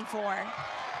in '94.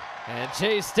 And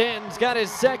Jay Stanton's got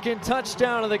his second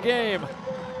touchdown of the game.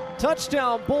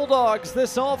 Touchdown Bulldogs.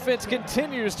 This offense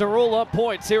continues to roll up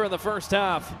points here in the first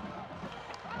half.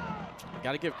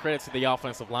 Got to give credit to the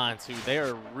offensive line, too. They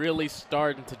are really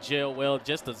starting to gel well,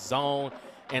 just a zone.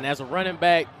 And as a running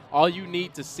back, all you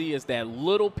need to see is that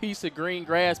little piece of green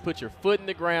grass, put your foot in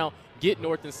the ground, get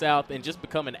north and south, and just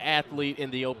become an athlete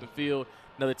in the open field.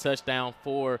 Another touchdown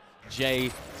for Jay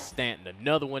Stanton.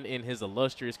 Another one in his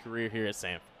illustrious career here at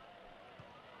Samford.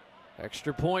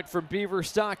 Extra point from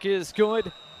Beaverstock is good.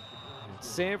 And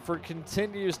Samford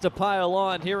continues to pile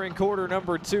on here in quarter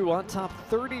number 2 on top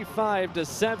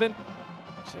 35-7.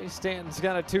 Jay Stanton's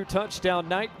got a 2-touchdown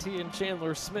night. T and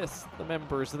Chandler Smith, the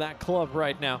members of that club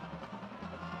right now.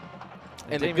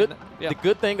 And the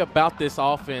good thing about this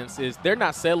offense is they're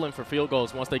not settling for field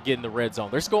goals once they get in the red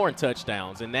zone. They're scoring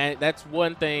touchdowns, and that's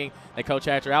one thing that Coach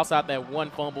Hatcher, outside that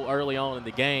one fumble early on in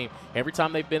the game, every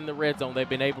time they've been in the red zone, they've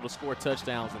been able to score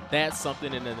touchdowns, and that's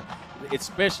something,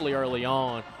 especially early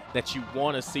on, that you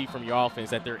want to see from your offense,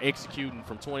 that they're executing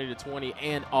from 20 to 20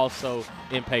 and also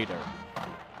in pay dirt.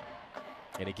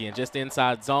 And again, just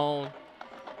inside zone.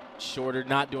 Shorter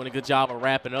not doing a good job of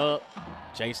wrapping up.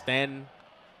 Jay Stanton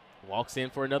walks in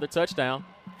for another touchdown.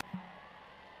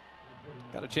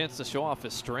 Got a chance to show off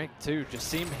his strength, too.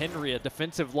 Jaseem Henry, a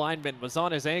defensive lineman, was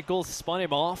on his ankles, spun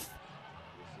him off.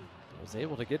 Was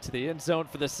able to get to the end zone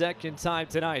for the second time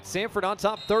tonight. Samford on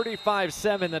top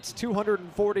 35-7. That's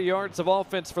 240 yards of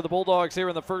offense for the Bulldogs here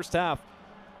in the first half,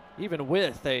 even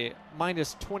with a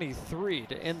minus 23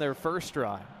 to end their first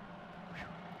drive.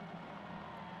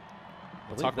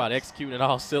 We'll talk about executing at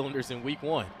all cylinders in week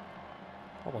 1.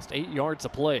 Almost 8 yards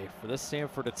of play for this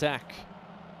Samford attack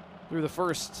through the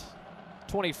first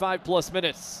 25-plus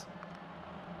minutes.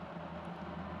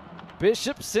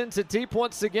 Bishop sends it deep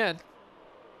once again.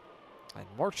 And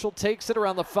Marshall takes it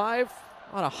around the 5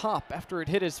 on a hop after it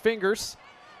hit his fingers.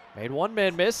 Made one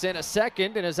man miss and a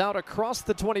second and is out across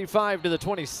the 25 to the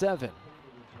 27.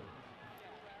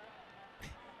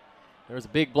 There was a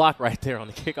big block right there on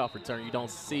the kickoff return. You don't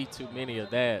see too many of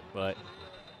that, but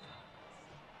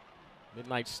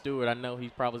Midnight Stewart, I know he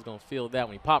probably going to feel that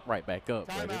when he popped right back up,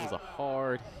 but it was a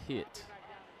hard hit.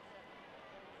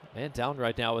 Man down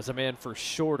right now is a man for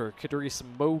Shorter. Kadarius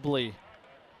Mobley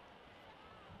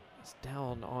is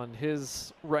down on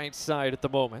his right side at the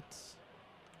moment.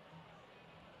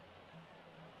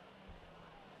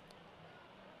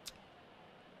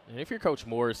 And if you're Coach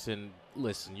Morrison,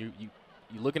 listen, you're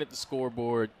looking at the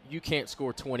scoreboard, you can't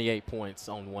score 28 points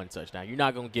on one touchdown. You're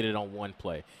not going to get it on one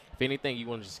play. If anything, you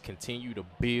want to just continue to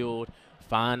build,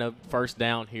 find a first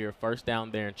down here, first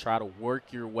down there, and try to work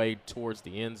your way towards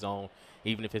the end zone.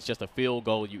 Even if it's just a field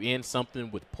goal, you end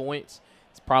something with points.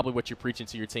 It's probably what you're preaching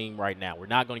to your team right now. We're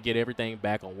not going to get everything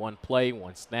back on one play,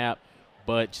 one snap,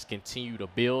 but just continue to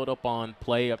build up on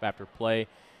play up after play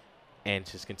and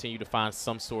just continue to find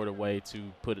some sort of way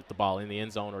to put the ball in the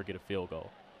end zone or get a field goal.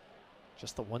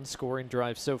 Just the one scoring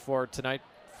drive so far tonight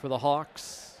for the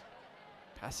Hawks.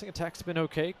 Passing attack's been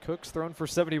okay. Cook's thrown for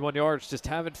 71 yards. Just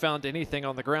haven't found anything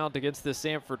on the ground against this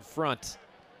Samford front.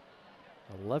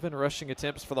 11 rushing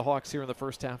attempts for the Hawks here in the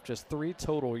first half. Just 3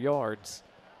 total yards.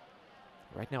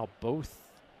 Right now, both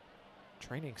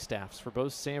training staffs for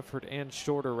both Samford and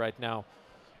Shorter right now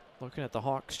looking at the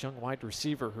Hawks' young wide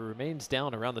receiver who remains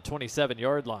down around the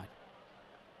 27-yard line.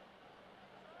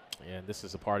 And this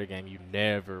is a part of the game you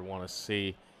never want to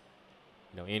see.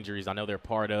 You know, injuries, I know they're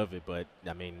part of it, but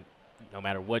I mean, no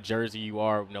matter what jersey you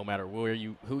are, no matter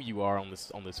who you are on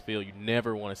this field, you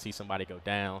never want to see somebody go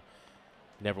down.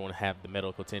 Never want to have the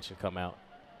medical attention come out.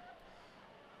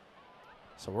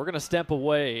 So we're going to step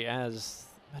away as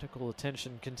medical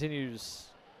attention continues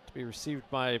to be received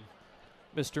by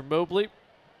Mr. Mobley.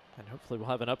 And hopefully we'll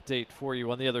have an update for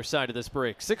you on the other side of this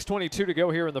break. 6:22 to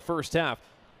go here in the first half.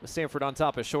 With Samford on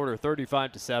top of Shorter,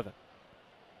 35-7.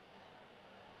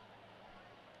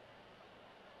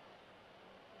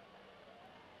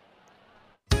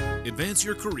 Advance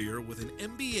your career with an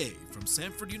MBA from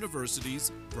Samford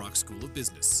University's Brock School of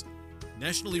Business.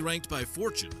 Nationally ranked by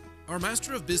Fortune, our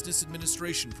Master of Business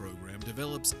Administration program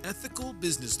develops ethical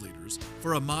business leaders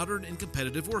for a modern and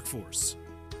competitive workforce.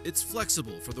 It's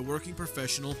flexible for the working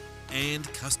professional and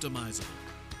customizable.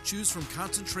 Choose from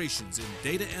concentrations in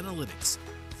data analytics,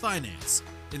 finance,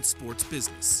 and sports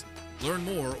business. Learn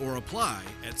more or apply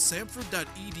at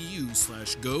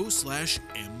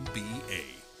samford.edu/go/MBA.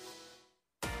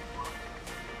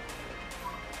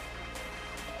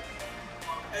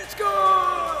 It's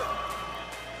good!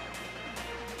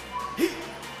 He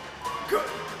good!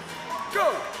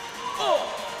 Go all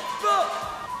the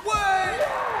way!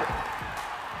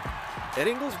 At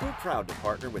Ingles, we're proud to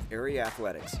partner with area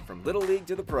athletics, from Little League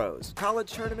to the pros,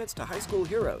 college tournaments to high school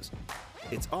heroes.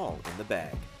 It's all in the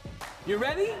bag. You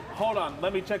ready? Hold on,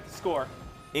 let me check the score.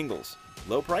 Ingles,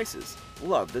 low prices,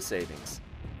 love the savings.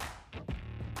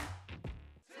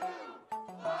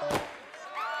 A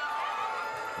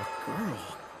girl.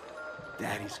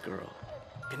 Daddy's girl.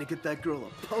 Gonna get that girl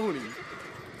a pony.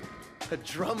 A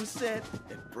drum set,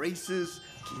 and braces,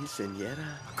 quinceañera.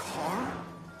 A car?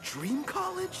 Dream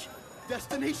college?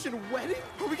 Destination wedding?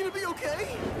 Are we gonna be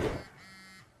okay?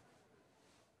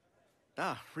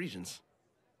 Ah, Regions.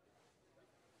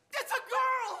 It's a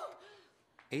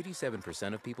girl!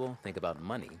 87% of people think about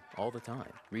money all the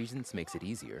time. Regions makes it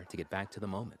easier to get back to the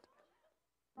moment.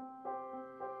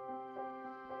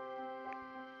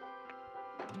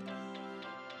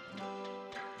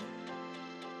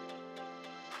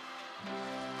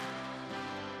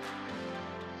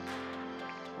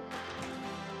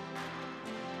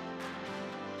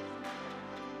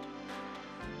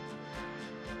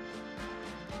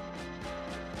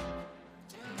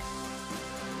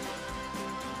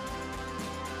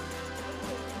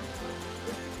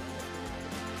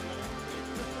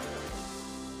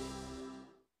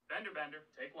 Bender,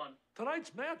 take one.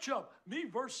 Tonight's matchup, me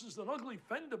versus an ugly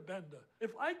fender bender.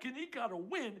 If I can eke out a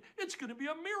win, it's going to be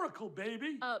a miracle,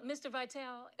 baby. Mr.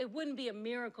 Vitale, it wouldn't be a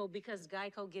miracle because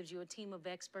Geico gives you a team of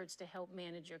experts to help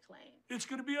manage your claim. It's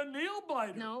going to be a nail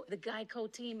biter. No, the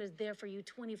Geico team is there for you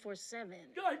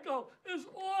 24/7. Geico is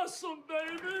awesome,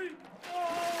 baby.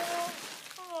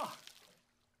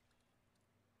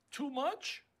 Too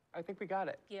much? I think we got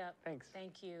it. Yeah. Thanks.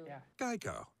 Thank you. Yeah.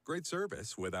 Geico. Great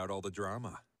service without all the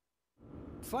drama.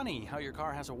 Funny how your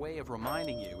car has a way of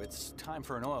reminding you it's time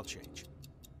for an oil change.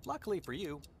 Luckily for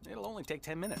you, it'll only take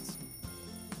 10 minutes.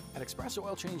 At Express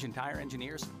Oil Change and Tire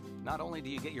Engineers, not only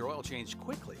do you get your oil changed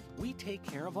quickly, we take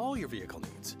care of all your vehicle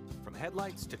needs, from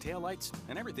headlights to taillights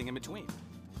and everything in between.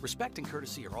 Respect and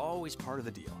courtesy are always part of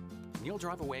the deal, and you'll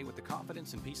drive away with the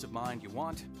confidence and peace of mind you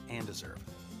want and deserve.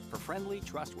 For friendly,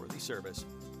 trustworthy service,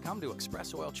 come to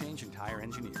Express Oil Change and Tire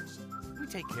Engineers. We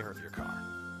take care of your car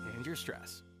and your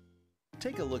stress.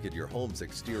 Take a look at your home's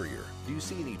exterior. Do you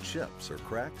see any chips or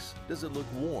cracks? Does it look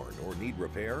worn or need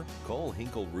repair? Call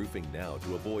Hinkle Roofing now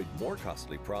to avoid more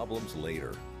costly problems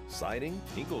later. Siding?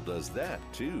 Hinkle does that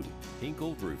too.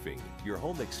 Hinkle Roofing, your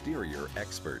home exterior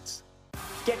experts.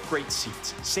 Get great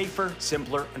seats, safer,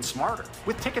 simpler, and smarter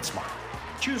with TicketSmarter.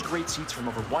 Choose great seats from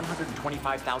over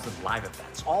 125,000 live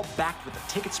events, all backed with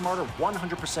a TicketSmarter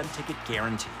 100% ticket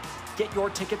guarantee. Get your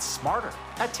tickets smarter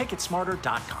at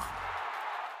Ticketsmarter.com.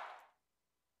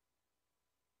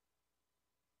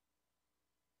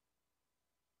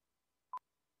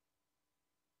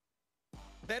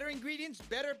 Better ingredients,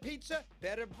 better pizza,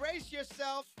 better brace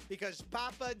yourself because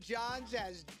Papa John's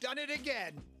has done it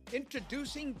again.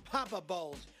 Introducing Papa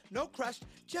Bowls. No crust,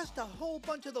 just a whole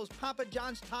bunch of those Papa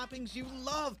John's toppings you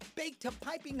love, baked to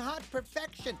piping hot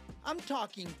perfection. I'm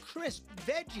talking crisp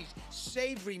veggies,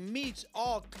 savory meats,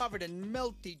 all covered in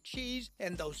melty cheese,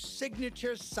 and those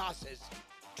signature sauces.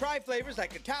 Try flavors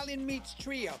like Italian Meats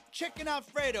Trio, Chicken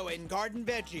Alfredo, and Garden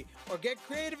Veggie, or get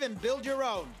creative and build your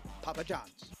own. Papa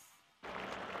John's.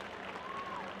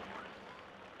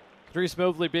 Dries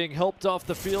Mobley being helped off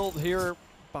the field here.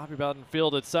 Bobby Bowden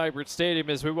Field at Cybert Stadium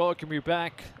as we welcome you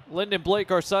back. Lyndon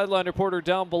Blake, our sideline reporter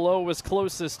down below, was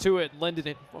closest to it.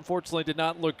 Lyndon, unfortunately, did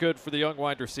not look good for the young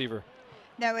wide receiver.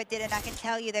 No, it didn't. I can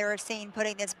tell you they were seen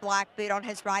putting this black boot on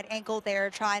his right ankle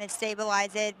there, trying to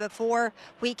stabilize it. Before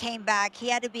we came back, he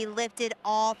had to be lifted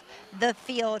off the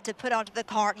field to put onto the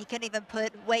cart. He couldn't even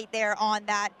put weight there on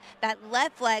that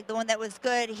left leg, the one that was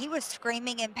good. He was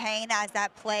screaming in pain as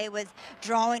that play was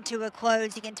drawing to a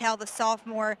close. You can tell the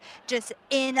sophomore just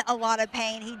in a lot of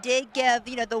pain. He did give,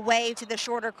 the wave to the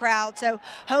shorter crowd. So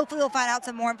hopefully we'll find out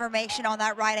some more information on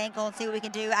that right ankle and see what we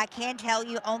can do. I can tell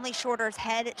you only Shorter's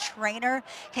head trainer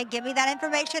can give me that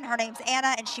information. Her name's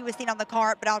Anna, and she was seen on the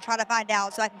cart, but I'll try to find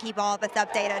out so I can keep all of us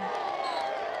updated.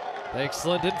 Thanks,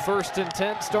 Lyndon. 1st and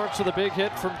 10 starts with a big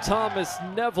hit from Thomas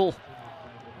Neville.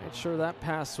 Made sure that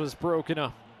pass was broken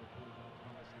up.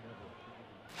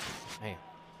 Man,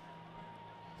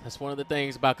 that's one of the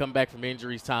things about coming back from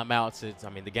injuries, timeouts.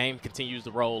 The game continues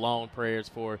to roll on. Prayers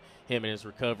for him and his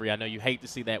recovery. I know you hate to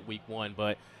see that week one,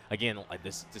 but again, like the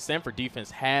Samford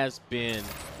defense has been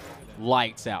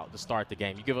lights out to start the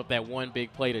game. You give up that one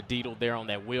big play to Deedle there on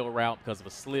that wheel route because of a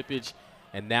slippage,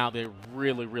 and now they're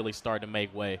really starting to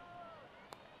make way.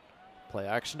 Play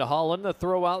action to Holland. The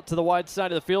throw out to the wide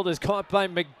side of the field is caught by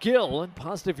McGill, and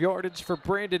positive yardage for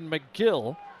Brandon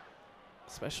McGill.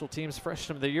 Special Teams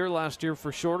Freshman of the Year last year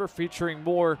for Shorter, featuring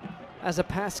more as a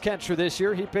pass catcher this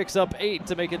year. He picks up 8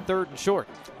 to make it 3rd and short.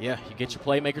 Yeah, you get your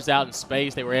playmakers out in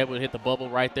space. They were able to hit the bubble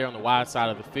right there on the wide side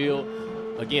of the field.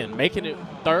 Again, making it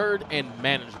 3rd and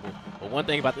manageable. But one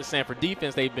thing about the Samford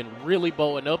defense, they've been really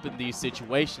bowing up in these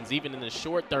situations. Even in the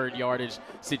short 3rd yardage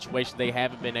situation, they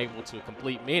haven't been able to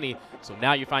complete many. So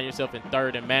now you find yourself in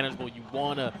 3rd and manageable.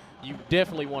 You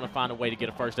definitely want to find a way to get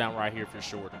a first down right here if you're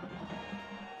short.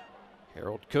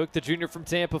 Harold Cook, the junior from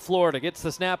Tampa, Florida, gets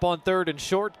the snap on 3rd and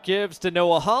short, gives to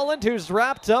Noah Holland, who's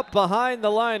wrapped up behind the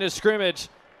line of scrimmage.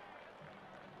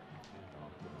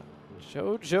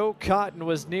 JoJo Cotton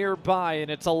was nearby, and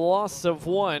it's a loss of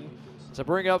 1 to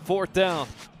bring up 4th down.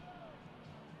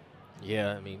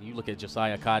 Yeah, I mean, you look at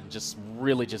Josiah Cotton just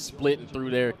really just splitting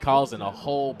through there, causing a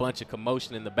whole bunch of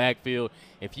commotion in the backfield.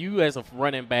 If you as a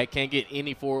running back can't get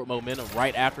any forward momentum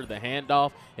right after the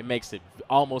handoff, it makes it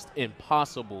almost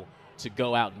impossible to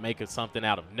go out and make something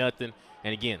out of nothing.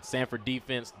 And again, Samford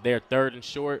defense, they're 3rd and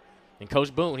short. And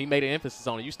Coach Boone, he made an emphasis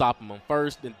on it. You stop them on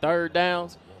 1st and 3rd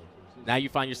downs. Now you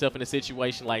find yourself in a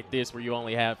situation like this where you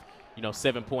only have,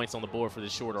 7 points on the board for the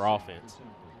shorter offense.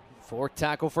 4th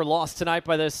tackle for loss tonight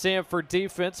by the Samford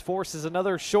defense forces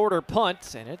another shorter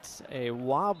punt, and it's a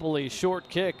wobbly short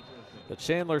kick that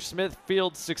Chandler Smith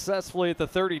fields successfully at the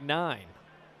 39.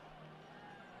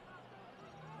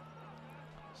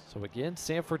 So again,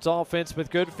 Samford's offense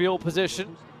with good field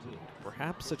position.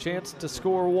 Perhaps a chance to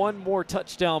score 1 more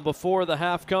touchdown before the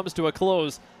half comes to a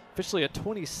close. Officially a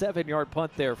 27-yard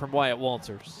punt there from Wyatt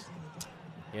Walters.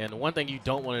 Yeah, and the one thing you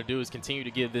don't want to do is continue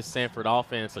to give this Samford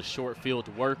offense a short field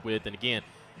to work with. And again,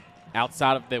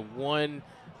 outside of that one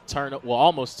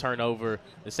almost turnover,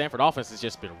 the Samford offense has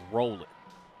just been rolling.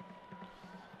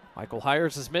 Michael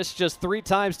Hires has missed just 3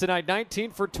 times tonight,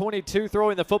 19 for 22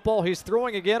 throwing the football. He's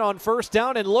throwing again on 1st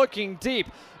down and looking deep.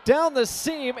 Down the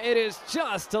seam, it is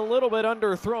just a little bit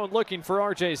underthrown, looking for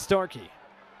R.J. Starkey.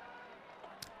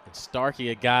 And Starkey,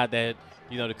 a guy that,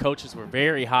 the coaches were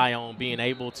very high on being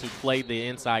able to play the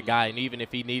inside guy, and even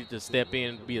if he needed to step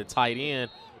in, be a tight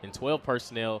end in 12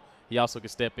 personnel, he also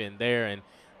could step in there. And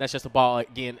that's just a ball,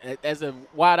 again, as a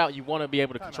wideout, you want to be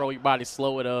able to control your body,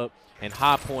 slow it up, and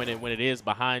high point it when it is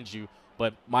behind you.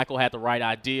 But Michael had the right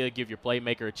idea, give your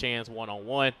playmaker a chance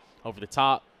one-on-one over the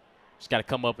top. Just got to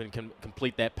come up and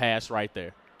complete that pass right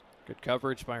there. Good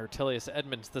coverage by Artelius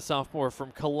Edmonds, the sophomore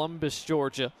from Columbus,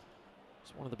 Georgia.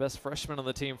 He's one of the best freshmen on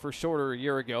the team for Shorter a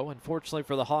year ago. Unfortunately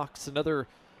for the Hawks, another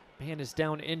man is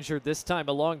down injured, this time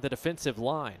along the defensive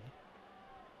line.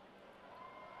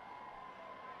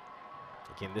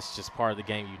 Again, this is just part of the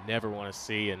game you never want to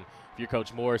see. And if you're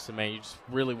Coach Morrison, man, you just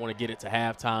really want to get it to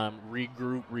halftime,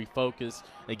 regroup, refocus.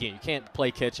 Again, you can't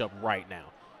play catch-up right now.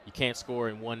 You can't score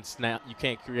in one snap. You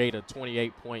can't create a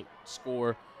 28-point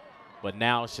score. But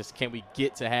now it's just, can we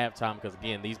get to halftime? Because,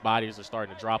 again, these bodies are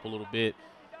starting to drop a little bit.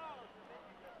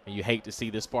 And you hate to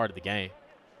see this part of the game.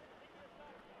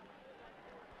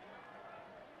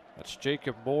 That's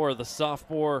Jacob Moore, the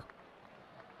sophomore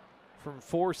from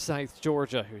Forsyth,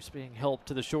 Georgia, who's being helped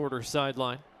to the shorter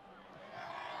sideline.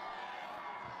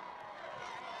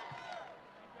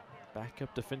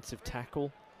 Backup defensive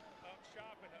tackle.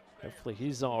 Hopefully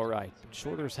he's all right. But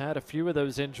Shorter's had a few of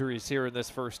those injuries here in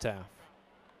this first half.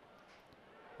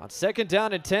 On 2nd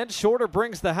down and 10, Shorter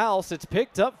brings the house. It's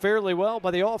picked up fairly well by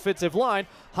the offensive line.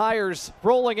 Hires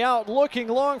rolling out, looking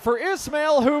long for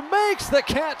Ismail, who makes the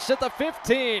catch at the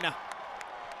 15.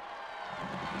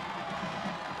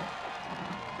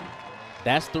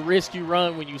 That's the risk you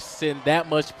run when you send that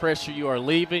much pressure. You are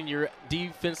leaving your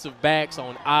defensive backs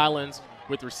on islands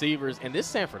with receivers, and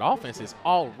this Samford offense is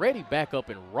already back up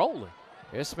and rolling.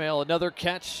 Ismail, another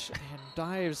catch, and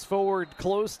dives forward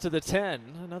close to the 10.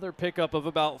 Another pickup of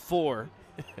about 4.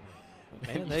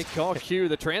 Man, they call Q,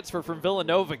 the transfer from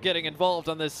Villanova, getting involved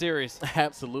on this series.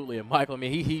 Absolutely, and Michael,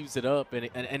 he heaves it up,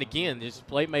 and again, these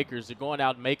playmakers are going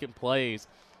out and making plays,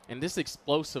 and this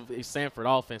explosive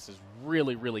Samford offense is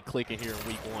really, really clicking here in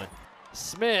week 1.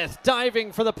 Smith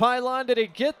diving for the pylon. Did he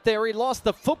get there? He lost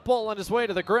the football on his way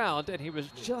to the ground, and he was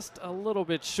just a little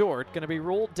bit short. Going to be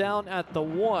rolled down at the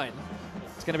 1.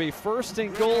 It's going to be 1st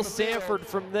and goal, Samford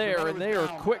from there, and they are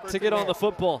quick to get on the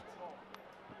football.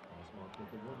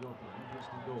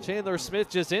 Chandler Smith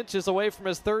just inches away from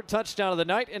his 3rd touchdown of the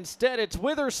night. Instead, it's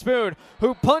Witherspoon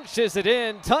who punches it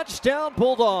in. Touchdown,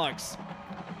 Bulldogs.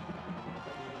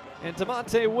 And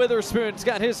DeMonte Witherspoon's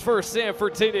got his first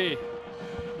Samford TD.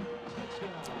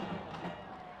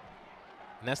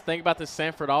 And that's the thing about the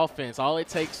Samford offense. All it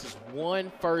takes is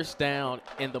 1 first down,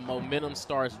 and the momentum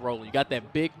starts rolling. You got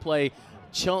that big play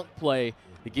chunk play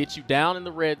to get you down in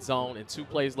the red zone, and 2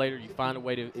 plays later you find a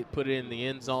way to put it in the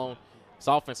end zone. This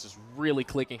offense is really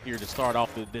clicking here to start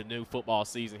off the new football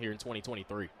season here in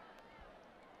 2023.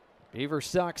 Beaver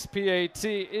Sox PAT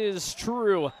is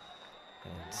true.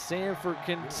 And Samford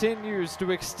continues to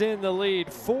extend the lead,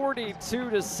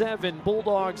 42-7.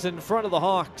 Bulldogs in front of the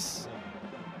Hawks.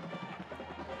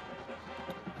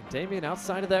 Damian,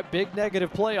 outside of that big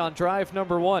negative play on drive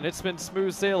number 1, it's been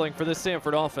smooth sailing for this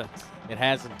Samford offense. It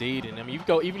has indeed, and I mean,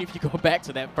 even if you go back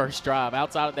to that first drive,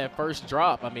 outside of that first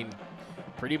drop, I mean,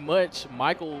 pretty much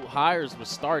Michael Hires was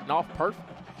starting off perfect.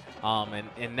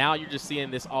 And now you're just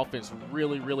seeing this offense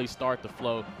really start to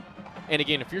flow. And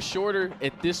again, if you're shorter,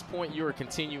 at this point, you're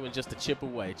continuing just to chip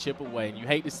away. And you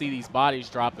hate to see these bodies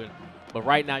dropping, but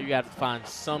right now you have to find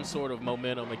some sort of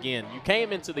momentum. Again, you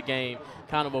came into the game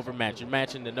kind of overmatched. You're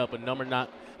matching up a number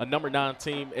 9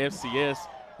 team, FCS,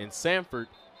 in Samford.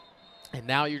 And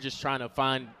now you're just trying to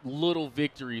find little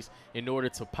victories in order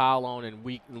to pile on and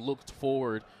look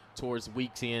forward towards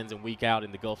week ends and week out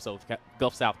in the Gulf South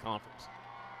Conference.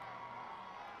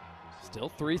 Still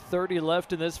 3:30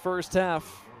 left in this first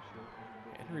half.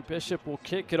 Henry Bishop will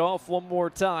kick it off one more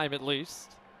time at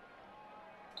least.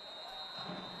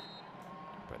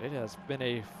 But it has been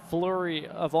a flurry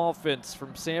of offense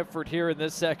from Samford here in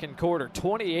this second quarter.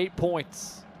 28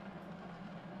 points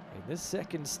in this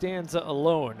second stanza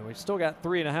alone. We've still got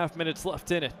 3.5 minutes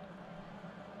left in it.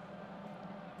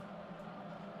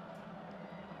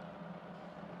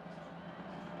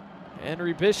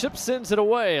 Henry Bishop sends it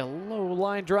away. A low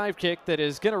line drive kick that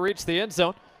is going to reach the end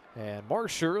zone. And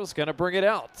Marsher is going to bring it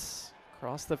out.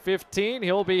 Across the 15,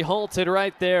 he'll be halted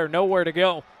right there. Nowhere to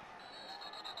go.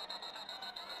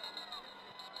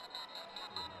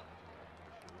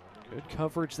 Good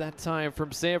coverage that time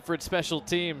from Samford special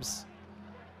teams.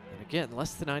 And again,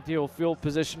 less than ideal field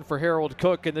position for Harold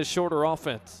Cook in this shorter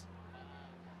offense.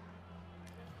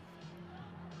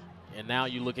 And now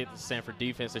you look at the Samford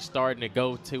defense, they're starting to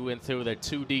go 2 and 2. They're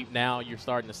too deep now. You're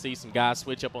starting to see some guys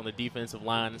switch up on the defensive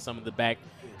line and some of the back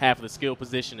half of the skill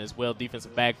position as well,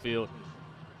 defensive backfield.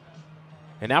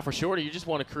 And now for Shorter, you just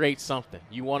want to create something.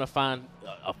 You want to find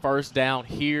a first down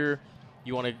here.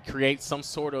 You want to create some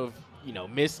sort of,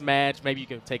 mismatch. Maybe you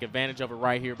can take advantage of it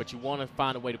right here, but you want to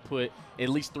find a way to put at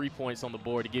least 3 points on the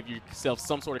board to give yourself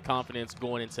some sort of confidence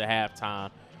going into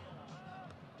halftime.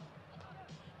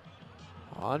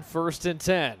 On 1st and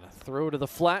 10, throw to the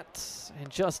flat, and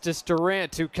Justice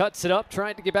Durant, who cuts it up,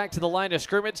 trying to get back to the line of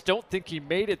scrimmage. Don't think he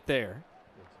made it there.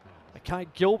 Mekhi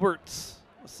Gilbert,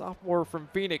 a sophomore from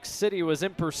Phoenix City, was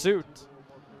in pursuit.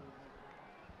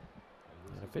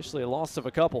 And officially a loss of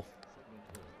a couple.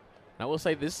 I will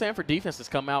say this Samford defense has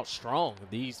come out strong.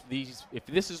 If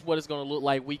this is what it's going to look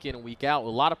like week in and week out, a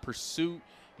lot of pursuit.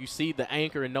 You see the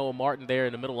anchor and Noah Martin there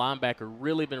in the middle linebacker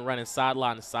really been running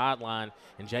sideline to sideline.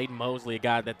 And Jaden Mosley, a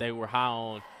guy that they were high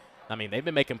on. I mean, they've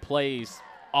been making plays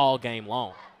all game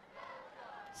long.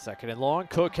 2nd and long.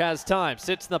 Cook has time.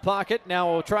 Sits in the pocket.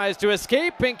 Now tries to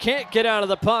escape and can't get out of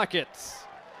the pocket.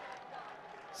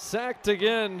 Sacked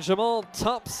again. Jamal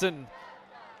Thompson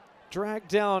dragged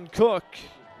down Cook.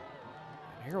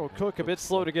 Harold Cook a bit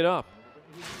slow to get up.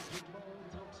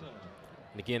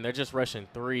 And again, they're just rushing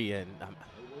 3, and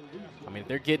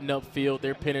they're getting upfield,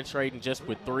 they're penetrating just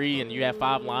with 3, and you have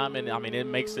 5 linemen. It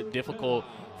makes it difficult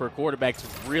for a quarterback to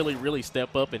really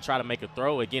step up and try to make a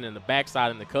throw. Again, in the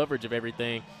backside and the coverage of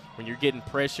everything, when you're getting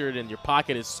pressured and your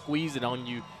pocket is squeezing on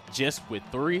you just with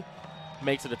 3,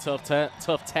 makes it a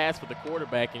tough task for the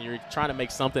quarterback, and you're trying to make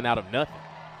something out of nothing.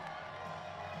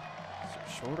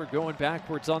 Shorter going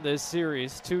backwards on this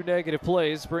series. 2 negative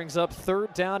plays brings up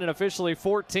 3rd down and officially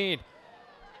 14.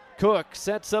 Cook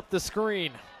sets up the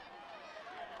screen.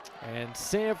 And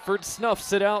Samford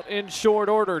snuffs it out in short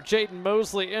order. Jaden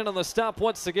Mosley in on the stop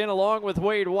once again along with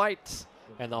Wade White.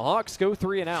 And the Hawks go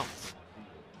 3 and out.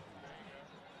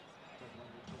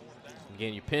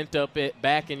 Again, you pent up it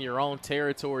back in your own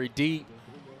territory deep.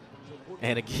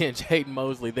 And again, Jaden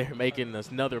Mosley there making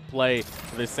another play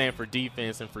for the Samford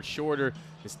defense. And for Shorter,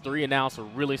 his 3 and outs are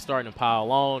really starting to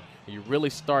pile on. And you're really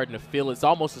starting to feel it's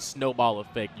almost a snowball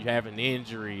effect. You're having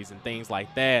injuries and things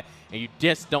like that. And you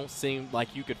just don't seem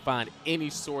like you could find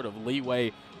any sort of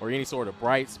leeway or any sort of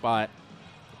bright spot.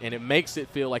 And it makes it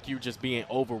feel like you're just being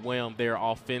overwhelmed there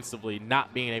offensively,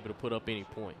 not being able to put up any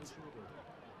points.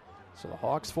 So the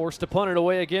Hawks forced to punt it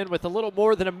away again with a little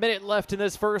more than a minute left in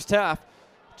this first half.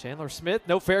 Chandler Smith,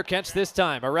 no fair catch this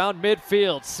time. Around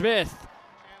midfield, Smith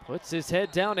puts his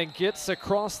head down and gets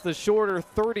across the Shorter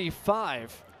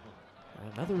 35.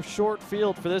 Another short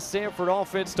field for this Samford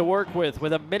offense to work with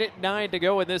 1:09 to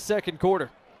go in this second quarter.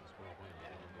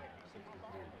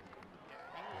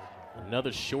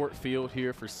 Another short field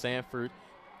here for Samford.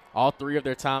 All 3 of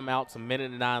their timeouts,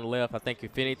 1:09 left. I think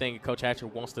if anything, Coach Hatcher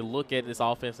wants to look at this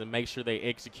offense and make sure they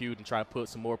execute and try to put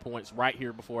some more points right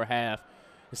here before half.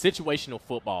 It's situational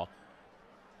football.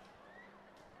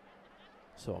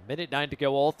 So 1:09 to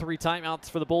go. All 3 timeouts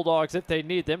for the Bulldogs if they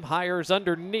need them. Hires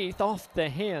underneath off the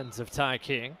hands of Ty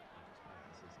King.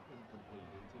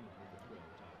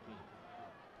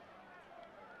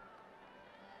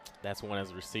 That's one as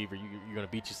a receiver. You're going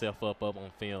to beat yourself up on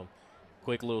film.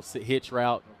 Quick little hitch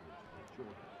route.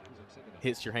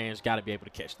 Hits your hands. Got to be able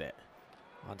to catch that.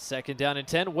 On 2nd down and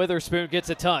 10, Witherspoon gets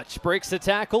a touch. Breaks the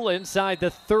tackle inside the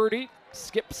 30.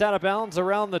 Skips out of bounds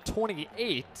around the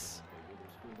 28.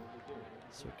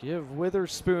 So give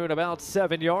Witherspoon about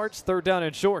 7 yards. 3rd down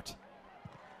and short.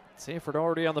 Samford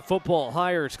already on the football.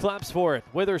 Hires, claps for it.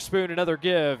 Witherspoon another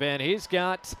give, and he's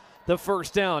got the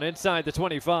 1st down inside the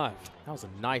 25. That was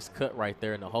a nice cut right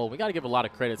there in the hole. We got to give a lot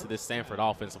of credit to this Samford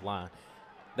offensive line.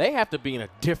 They have to be in a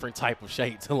different type of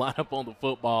shape to line up on the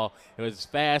football as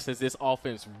fast as this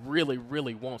offense really,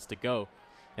 really wants to go.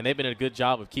 And they've been a good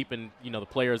job of keeping, the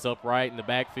players upright in the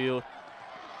backfield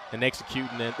and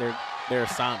executing their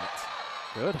assignments.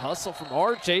 Good hustle from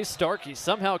R.J. Starkey.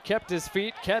 Somehow kept his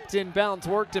feet, kept in bounds,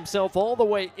 worked himself all the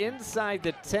way inside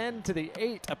the 10 to the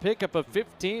 8. A pickup of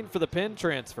 15 for the Penn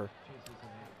transfer.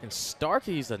 And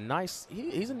Starkey's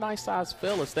he's a nice sized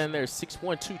fella standing there, 6'1",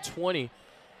 220,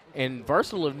 and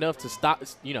versatile enough to stop,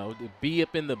 to be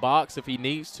up in the box if he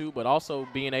needs to, but also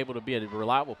being able to be a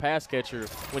reliable pass catcher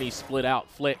when he's split out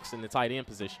flex in the tight end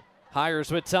position.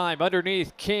 Hires with time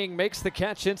underneath. King makes the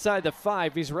catch inside the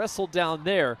 5. He's wrestled down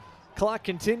there. Clock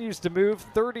continues to move.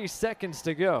 30 seconds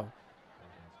to go.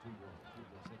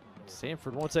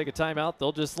 Samford won't take a timeout.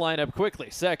 They'll just line up quickly.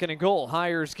 2nd and goal.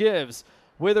 Hires gives.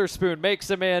 Witherspoon makes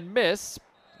a man miss.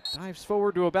 Dives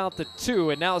forward to about the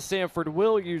 2, and now Samford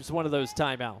will use one of those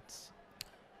timeouts.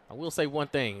 I will say one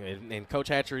thing, and Coach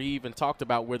Hatcher even talked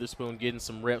about Witherspoon getting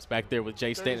some reps back there with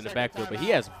Jay Stanton in the backfield, but he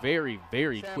has very,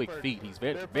 very quick feet. He's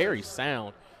very, very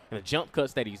sound, and the jump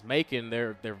cuts that he's making,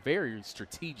 they're very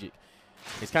strategic.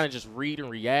 He's kind of just read and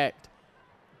react,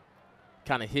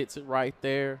 kind of hits it right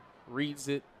there, reads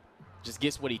it, just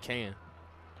gets what he can.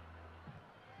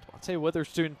 I'll tell you,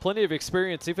 Witherspoon, plenty of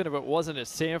experience, even if it wasn't at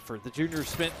Samford. The junior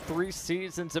spent 3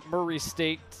 seasons at Murray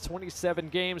State, 27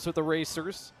 games with the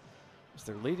Racers. Was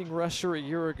their leading rusher a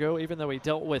year ago, even though he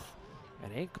dealt with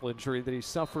an ankle injury that he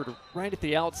suffered right at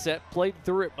the outset, played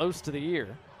through it most of the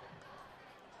year.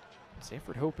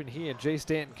 Samford hoping he and Jay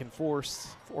Stanton can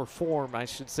form, I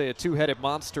should say, a 2-headed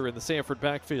monster in the Samford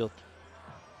backfield.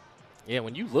 Yeah,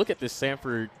 when you look at this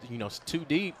Samford, it's too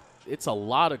deep. It's a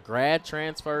lot of grad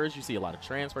transfers. You see a lot of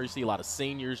transfers. You see a lot of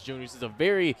seniors, juniors. It's a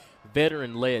very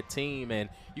veteran-led team, and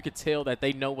you could tell that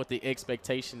they know what the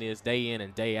expectation is day in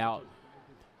and day out.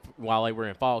 While they were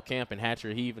in fall camp, and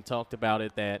Hatcher, he even talked about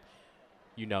it that,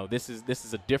 this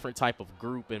is a different type of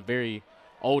group and very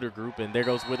older group, and there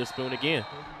goes Witherspoon again.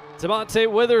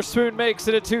 Devontae Witherspoon makes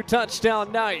it a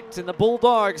 2-touchdown night, and the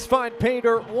Bulldogs find pay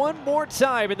dirt one more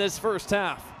time in this first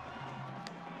half.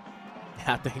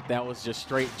 I think that was just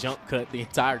straight jump cut the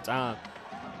entire time.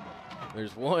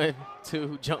 There's 1,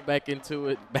 2, jump back into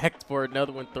it, back for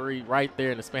another one, 3, right there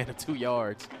in the span of 2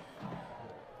 yards.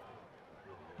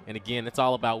 And again, it's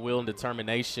all about will and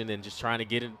determination and just trying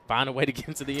to find a way to get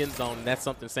into the end zone. And that's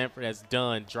something Samford has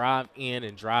done, drive in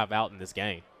and drive out in this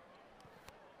game.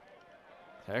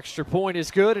 Extra point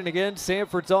is good, and again,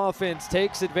 Samford's offense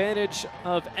takes advantage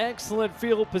of excellent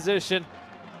field position.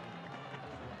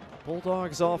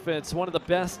 Bulldogs offense, one of the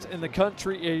best in the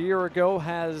country a year ago,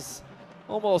 has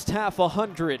almost half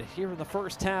 100 here in the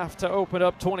first half to open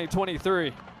up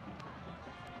 2023.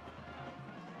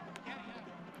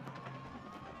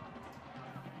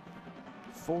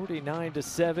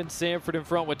 (49-7), Samford in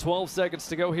front with 12 seconds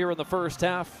to go here in the first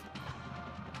half.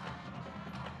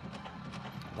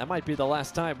 That might be the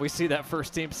last time we see that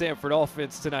first-team Samford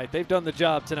offense tonight. They've done the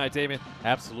job tonight, Damien.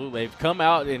 Absolutely. They've come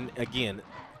out, and again,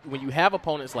 when you have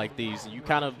opponents like these, you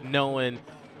kind of knowing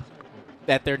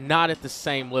that they're not at the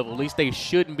same level. At least they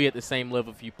shouldn't be at the same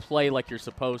level if you play like you're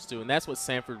supposed to, and that's what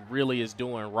Samford really is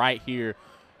doing right here,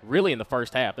 really in the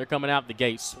first half. They're coming out the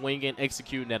gate swinging,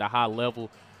 executing at a high level.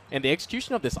 And the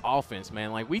execution of this offense,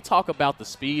 man, like we talk about the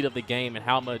speed of the game and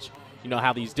how much,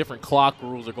 how these different clock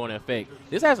rules are going to affect.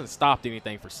 This hasn't stopped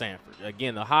anything for Samford.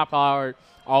 Again, the high-powered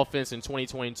offense in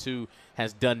 2022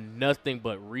 has done nothing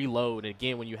but reload. And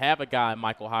again, when you have a guy,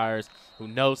 Michael Hires, who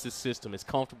knows the system, is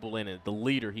comfortable in it, the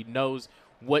leader, he knows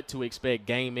what to expect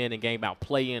game in and game out,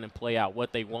 play in and play out,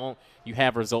 what they want, you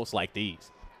have results like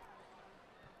these.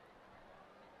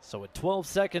 So with 12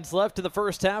 seconds left in the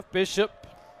first half, Bishop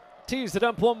Tees it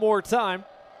up one more time.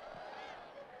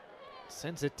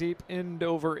 Sends it deep end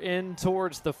over end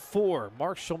towards the 4.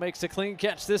 Marshall makes a clean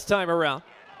catch this time around.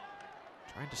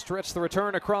 Trying to stretch the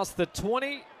return across the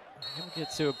 20. He'll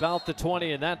get to about the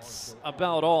 20, and that's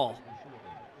about all.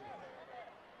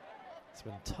 It's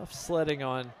been tough sledding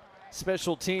on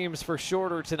special teams for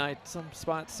Shorter tonight. Some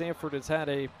spots Samford has had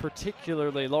a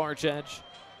particularly large edge.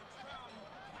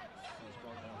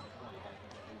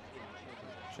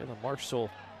 Jalen Marshall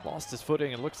lost his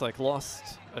footing and looks like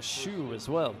lost a shoe as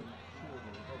well.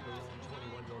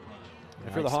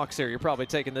 If you're the Hawks here, you're probably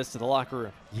taking this to the locker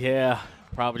room. Yeah,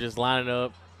 probably just lining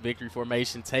up, victory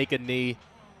formation, take a knee,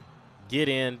 get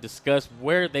in, discuss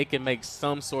where they can make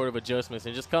some sort of adjustments,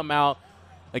 and just come out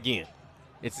again.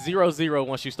 It's 0-0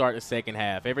 once you start the second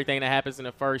half. Everything that happens in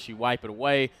the first, you wipe it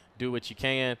away, do what you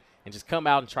can, and just come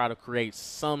out and try to create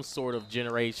some sort of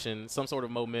generation, some sort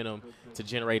of momentum to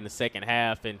generate in the second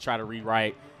half and try to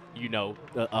rewrite, you know,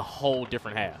 a whole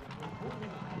different half.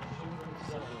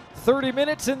 30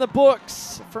 minutes in the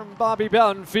books from Bobby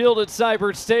Bowden Field at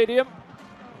Samford Stadium.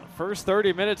 First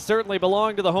 30 minutes certainly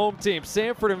belong to the home team.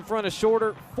 Samford in front of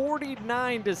Shorter,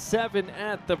 49-7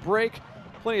 at the break.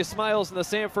 Plenty of smiles in the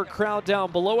Samford crowd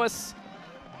down below us,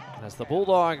 as the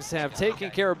Bulldogs have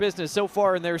taken care of business so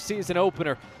far in their season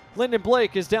opener. Lyndon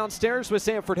Blake is downstairs with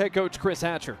Samford head coach Chris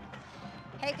Hatcher.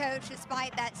 Hey, Coach,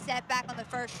 despite that setback on the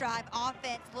first drive,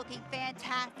 offense looking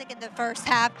fantastic in the first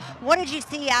half. What did you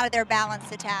see out of their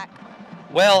balanced attack?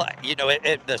 Well, you know,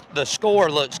 the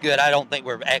score looks good. I don't think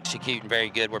we're executing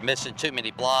very good. We're missing too many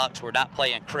blocks. We're not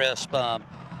playing crisp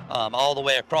all the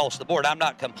way across the board. I'm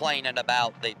not complaining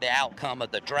about the outcome of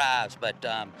the drives, but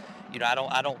you know,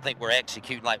 I don't think we're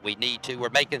executing like we need to. We're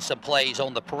making some plays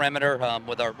on the perimeter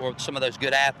with some of those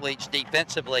good athletes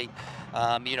defensively.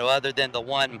 You know, other than the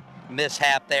one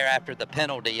mishap there after the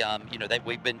penalty, you know,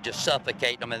 we've been just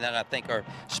suffocating them, and then I think our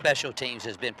special teams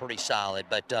has been pretty solid.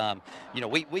 But you know,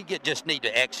 we just need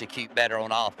to execute better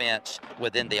on offense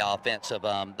within the offense of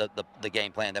the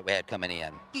game plan that we had coming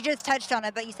in. You just touched on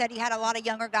it, but you said you had a lot of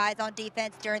younger guys on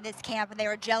defense during this camp, and they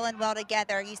were gelling well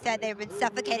together. You said they've been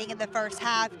suffocating in the first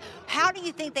half. How do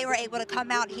you think they were able to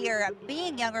come out here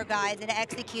being younger guys and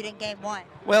executing game one?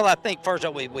 Well, I think first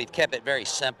of all, we've kept it very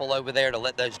simple over there to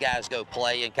let those guys go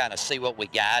play and kind of see what we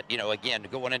got. You know, again,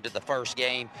 going into the first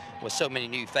game with so many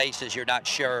new faces, you're not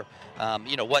sure,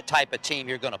 you know, what type of team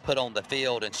you're going to put on the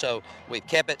field. And so we've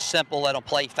kept it simple, let them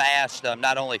play fast,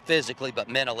 not only physically but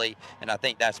mentally. And I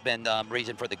think that's been the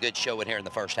reason for the good showing here in the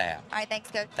first half. All right,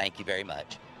 thanks, Coach. Thank you very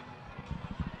much.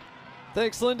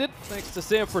 Thanks, Lyndon. Thanks to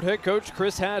Samford head coach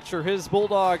Chris Hatcher. His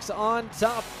Bulldogs on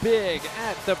top big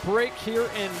at the break here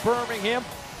in Birmingham.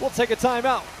 We'll take a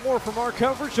timeout. More from our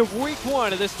coverage of week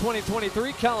one of this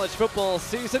 2023 college football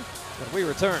season when we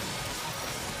return.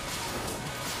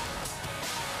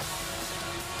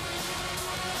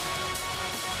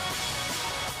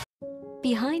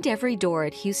 Behind every door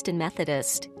at Houston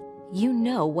Methodist, you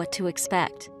know what to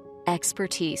expect.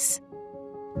 Expertise.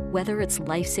 Whether it's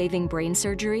life-saving brain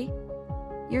surgery,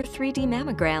 your 3D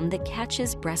mammogram that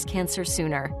catches breast cancer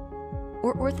sooner,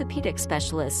 or orthopedic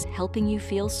specialists helping you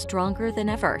feel stronger than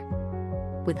ever.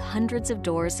 With hundreds of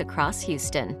doors across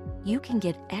Houston, you can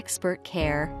get expert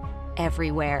care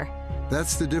everywhere.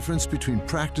 That's the difference between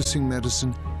practicing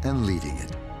medicine and leading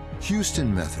it.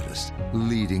 Houston Methodist,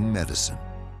 leading medicine.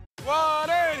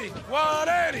 180,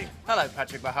 180. Hello,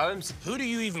 Patrick Mahomes. Who do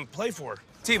you even play for?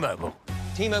 T-Mobile.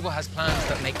 T-Mobile has plans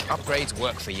that make upgrades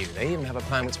work for you. They even have a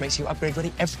plan which makes you upgrade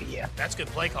ready every year. That's good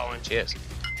play calling. Cheers.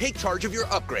 Take charge of your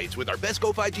upgrades with our Best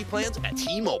Go 5G plans at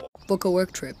T-Mobile. Book a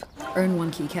work trip. Earn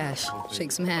 1 key cash.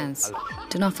 Shake some hands.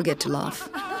 Do not forget to laugh.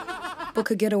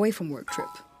 Book a getaway from work trip.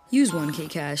 Use 1 key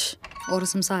cash. Order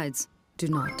some sides. Do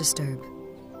not disturb.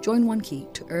 Join 1 Key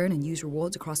to earn and use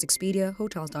rewards across Expedia,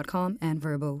 Hotels.com, and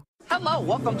Vrbo. Hello,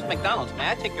 welcome to McDonald's. May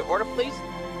I take your order, please?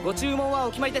 ご注文はお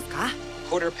決まりですか?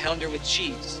 Quarter pounder with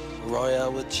cheese.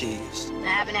 Royale with cheese. I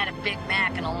haven't had a Big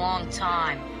Mac in a long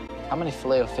time. How many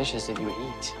Filet-O-Fishes did you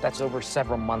eat? That's over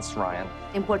several months, Ryan.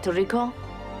 In Puerto Rico,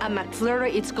 a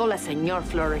McFlurry, it's called a Señor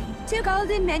Flurry. 2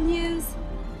 golden menus.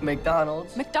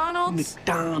 McDonald's. McDonald's.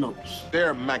 McDonald's.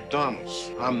 They're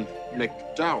McDonald's. I'm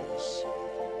McDowell's.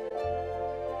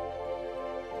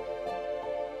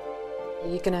 Are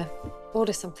you gonna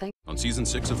order something? On season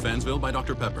 6 of Fansville by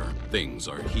Dr. Pepper, things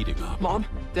are heating up. Mom,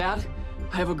 Dad,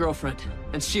 I have a girlfriend,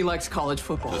 and she likes college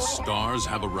football. The stars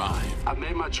have arrived. I've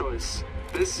made my choice.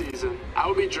 This season, I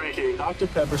will be drinking Dr.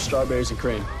 Pepper Strawberries and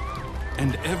Cream.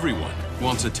 And everyone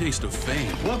wants a taste of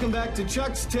fame. Welcome back to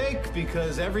Chuck's Take,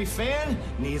 because every fan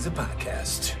needs a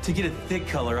podcast. To get a thick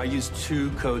color, I use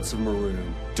 2 coats of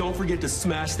maroon. Don't forget to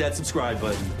smash that subscribe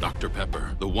button. Dr.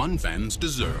 Pepper, the one fans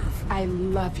deserve. I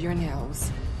love your nails.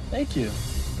 Thank you.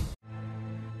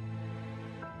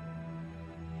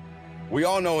 We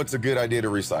all know it's a good idea to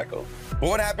recycle. But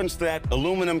what happens to that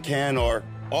aluminum can or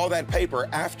all that paper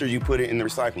after you put it in the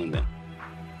recycling bin?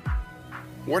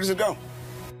 Where does it go?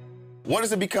 What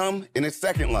does it become in its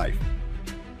second life?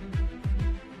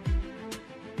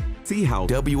 See how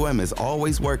WM is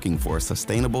always working for a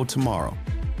sustainable tomorrow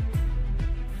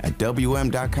at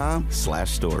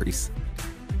WM.com/stories.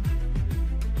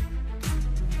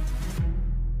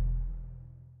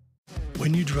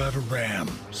 When you drive a Ram,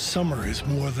 summer is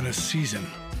more than a season.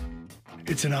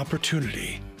 It's an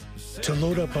opportunity to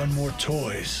load up on more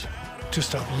toys, to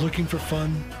stop looking for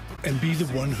fun and be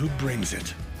the one who brings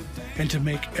it, and to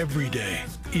make every day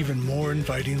even more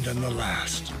inviting than the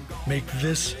last. Make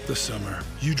this the summer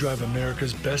you drive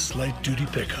America's best light-duty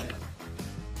pickup.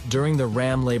 During the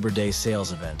Ram Labor Day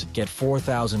sales event, get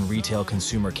 $4,000 retail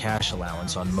consumer cash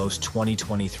allowance on most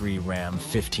 2023 Ram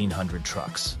 1500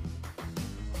 trucks.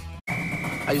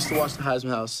 I used to watch the Heisman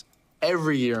House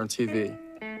every year on TV,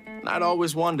 and I'd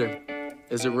always wonder,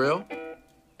 is it real?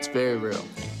 It's very real.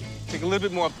 Take a little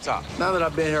bit more up the top. Now that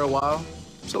I've been here a while,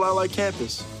 it's a lot like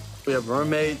campus. We have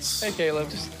roommates. Hey, Caleb,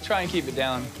 just try and keep it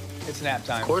down. It's nap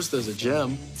time. Of course, there's a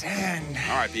gym. 10.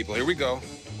 All right, people, here we go.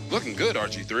 Looking good,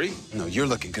 RG3. No, you're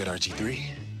looking good, RG3.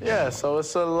 Yeah, so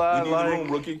it's a lot We need like... the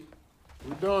room, rookie.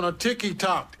 We're doing a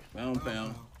ticky-tock.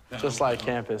 Pound. Just like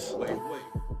campus. Wait.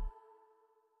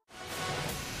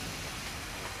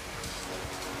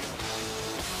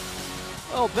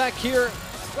 Well, back here,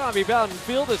 Bobby Bowden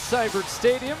Field at Samford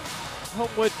Stadium.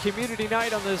 Homewood Community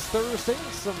Night on this Thursday.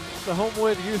 The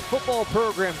Homewood Youth Football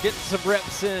Program getting some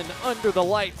reps in under the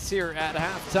lights here at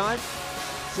halftime.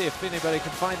 See if anybody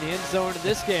can find the end zone in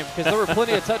this game, because there were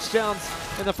plenty of touchdowns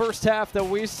in the first half that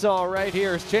we saw right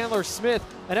here. As Chandler Smith,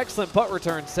 an excellent punt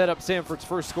return, set up Samford's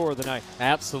first score of the night.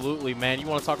 Absolutely, man. You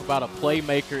want to talk about a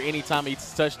playmaker anytime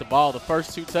he's touched the ball. The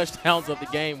first 2 touchdowns of the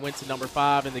game went to number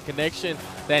 5, and the connection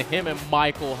that him and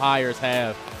Michael Hires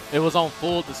have, it was on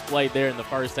full display there in the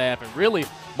first half. And really,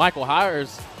 Michael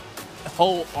Hires'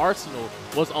 whole arsenal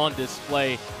was on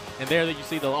display. And there you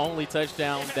see the only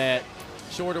touchdown that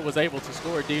Shorter was able to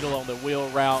score a Deedle on the wheel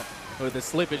route with the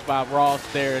slippage by Ross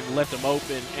there and left him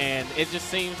open. And it just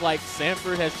seems like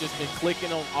Samford has just been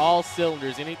clicking on all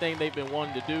cylinders. Anything they've been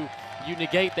wanting to do, you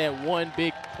negate that one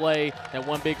big play, that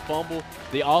one big fumble.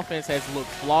 The offense has looked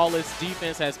flawless.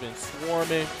 Defense has been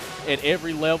swarming at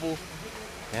every level.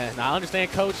 And I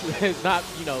understand Coach is not,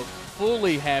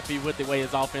 fully happy with the way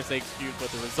his offense executes,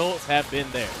 but the results have been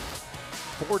there.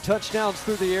 4 touchdowns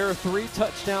through the air, 3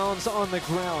 touchdowns on the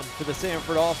ground for the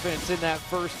Samford offense in that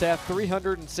first half.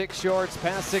 306 yards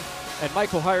passing, and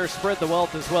Michael Hires spread the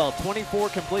wealth as well. 24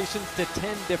 completions to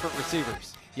 10 different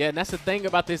receivers. Yeah, and that's the thing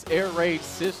about this air raid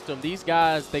system. These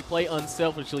guys, they play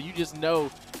unselfishly. You just know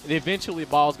that eventually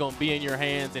the ball's going to be in your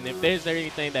hands, and if there's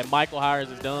anything that Michael Hires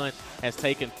has done, has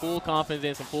taken full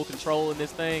confidence and full control in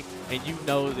this thing, and you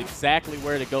know exactly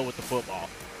where to go with the football.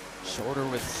 Shorter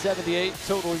with 78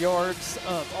 total yards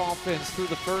of offense through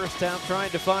the first half,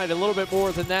 trying to find a little bit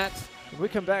more than that. We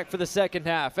come back for the second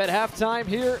half. At halftime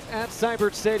here at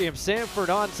Samford Stadium, Samford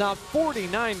on top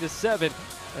 49-7 in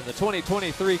the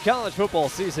 2023 college football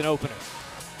season opener.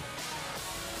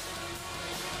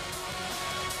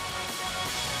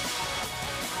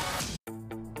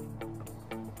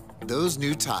 Those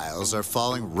new tiles are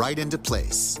falling right into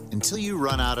place until you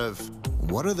run out of,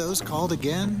 what are those called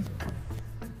again?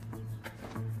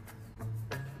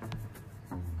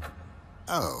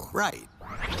 Oh, right.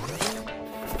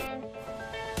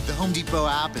 The Home Depot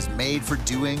app is made for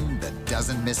doing that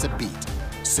doesn't miss a beat.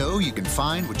 So you can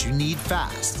find what you need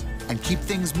fast and keep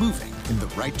things moving in the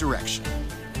right direction.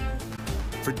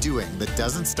 For doing that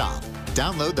doesn't stop,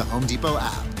 download the Home Depot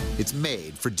app. It's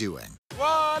made for doing.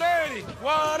 180!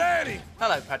 180!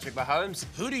 Hello, Patrick Mahomes.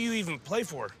 Who do you even play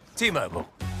for? T-Mobile.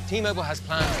 T-Mobile has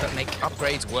plans that make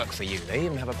upgrades work for you. They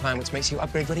even have a plan which makes you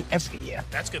upgrade ready every year.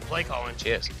 That's good play calling.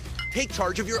 Cheers. Take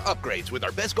charge of your upgrades with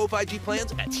our Best Go 5G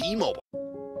plans at T-Mobile.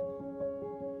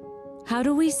 How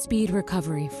do we speed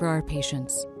recovery for our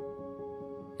patients?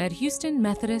 At Houston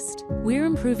Methodist, we're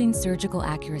improving surgical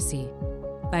accuracy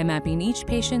by mapping each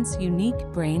patient's unique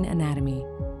brain anatomy.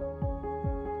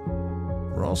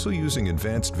 We're also using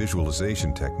advanced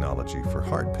visualization technology for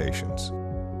heart patients,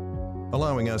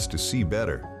 allowing us to see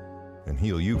better and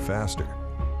heal you faster.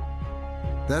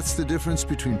 That's the difference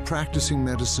between practicing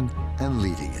medicine and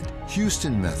leading it.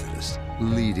 Houston Methodist,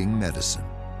 leading medicine.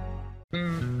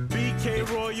 BK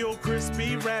Royal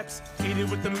Crispy Wraps. Eat it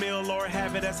with the meal or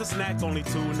have it as a snack. Only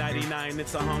 $2.99.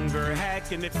 It's a hunger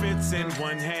hack and it fits in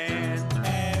one hand.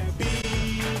 At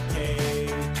BK,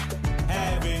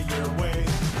 have it your way.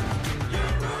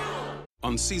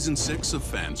 On season 6 of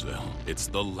Fansville, it's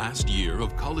the last year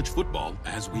of college football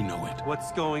as we know it.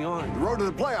 What's going on? The road to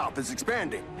the playoff is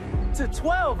expanding. To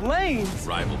 12 lanes.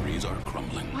 Rivalries are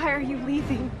crumbling. Why are you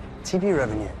leaving? TV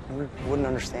revenue. We wouldn't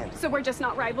understand. So we're just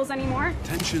not rivals anymore?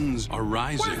 Tensions are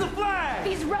rising. Where's the flag?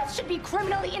 These refs should be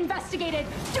criminally investigated.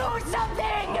 Do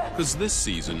something! Because this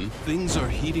season, things are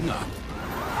heating up.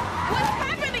 What's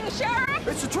happening, Sheriff?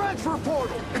 It's a transfer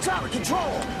portal. It's out of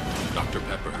control. Dr.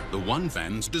 Pepper, the one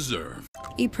fans deserve.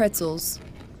 Eat pretzels.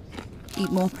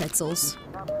 Eat more pretzels.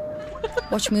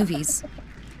 Watch movies.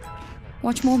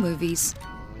 Watch more movies.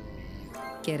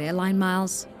 Get airline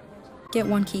miles. Get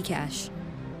One Key Cash.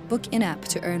 Book in-app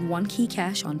to earn One Key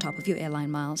Cash on top of your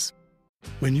airline miles.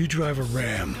 When you drive a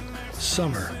Ram,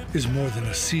 summer is more than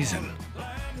a season.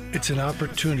 It's an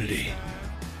opportunity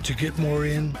to get more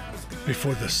in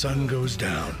before the sun goes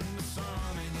down.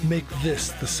 Make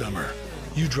this the summer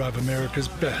you drive America's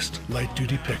best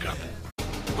light-duty pickup.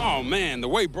 Oh, man, the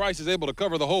way Bryce is able to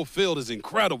cover the whole field is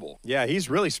incredible. Yeah,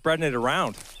 he's really spreading it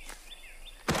around.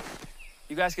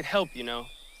 You guys could help, you know.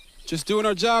 Just doing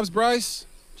our jobs, Bryce.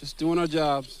 Just doing our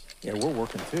jobs. Yeah, we're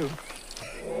working too.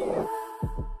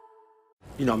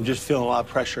 You know, I'm just feeling a lot of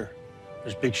pressure.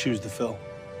 There's big shoes to fill.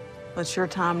 It's your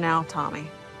time now, Tommy.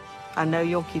 I know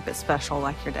you'll keep it special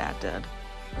like your dad did.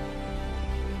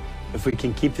 If we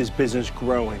can keep this business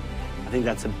growing, I think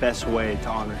that's the best way to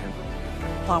honor him.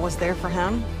 Well, I was there for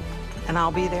him, and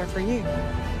I'll be there for you.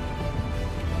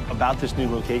 About this new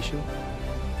location?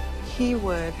 He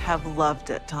would have loved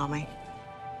it, Tommy.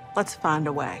 Let's find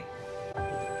a way.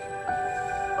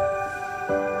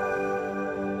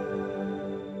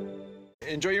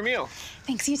 Enjoy your meal.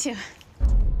 Thanks, you too.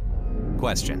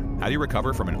 Question: how do you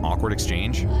recover from an awkward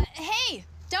exchange? Hey,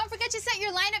 don't forget to set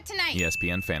your lineup tonight.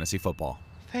 ESPN Fantasy Football.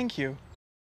 Thank you.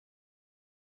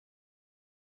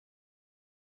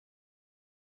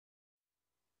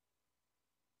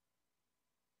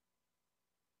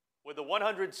 With the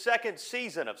 102nd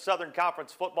season of Southern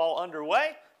Conference football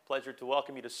underway, pleasure to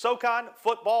welcome you to SoCon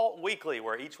Football Weekly,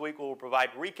 where each week we will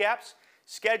provide recaps,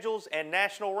 schedules, and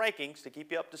national rankings to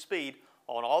keep you up to speed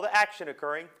on all the action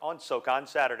occurring on SoCon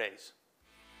Saturdays.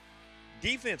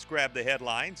 Defense grabbed the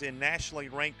headlines in nationally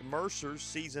ranked Mercer's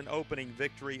season-opening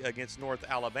victory against North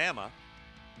Alabama.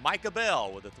 Micah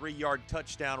Bell with a 3-yard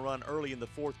touchdown run early in the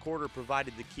fourth quarter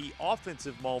provided the key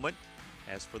offensive moment.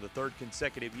 As for the third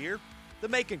consecutive year, the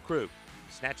Macon crew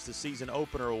snatched the season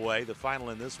opener away, the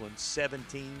final in this one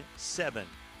 17-7,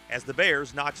 as the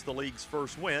Bears notched the league's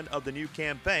first win of the new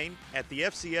campaign at the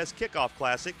FCS Kickoff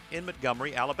Classic in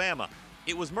Montgomery, Alabama.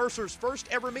 It was Mercer's first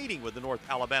ever meeting with the North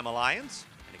Alabama Lions,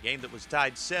 and a game that was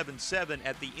tied 7-7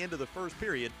 at the end of the first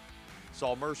period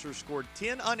saw Mercer score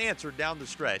 10 unanswered down the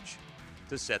stretch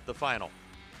to set the final.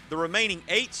 The remaining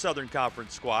 8 Southern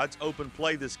Conference squads open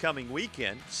play this coming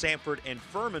weekend, Samford and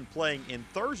Furman playing in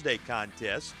Thursday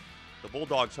contests, the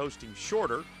Bulldogs hosting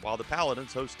Shorter, while the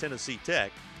Paladins host Tennessee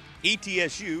Tech.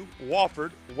 ETSU,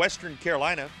 Wofford, Western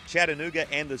Carolina, Chattanooga,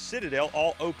 and the Citadel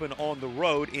all open on the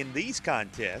road in these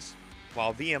contests,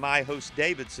 while VMI hosts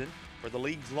Davidson for the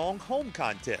league's long home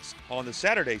contest. On the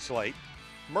Saturday slate,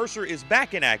 Mercer is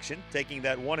back in action, taking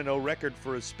that 1-0 record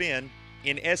for a spin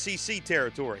in SEC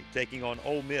territory, taking on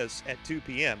Ole Miss at 2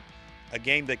 p.m., a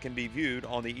game that can be viewed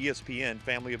on the ESPN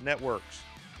family of networks.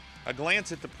 A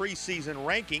glance at the preseason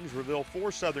rankings reveal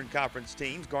 4 Southern Conference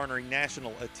teams garnering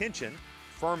national attention.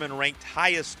 Furman ranked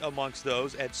highest amongst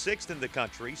those at 6th in the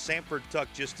country. Samford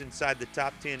tucked just inside the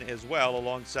top 10 as well,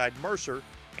 alongside Mercer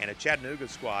and a Chattanooga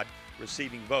squad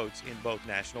receiving votes in both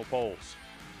national polls.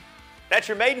 That's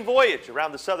your maiden voyage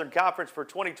around the Southern Conference for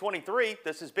 2023.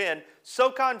 This has been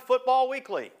SoCon Football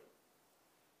Weekly.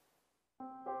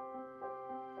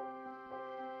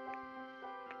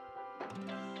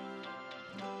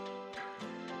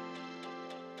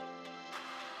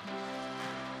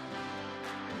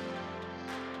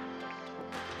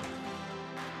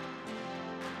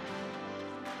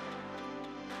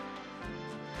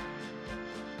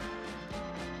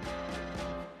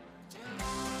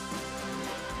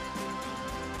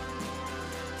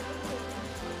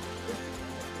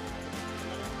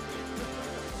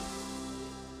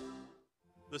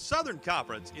 The Southern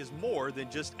Conference is more than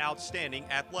just outstanding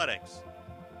athletics.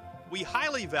 We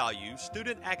highly value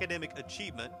student academic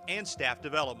achievement and staff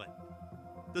development.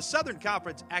 The Southern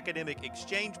Conference Academic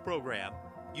Exchange Program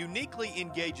uniquely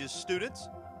engages students,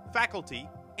 faculty,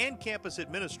 and campus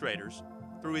administrators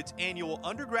through its annual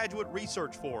Undergraduate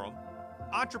Research Forum,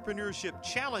 Entrepreneurship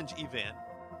Challenge event,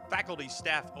 Faculty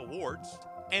Staff Awards,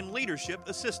 and Leadership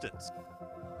Assistance.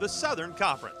 The Southern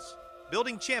Conference,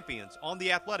 building champions on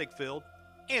the athletic field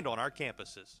and on our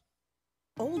campuses.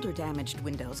 Older damaged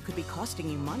windows could be costing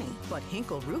you money, but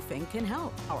Hinkle Roofing can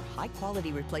help. Our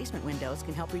high-quality replacement windows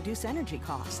can help reduce energy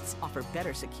costs, offer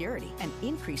better security, and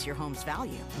increase your home's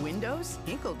value. Windows?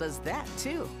 Hinkle does that,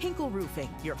 too. Hinkle Roofing,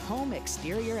 your home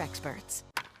exterior experts.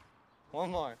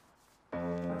 One more.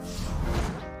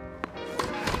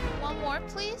 One more,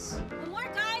 please. One more,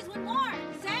 guys, one more.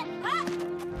 Set, up.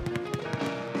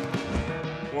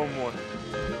 One more.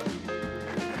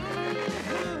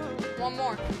 One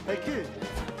more. Hey, kid.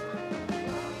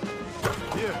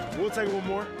 Yeah, we'll take one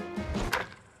more.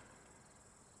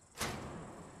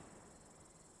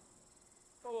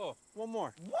 Oh, one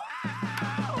more.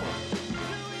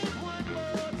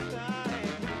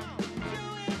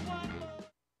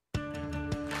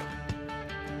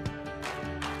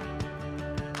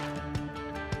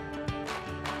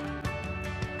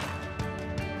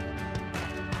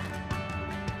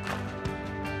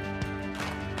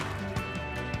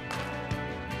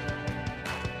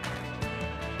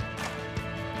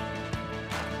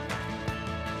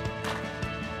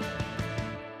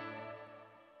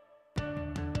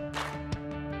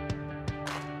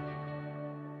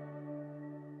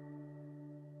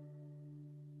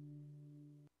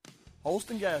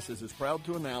 Holston Gases is proud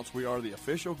to announce we are the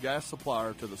official gas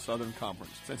supplier to the Southern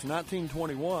Conference. Since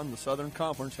 1921, the Southern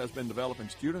Conference has been developing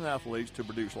student-athletes to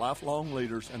produce lifelong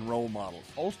leaders and role models.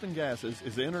 Holston Gases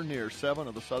is in or near 7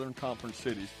 of the Southern Conference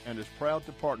cities and is proud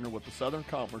to partner with the Southern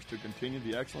Conference to continue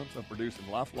the excellence of producing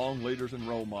lifelong leaders and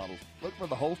role models. Look for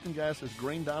the Holston Gases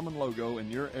Green Diamond logo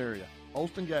in your area.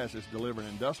 Holston Gases delivering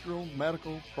industrial,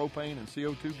 medical, propane, and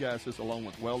CO2 gases along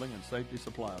with welding and safety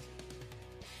supplies.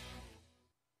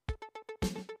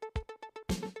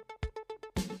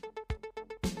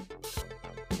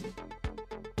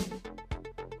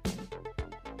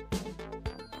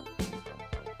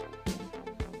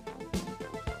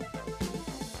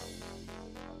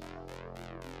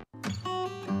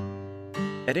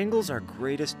 At Ingalls, our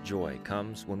greatest joy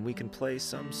comes when we can play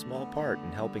some small part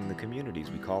in helping the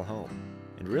communities we call home.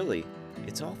 And really,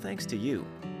 it's all thanks to you.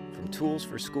 From tools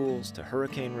for schools to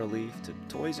hurricane relief to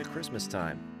toys at Christmas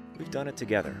time, we've done it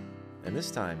together. And this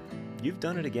time, you've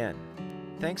done it again.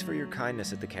 Thanks for your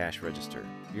kindness at the cash register,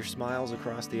 your smiles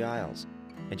across the aisles,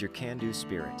 and your can-do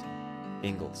spirit.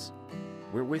 Ingalls,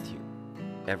 we're with you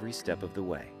every step of the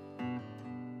way.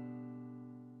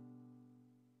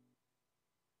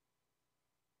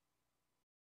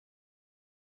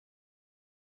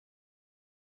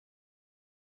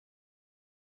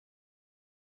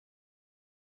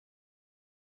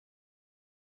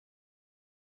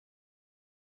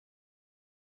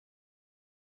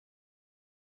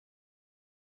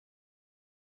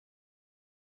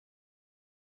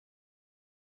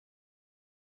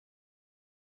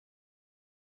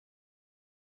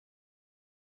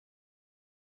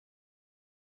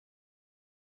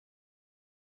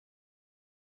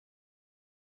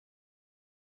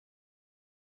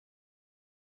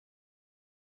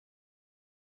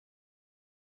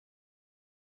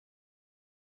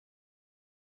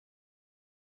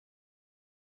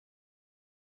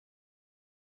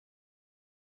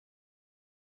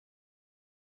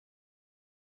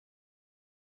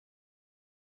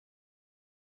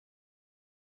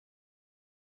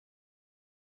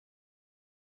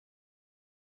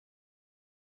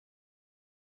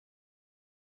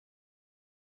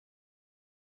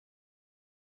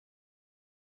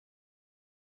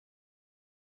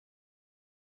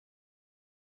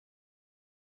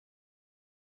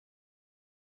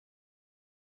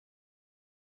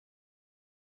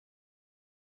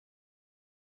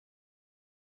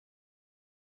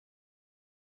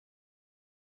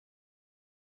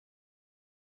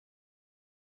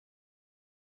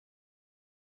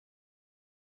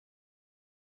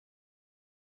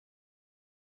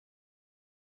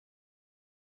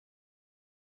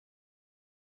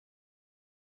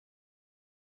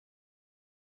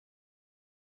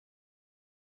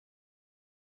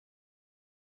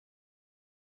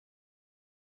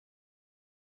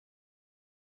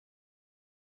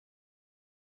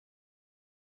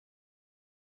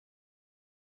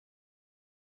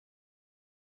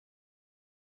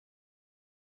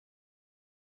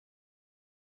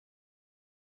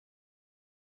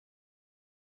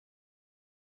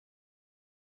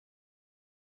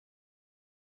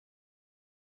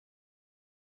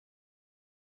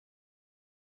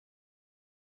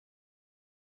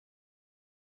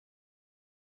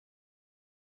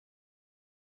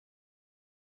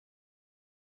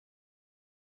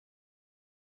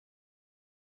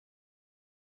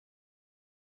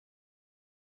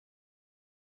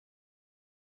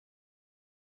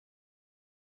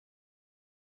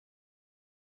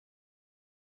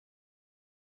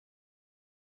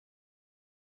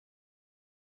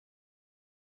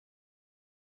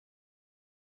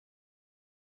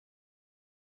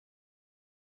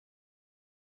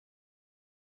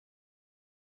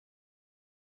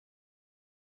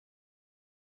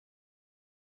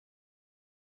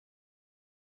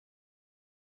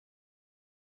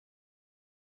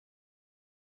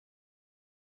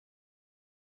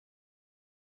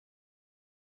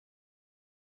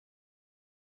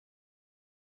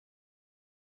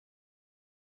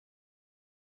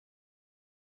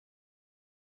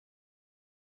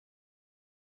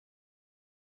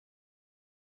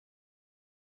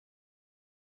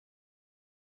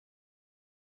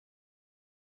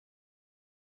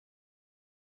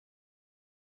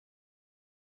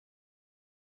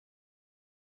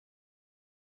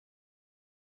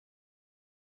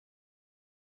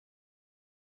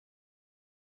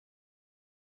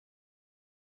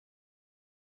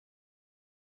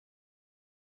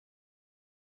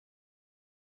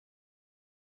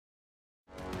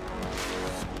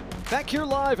 Back here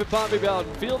live at Bobby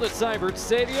Bowden Field at Samford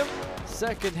Stadium.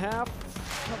 Second half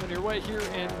coming your way here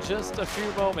in just a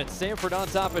few moments. Samford on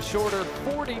top of Shorter,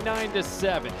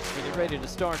 49-7. We get ready to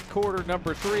start quarter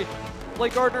number 3.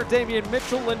 Blake Gardner, Damian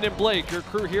Mitchell, Lyndon Blake, your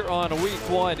crew here on week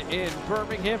 1 in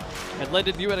Birmingham. And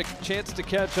Lyndon, you had a chance to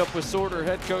catch up with Shorter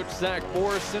head coach Zach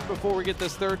Morrison before we get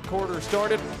this third quarter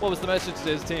started. What was the message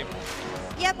to his team?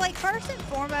 Yeah, Blake, first and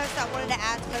foremost, I wanted to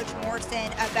ask Coach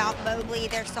Morrison about Mobley,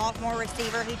 their sophomore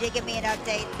receiver, who did give me an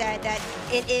update, said that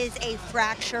it is a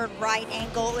fractured right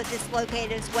ankle. It was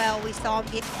dislocated as well. We saw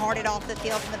him get carted off the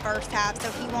field in the first half, so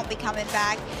he won't be coming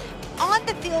back. On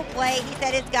the field play, he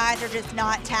said his guys are just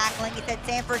not tackling. He said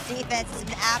Samford's defense has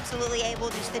been absolutely able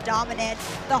just to dominate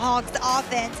the Hawks'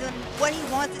 offense. And what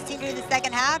he wants his team to do in the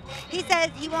second half, he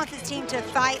says he wants his team to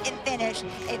fight and finish.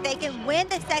 If they can win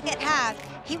the second half,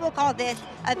 he will call this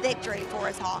a victory for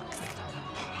his Hawks.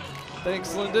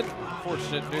 Thanks, Lyndon.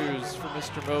 Fortunate news for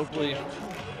Mr. Mobley.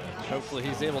 Hopefully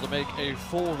he's able to make a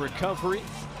full recovery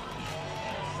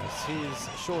as his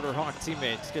Shorter Hawk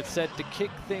teammates get set to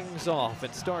kick things off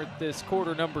and start this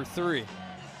quarter number 3.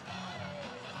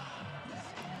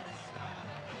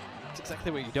 It's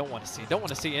exactly what you don't want to see. Don't want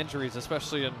to see injuries,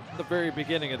 especially in the very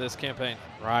beginning of this campaign.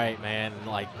 Right, man.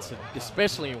 Like,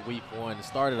 especially in week 1, to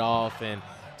start it off and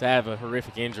to have a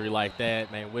horrific injury like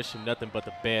that, man, wish him nothing but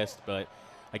the best. But,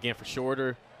 again, for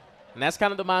Shorter, and that's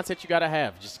kind of the mindset you got to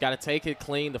have. Just got to take it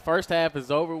clean. The first half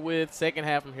is over with. Second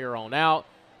half from here on out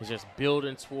is just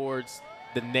building towards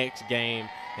the next game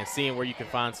and seeing where you can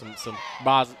find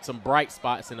some bright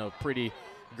spots in a pretty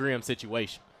grim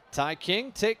situation. Ty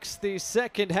King takes the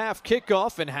second half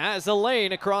kickoff and has a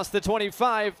lane across the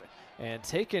 25 and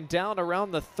taken down around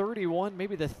the 31,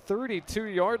 maybe the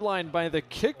 32-yard line by the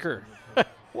kicker.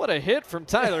 What a hit from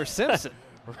Tyler Simpson.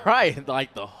 Right,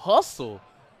 like the hustle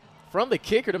from the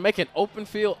kicker to make an open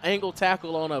field angle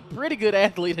tackle on a pretty good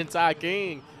athlete in Ty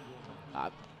King.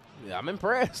 I'm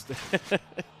impressed.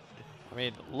 I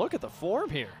mean, look at the form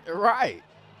here. Right.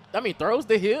 I mean, throws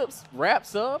the hips,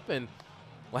 wraps up, and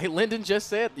like Lyndon just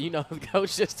said, you know, the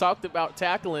coach just talked about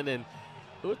tackling, and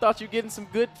who thought you getting some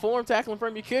good form tackling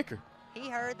from your kicker? He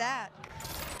heard that.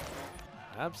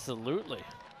 Absolutely.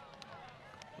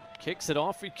 Kicks it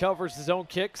off, recovers his own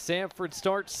kick. Samford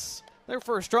starts their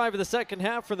first drive of the second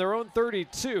half from their own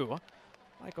 32.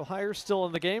 Michael Hires still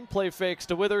in the game. Play fakes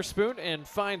to Witherspoon and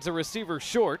finds a receiver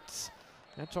short.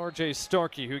 That's R.J.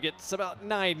 Starkey, who gets about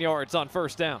 9 yards on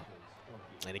first down.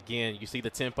 And again, you see the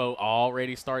tempo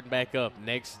already starting back up.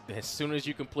 Next, as soon as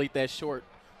you complete that short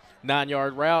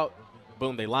 9-yard route,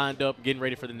 boom, they lined up, getting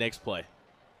ready for the next play.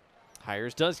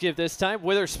 Hires does give this time.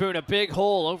 Witherspoon a big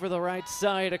hole over the right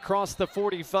side across the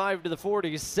 45 to the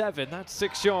 47. That's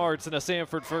 6 yards and a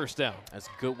Samford first down. That's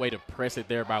a good way to press it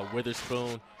there by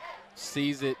Witherspoon.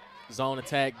 Sees it, zone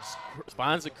attack,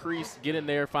 finds a crease, get in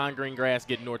there, find green grass,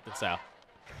 get north and south.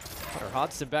 Hunter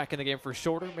Hodson back in the game for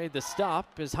Shorter, made the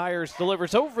stop as Hires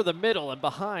delivers over the middle and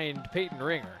behind Peyton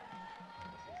Ringer.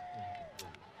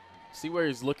 See where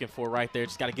he's looking for right there.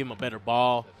 Just got to give him a better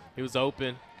ball. He was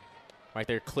open. Right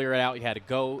there, clear it out. You had to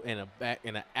go and a back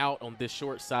and an out on this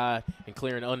short side and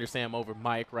clearing under Sam over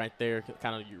Mike right there.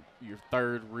 Kind of your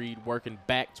third read working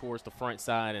back towards the front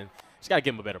side, and just got to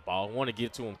give him a better ball. I want to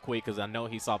get to him quick because I know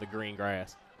he saw the green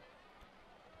grass.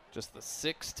 Just the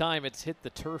 6th time it's hit the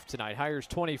turf tonight. Hires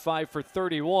 25 for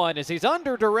 31 as he's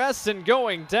under duress and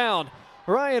going down.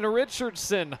 Ryan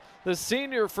Richardson, the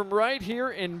senior from right here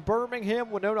in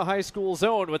Birmingham, Winona High School's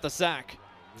own, with the sack.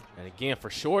 And again, for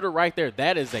Shorter right there,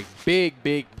 that is a big,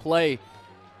 big play.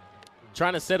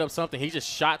 Trying to set up something. He just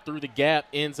shot through the gap,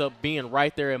 ends up being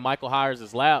right there in Michael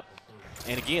Hires' lap.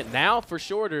 And again, now for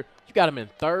Shorter, you got him in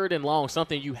 3rd and long,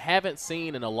 something you haven't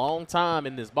seen in a long time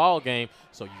in this ball game.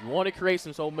 So you want to create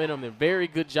some momentum, and very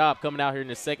good job coming out here in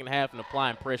the second half and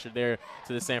applying pressure there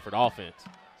to the Samford offense.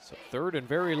 So 3rd and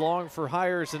very long for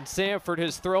Hires and Samford.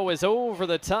 His throw is over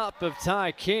the top of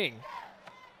Ty King.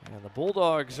 And the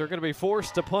Bulldogs are going to be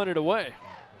forced to punt it away.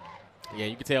 Yeah,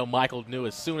 you can tell Michael knew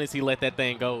as soon as he let that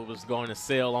thing go, it was going to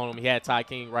sail on him. He had Ty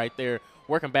King right there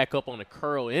working back up on the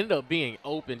curl. It ended up being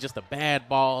open, just a bad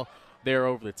ball there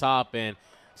over the top. And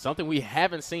something we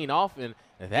haven't seen often,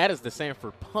 and that is the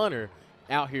Samford punter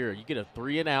out here. You get a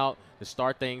 3 and out to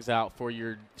start things out for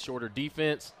your Shorter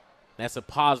defense. That's a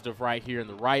positive right here in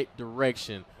the right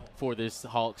direction for this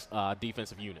Hawks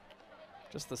defensive unit.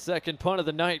 Just the 2nd punt of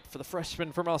the night for the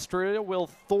freshman from Australia, Will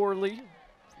Thorley,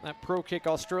 from that Pro Kick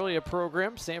Australia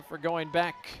program. Samford going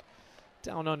back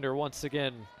down under once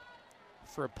again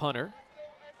for a punter.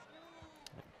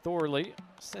 Thorley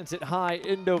sends it high,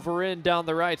 end over end down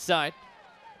the right side.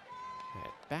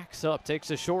 It backs up,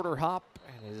 takes a shorter hop,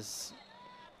 and is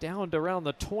down to around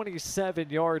the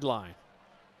 27-yard line.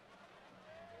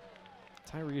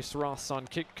 Tyrese Ross on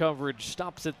kick coverage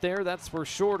stops it there. That's where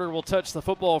Shorter will touch the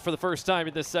football for the first time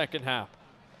in the second half.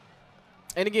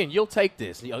 And again, you'll take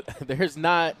this. You know, there's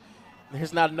not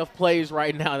enough plays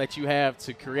right now that you have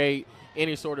to create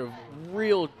any sort of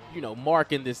real,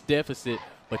 mark in this deficit.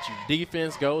 But your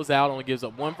defense goes out, only gives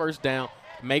up 1 first down,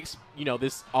 makes,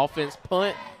 this offense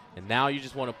punt, and now you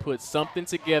just want to put something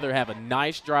together, have a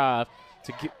nice drive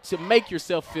to make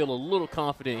yourself feel a little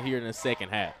confident here in the second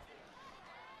half.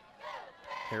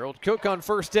 Harold Cook on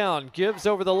first down, gives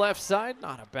over the left side.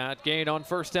 Not a bad gain on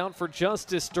first down for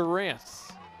Justice Durant.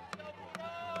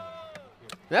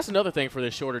 That's another thing for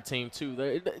this Shorter team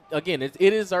too. Again, it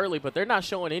is early, but they're not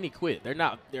showing any quit. They're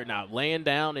not laying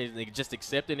down and they just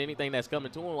accepting anything that's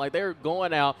coming to them. Like, they're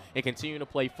going out and continuing to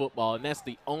play football, and that's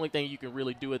the only thing you can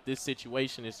really do at this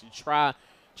situation is to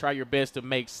try your best to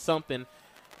make something.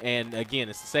 And again,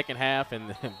 it's the second half,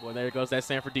 and well, there goes that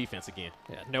Samford defense again.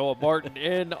 Yeah, Noah Martin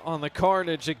in on the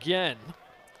carnage again.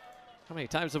 How many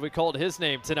times have we called his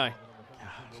name tonight?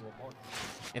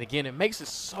 And again, it makes it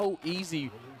so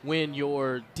easy when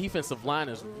your defensive line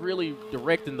is really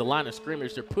directing the line of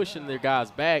scrimmage. They're pushing their guys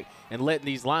back and letting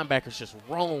these linebackers just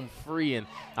roam free. And,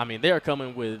 I mean, they're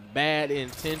coming with bad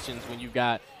intentions when you've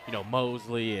got,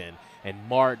 Mosley and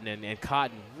Martin and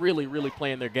Cotton really, really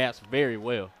playing their gaps very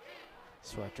well.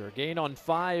 So after a gain on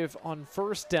 5 on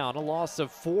first down, a loss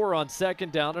of 4 on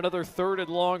second down, another 3rd and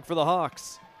long for the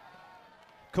Hawks.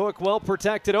 Cook well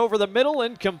protected over the middle,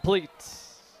 incomplete.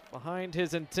 Behind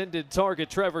his intended target,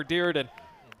 Trevor Dearden.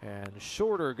 And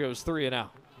Shorter goes 3 and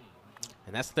out.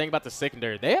 And that's the thing about the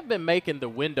secondary. They have been making the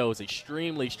windows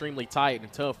extremely, extremely tight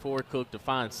and tough for Cook to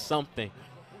find something.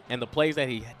 And the plays that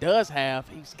he does have,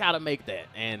 he's got to make that.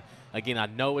 And, again, I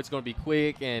know it's going to be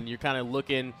quick, and you're kind of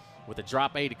looking – with the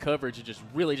drop 8 coverage, you're just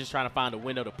really just trying to find a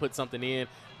window to put something in.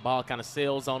 Ball kind of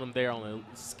sails on him there on the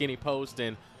skinny post,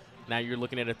 and now you're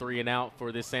looking at a 3 and out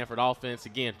for this Samford offense.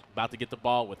 Again, about to get the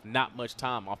ball with not much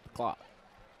time off the clock.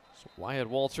 So Wyatt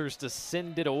Walters to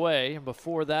send it away, and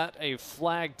before that, a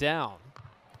flag down.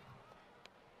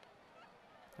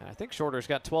 And I think Shorter's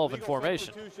got 12 in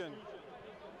formation.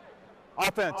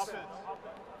 Offense.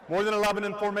 More than 11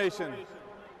 in formation.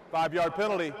 5-yard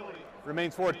penalty.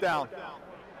 Remains 4th down.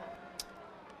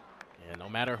 And no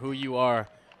matter who you are,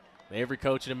 every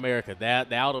coach in America,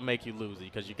 that'll make you lose it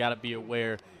because you got to be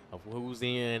aware of who's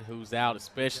in, who's out,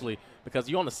 especially because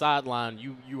you're on the sideline,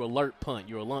 you alert punt,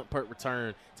 you alert punt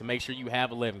return to make sure you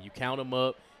have 11. You count them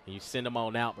up and you send them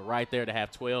on out, but right there to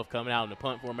have 12 coming out in the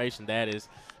punt formation, that is,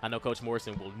 I know Coach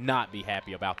Morrison will not be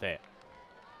happy about that.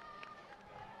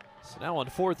 So now on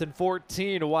 4th and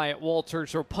 14, Wyatt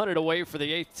Walters will punt it away for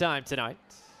the 8th time tonight.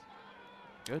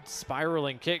 Good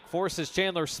spiraling kick forces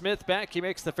Chandler Smith back. He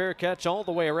makes the fair catch all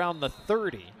the way around the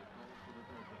 30.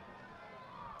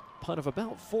 Punt of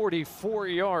about 44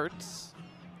 yards.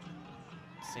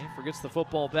 Samford gets the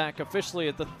football back officially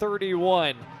at the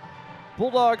 31.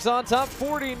 Bulldogs on top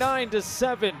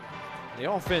 49-7.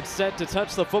 The offense set to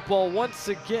touch the football once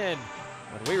again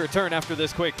when we return after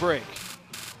this quick break.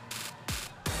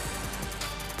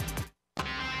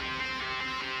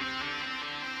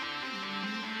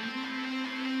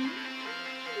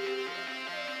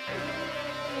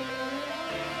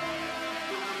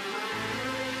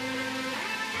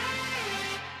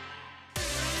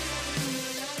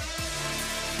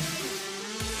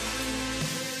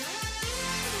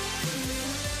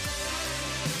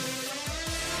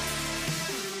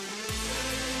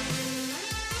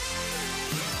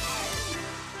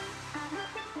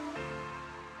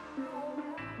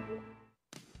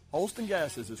 Holston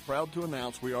Gases is proud to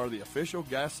announce we are the official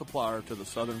gas supplier to the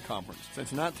Southern Conference.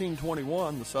 Since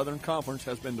 1921, the Southern Conference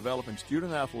has been developing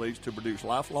student-athletes to produce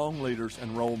lifelong leaders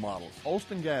and role models.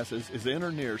 Holston Gases is in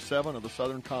or near 7 of the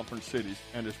Southern Conference cities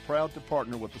and is proud to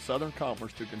partner with the Southern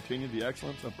Conference to continue the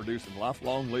excellence of producing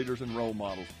lifelong leaders and role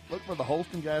models. Look for the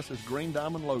Holston Gases green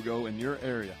diamond logo in your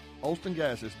area. Holston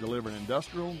Gases delivering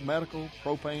industrial, medical,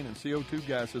 propane, and CO2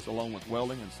 gases along with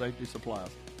welding and safety supplies.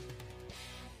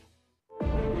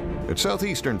 At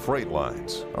Southeastern Freight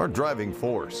Lines, our driving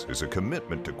force is a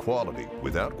commitment to quality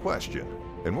without question,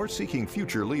 and we're seeking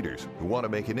future leaders who want to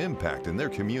make an impact in their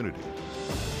community.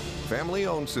 Family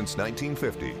owned since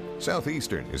 1950,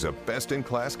 Southeastern is a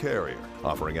best-in-class carrier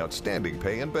offering outstanding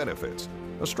pay and benefits,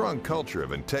 a strong culture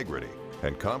of integrity,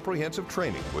 and comprehensive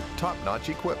training with top-notch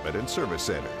equipment and service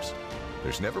centers.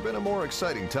 There's never been a more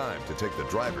exciting time to take the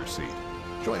driver's seat.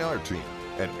 Join our team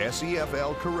at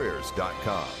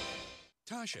SEFLcareers.com.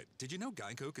 Tasha, did you know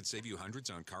Geico could save you hundreds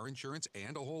on car insurance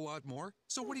and a whole lot more?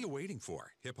 So what are you waiting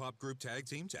for? Hip Hop Group Tag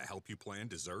Team to help you plan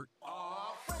dessert?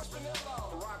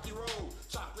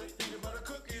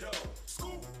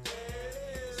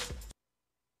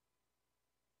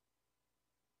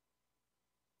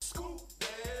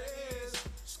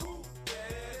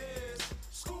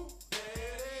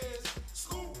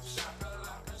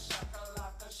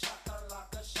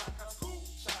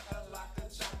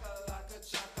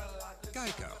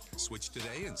 Geico. Switch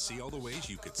today and see all the ways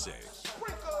you could save.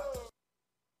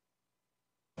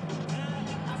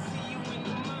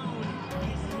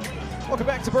 Welcome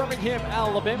back to Birmingham,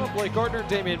 Alabama. Blake Gardner,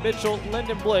 Damian Mitchell,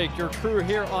 Lyndon Blake, your crew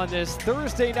here on this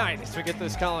Thursday night as we get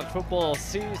this college football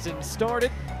season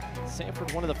started.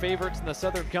 Samford, one of the favorites in the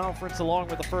Southern Conference, along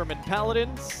with the Furman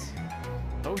Paladins.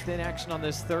 Both in action on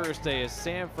this Thursday as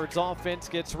Samford's offense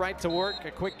gets right to work.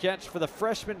 A quick catch for the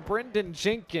freshman Brendan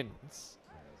Jenkins.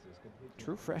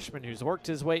 True freshman who's worked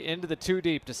his way into the two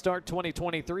deep to start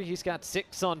 2023. He's got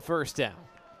 6 on first down.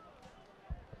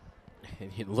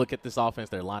 And you look at this offense,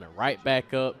 they're lining right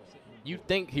back up. You'd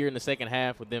think here in the second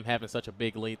half with them having such a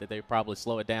big lead that they probably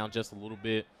slow it down just a little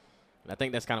bit. And I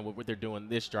think that's kind of what they're doing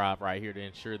this drive right here to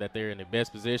ensure that they're in the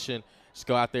best position. Just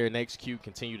go out there and execute,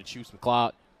 continue to chew some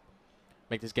clock,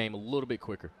 make this game a little bit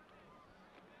quicker.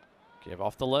 Give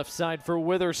off the left side for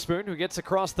Witherspoon, who gets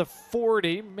across the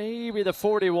 40, maybe the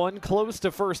 41, close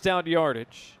to first down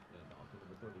yardage.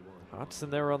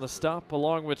 Hodgson there on the stop,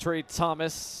 along with Trey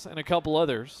Thomas and a couple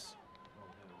others.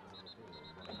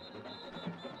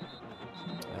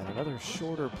 And another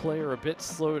shorter player, a bit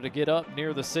slow to get up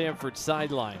near the Samford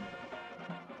sideline.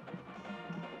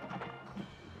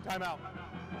 Timeout.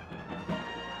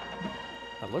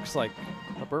 It looks like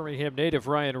a Birmingham native,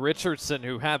 Ryan Richardson,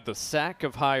 who had the sack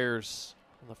of hires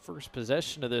on the first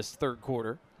possession of this third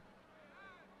quarter.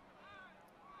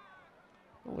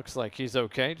 It looks like he's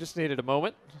okay, just needed a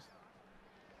moment.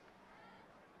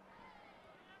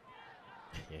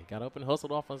 Yeah, got up and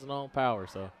hustled off on his own power,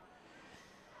 so.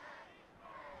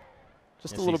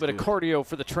 Just a little bit of cardio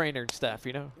for the trainer and staff,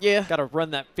 you know? Yeah. Got to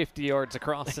run that 50 yards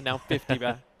across and now 50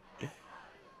 back.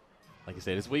 Like I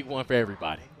said, it's week 1 for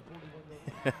everybody.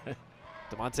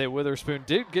 DeMonte Witherspoon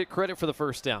did get credit for the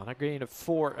first down. A gain of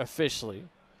 4 officially.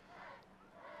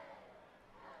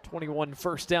 21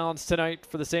 first downs tonight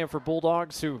for the Samford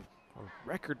Bulldogs, who are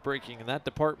record-breaking in that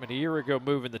department a year ago,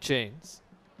 moving the chains.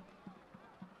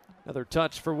 Another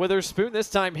touch for Witherspoon, this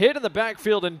time hit in the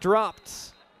backfield and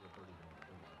dropped.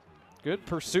 Good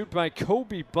pursuit by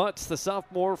Kobe Butts, the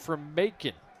sophomore from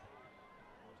Macon.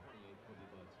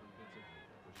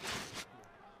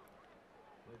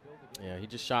 Yeah, he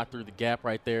just shot through the gap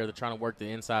right there. They're trying to work the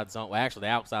inside zone. Well, actually, the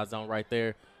outside zone right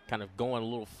there, kind of going a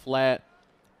little flat.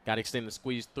 Got extended the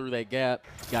squeeze through that gap.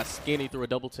 Got skinny through a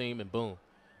double team, and boom.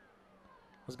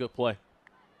 That was a good play.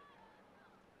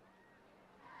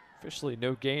 Officially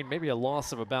no gain, maybe a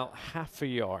loss of about half a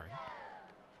yard.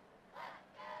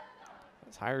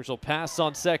 Hires will pass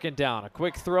on second down. A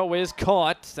quick throw is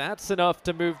caught. That's enough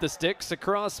to move the sticks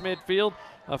across midfield.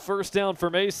 A first down for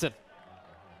Mason.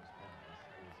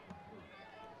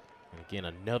 And again,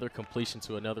 another completion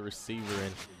to another receiver.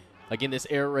 And again, this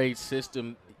air raid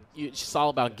system, it's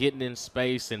all about getting in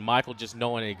space and Michael just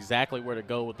knowing exactly where to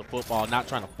go with the football, not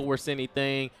trying to force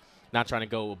anything, not trying to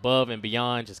go above and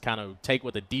beyond, just kind of take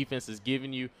what the defense is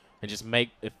giving you and just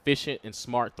make efficient and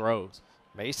smart throws.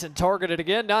 Mason targeted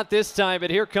again, not this time,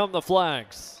 but here come the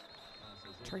flags.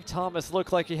 Trey Thomas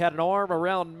looked like he had an arm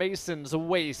around Mason's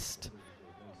waist.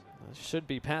 Should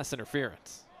be pass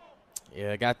interference.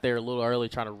 Yeah, got there a little early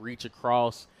trying to reach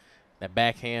across. That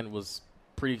backhand was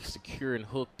pretty secure and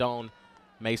hooked on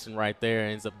Mason right there.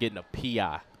 Ends up getting a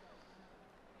PI.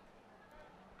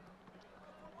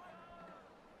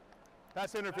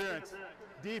 Pass interference.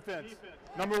 Defense.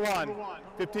 Number 1,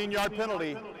 15-yard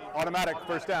penalty, automatic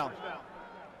first down.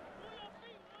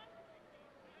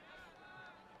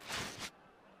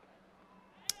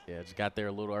 Yeah, just got there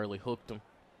a little early, hooked him.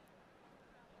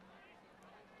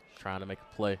 Trying to make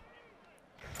a play.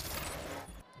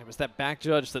 It was that back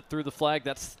judge that threw the flag.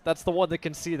 That's the one that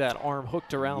can see that arm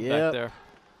hooked around back there.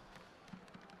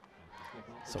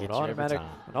 So an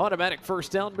automatic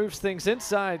first down moves things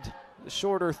inside the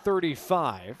shorter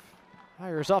 35.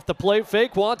 Hires off the play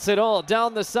fake, wants it all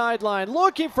down the sideline,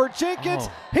 looking for Jenkins.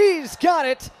 He's got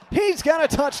it. He's got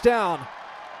a touchdown.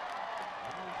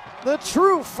 The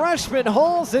true freshman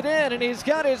hauls it in, and he's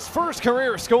got his first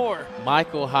career score.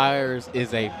 Michael Hires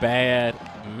is a bad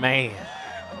man.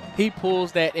 He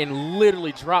pulls that and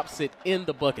literally drops it in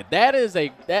the bucket. That's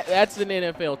an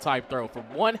NFL type throw from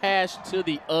one hash to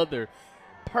the other.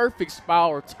 Perfect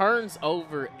spiral, turns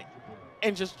over,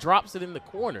 and just drops it in the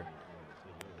corner.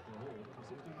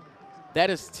 That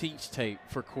is teach tape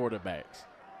for quarterbacks.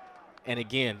 And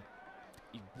again,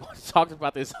 talked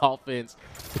about this offense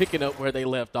picking up where they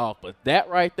left off. But that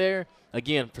right there,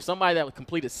 again, for somebody that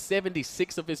completed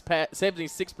 76%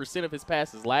 of his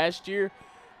passes last year,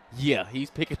 yeah, he's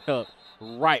picking up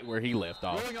right where he left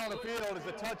off. Rolling on the field is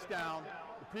a touchdown.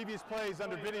 The previous plays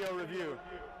under video review.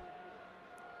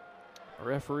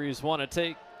 Referees want to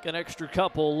take an extra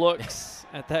couple looks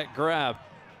at that grab.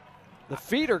 The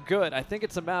feet are good. I think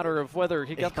it's a matter of whether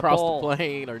he got the ball across the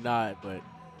plane or not. But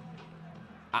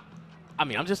I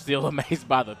mean, I'm just still amazed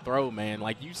by the throw, man.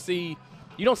 Like you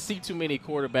don't see too many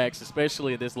quarterbacks,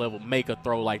 especially at this level, make a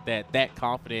throw like that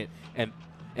confident and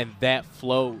that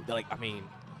flow. Like, I mean,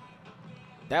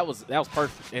 that was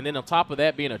perfect. And then on top of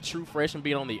that, being a true freshman,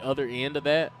 being on the other end of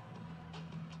that,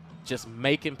 just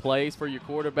making plays for your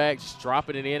quarterback, just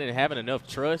dropping it in and having enough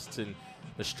trust and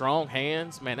the strong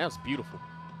hands, man, that was beautiful.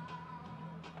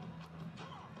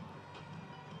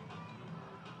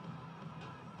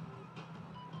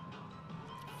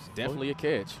 It's definitely a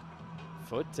catch.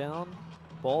 Foot down,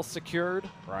 ball secured.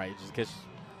 Right, just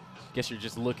guess you're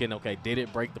just looking, okay, did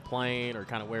it break the plane or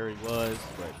kind of where he was,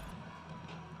 but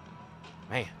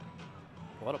man,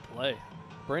 what a play.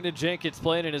 Brandon Jenkins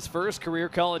playing in his first career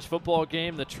college football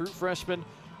game. The true freshman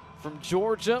from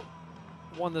Georgia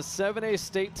won the 7A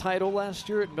state title last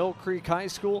year at Mill Creek High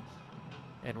School.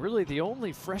 And really the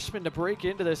only freshman to break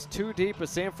into this two deep of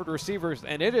Samford receivers.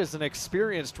 And it is an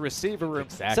experienced receiver room.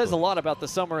 Exactly. Says a lot about the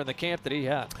summer and the camp that he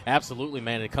had. Absolutely,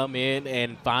 man. To come in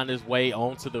and find his way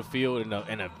onto the field in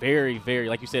a very, very,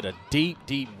 like you said, a deep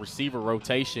receiver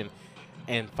rotation.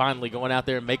 And finally going out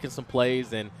there and making some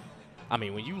plays. And I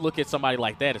mean, when you look at somebody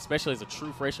like that, especially as a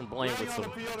true freshman playing with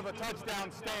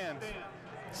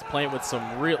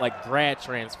some real, like, grad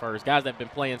transfers, guys that have been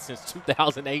playing since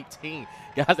 2018,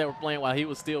 guys that were playing while he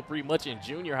was still pretty much in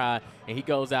junior high, and he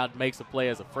goes out and makes a play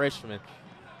as a freshman.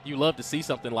 You love to see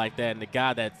something like that, and the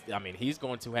guy that's, I mean, he's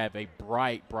going to have a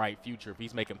bright future if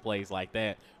he's making plays like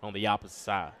that on the opposite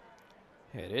side.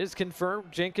 It is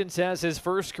confirmed Jenkins has his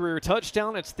first career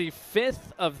touchdown. It's the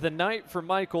 5th of the night for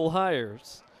Michael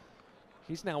Hires.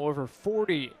 He's now over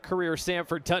 40 career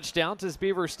Samford touchdowns. His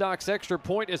Beaver Stocks extra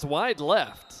point is wide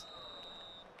left.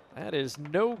 That is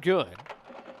no good.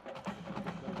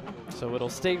 So it'll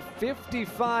stay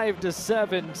 55-7.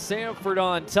 Samford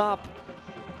on top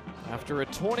after a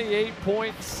 28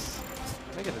 points,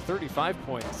 making it a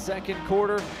 35-point second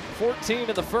quarter, 14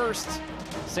 in the first.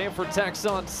 Samford tacks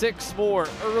on 6 more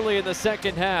early in the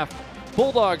second half.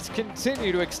 Bulldogs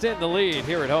continue to extend the lead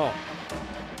here at home.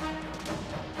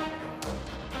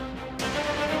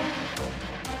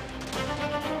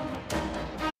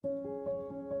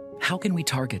 How can we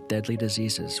target deadly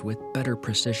diseases with better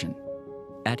precision?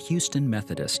 At Houston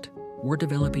Methodist, we're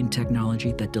developing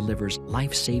technology that delivers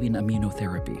life-saving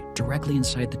immunotherapy directly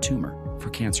inside the tumor for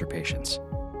cancer patients.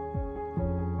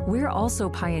 We're also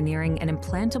pioneering an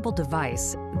implantable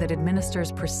device that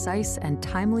administers precise and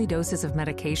timely doses of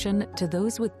medication to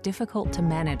those with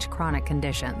difficult-to-manage chronic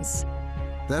conditions.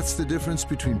 That's the difference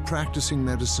between practicing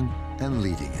medicine and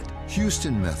leading it.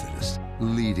 Houston Methodist,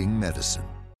 leading medicine.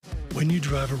 When you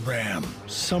drive a Ram,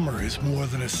 summer is more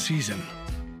than a season.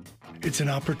 It's an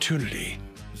opportunity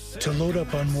to load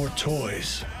up on more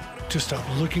toys, to stop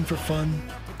looking for fun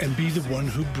and be the one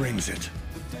who brings it,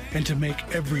 and to make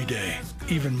every day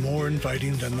even more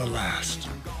inviting than the last.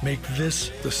 Make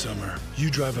this the summer you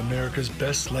drive America's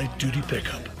best light-duty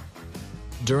pickup.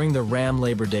 During the Ram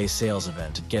Labor Day sales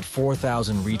event, get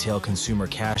 $4,000 retail consumer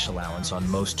cash allowance on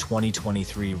most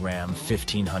 2023 Ram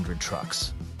 1500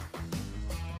 trucks.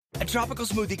 At Tropical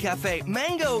Smoothie Cafe,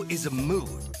 mango is a mood.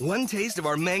 One taste of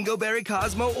our Mango Berry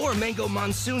Cosmo or Mango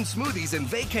Monsoon smoothies in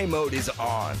vacay mode is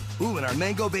on. Ooh, and our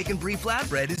Mango Bacon Brie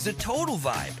Flatbread is a total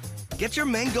vibe. Get your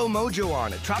mango mojo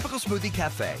on at Tropical Smoothie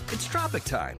Cafe. It's tropic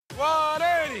time.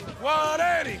 180!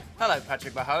 180! Hello,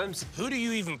 Patrick Mahomes. Who do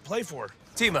you even play for?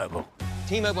 T-Mobile.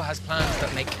 T-Mobile has plans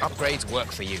that make upgrades work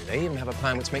for you. They even have a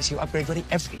plan which makes you upgrade ready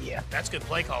every year. That's good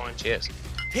play calling. Cheers.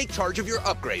 Take charge of your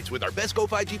upgrades with our Best Go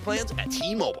 5G plans at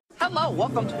T-Mobile. Hello,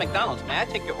 welcome to McDonald's. May I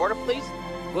take your order, please?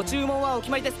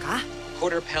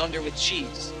 Quarter pounder with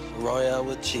cheese. Royal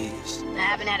with cheese. I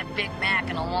haven't had a Big Mac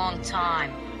in a long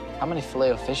time. How many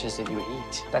Filet-O-Fishes did you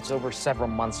eat? That's over several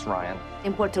months, Ryan.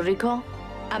 In Puerto Rico,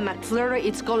 a McFlurry,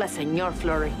 it's called a Señor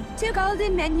Flurry. 2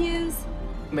 golden menus.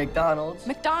 McDonald's.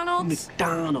 McDonald's.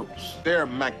 McDonald's. They're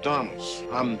McDonald's.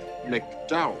 I'm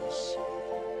McDowell's.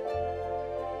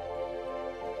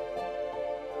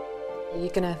 Are you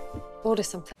gonna order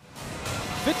something?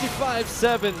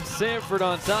 55-7, Samford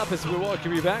on top as we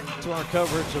welcome you back to our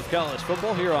coverage of college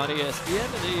football here on ESPN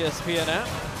and the ESPN app.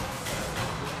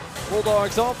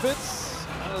 Bulldogs offense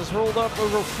has rolled up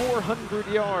over 400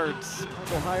 yards.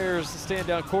 Michael Hires, the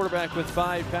standout quarterback with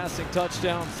 5 passing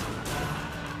touchdowns.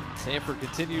 Samford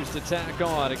continues to tack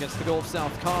on against the Gulf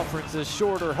South Conference's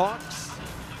shorter Hawks.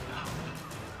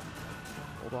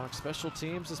 Bulldogs special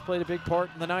teams has played a big part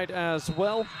in the night as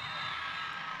well.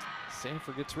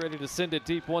 Samford gets ready to send it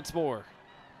deep once more.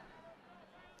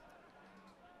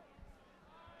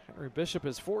 Henry Bishop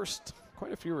has forced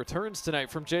quite a few returns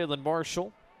tonight from Jalen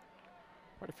Marshall.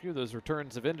 Quite a few of those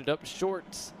returns have ended up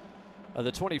short of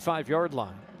the 25-yard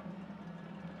line.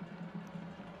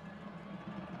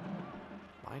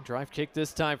 Line drive kick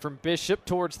this time from Bishop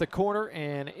towards the corner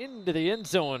and into the end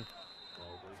zone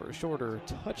for a shorter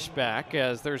touchback,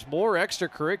 as there's more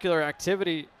extracurricular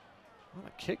activity on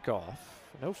a kickoff.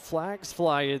 No flags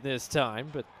fly in this time,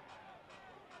 but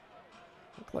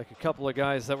looked like a couple of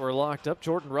guys that were locked up.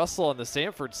 Jordan Russell on the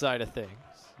Samford side of things.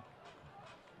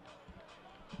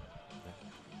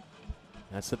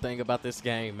 That's the thing about this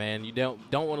game, man. You don't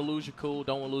want to lose your cool,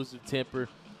 don't want to lose your temper.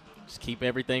 Just keep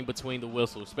everything between the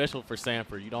whistles, especially for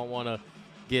Samford. You don't want to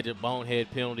get a bonehead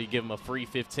penalty, give them a free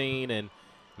 15. And,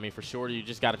 I mean, for sure, you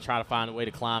just got to try to find a way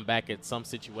to climb back at some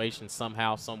situation,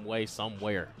 somehow, some way,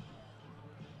 somewhere.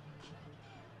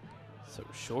 So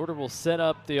Shorter will set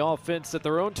up the offense at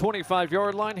their own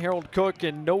 25-yard line. Harold Cook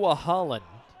and Noah Holland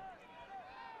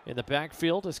in the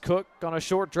backfield as Cook on a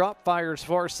short drop fires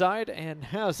far side and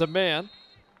has a man.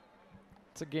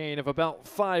 It's a gain of about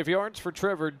 5 yards for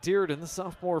Trevor Dearden, the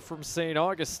sophomore from St.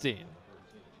 Augustine.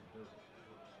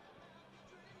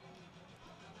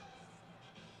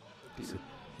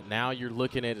 Now you're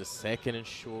looking at a 2nd and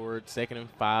short, 2nd and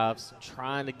 5, so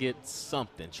trying to get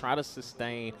something, try to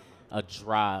sustain a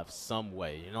drive some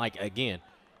way. And like, again,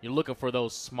 you're looking for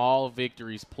those small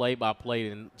victories play by play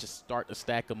and just start to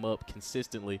stack them up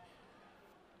consistently.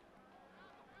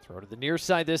 Throw to the near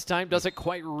side this time. Doesn't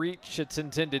quite reach its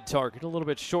intended target. A little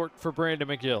bit short for Brandon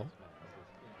McGill.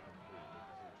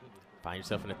 Find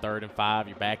yourself in a 3rd and 5.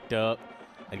 You're backed up.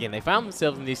 Again, they found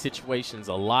themselves in these situations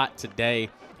a lot today,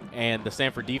 and the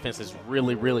Samford defense has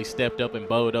really, really stepped up and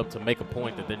bowed up to make a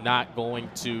point that they're not going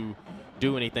to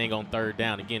do anything on 3rd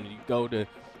down. Again, you go to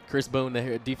Chris Boone,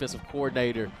 the defensive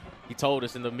coordinator. He told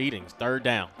us in the meetings, 3rd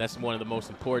down. That's one of the most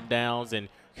important downs, and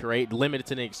limited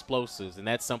to the explosives, and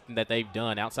that's something that they've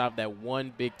done. Outside of that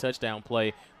one big touchdown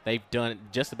play, they've done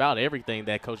just about everything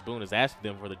that Coach Boone has asked of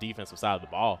them for the defensive side of the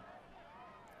ball.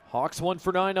 Hawks 1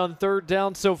 for 9 on 3rd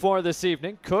down so far this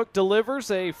evening. Cook delivers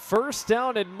a 1st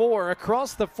down and more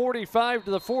across the 45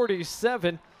 to the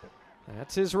 47.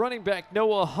 That's his running back,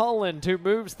 Noah Holland, who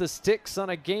moves the sticks on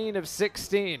a gain of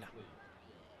 16.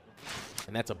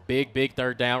 And that's a big, big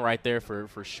 3rd down right there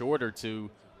for Shorter to,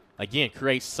 again,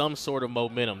 create some sort of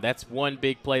momentum. That's one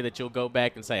big play that you'll go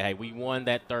back and say, hey, we won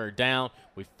that 3rd down.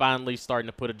 We finally starting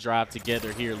to put a drive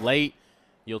together here late.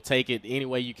 You'll take it any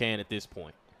way you can at this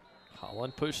point.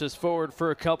 Holland pushes forward for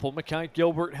a couple. Mekhi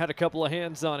Gilbert had a couple of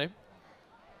hands on him.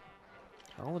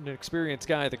 Holland, an experienced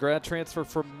guy, the grad transfer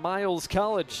from Miles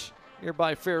College,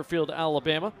 nearby Fairfield,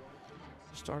 Alabama.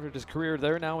 Started his career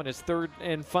there, now in his 3rd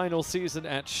and final season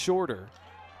at Shorter.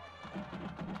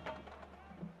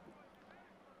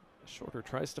 Shorter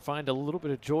tries to find a little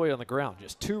bit of joy on the ground.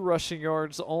 Just 2 rushing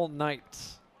yards all night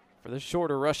for the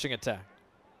Shorter rushing attack.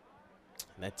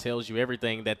 And that tells you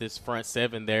everything, that this front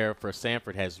 7 there for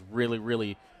Samford has really,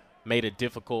 really made it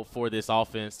difficult for this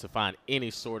offense to find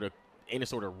any sort of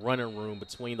running room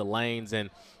between the lanes. And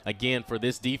again, for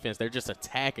this defense, they're just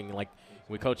attacking. Like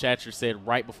when Coach Hatcher said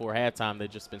right before halftime, they've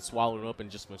just been swallowed up and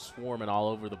just been swarming all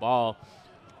over the ball.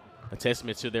 A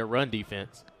testament to their run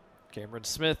defense. Cameron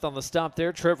Smith on the stop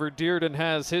there. Trevor Dearden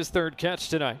has his 3rd catch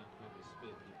tonight.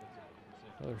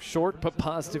 Another short but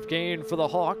positive gain for the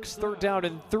Hawks. 3rd down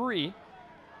and 3.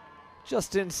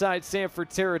 Just inside Samford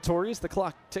territories. The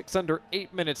clock ticks under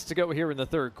 8 minutes to go here in the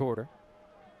 3rd quarter.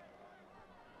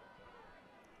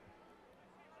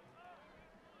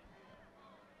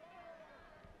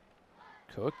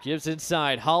 Cook gives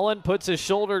inside. Holland puts his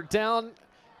shoulder down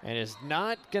and is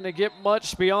not going to get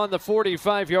much beyond the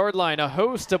 45-yard line. A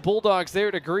host of Bulldogs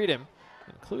there to greet him,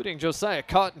 including Josiah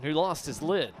Cotton, who lost his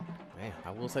lid. Man,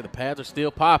 I will say the pads are still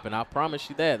popping. I promise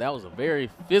you that. That was a very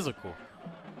physical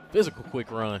quick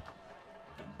run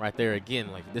right there.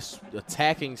 Again, like this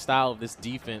attacking style of this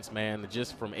defense, man,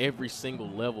 just from every single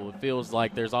level, it feels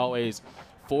like there's always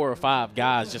 4 or 5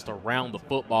 guys just around the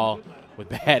football with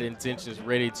bad intentions,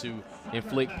 ready to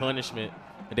inflict punishment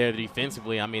there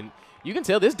defensively. I mean, you can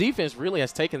tell this defense really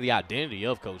has taken the identity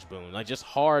of Coach Boone, like just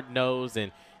hard-nosed,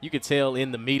 and you could tell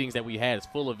in the meetings that we had, it's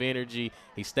full of energy.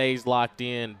 He stays locked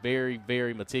in, very,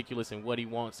 very meticulous in what he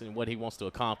wants and what he wants to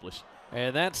accomplish.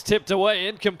 And that's tipped away,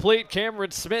 incomplete.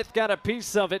 Cameron Smith got a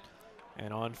piece of it.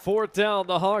 And on 4th down,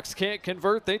 the Hawks can't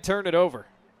convert. They turn it over.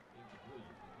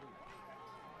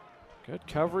 Good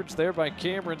coverage there by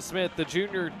Cameron Smith, the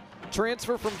junior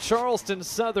transfer from Charleston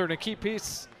Southern, a key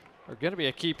piece, or going to be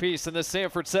a key piece in the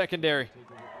Samford secondary.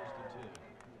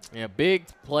 Yeah, big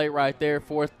play right there,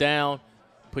 4th down.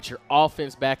 Put your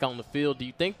offense back on the field. Do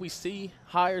you think we see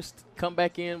Hires come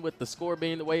back in with the score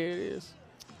being the way it is?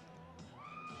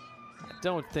 I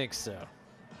don't think so.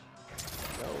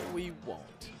 No, we won't.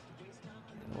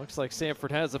 It looks like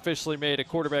Samford has officially made a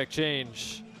quarterback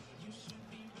change.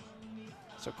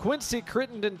 So Quincy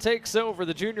Crittenden takes over,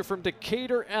 the junior from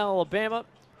Decatur, Alabama.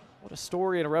 What a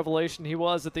story and a revelation he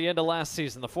was at the end of last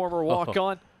season. The former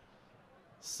walk-on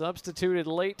substituted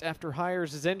late after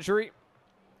Hires' injury.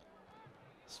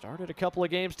 Started a couple of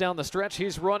games down the stretch.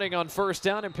 He's running on 1st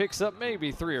down and picks up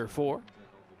maybe 3 or 4.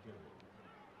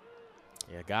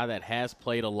 Yeah, a guy that has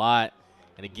played a lot.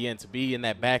 And again, to be in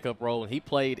that backup role, and he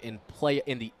played in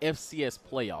the FCS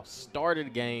playoffs,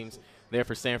 started games there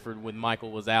for Samford when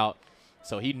Michael was out.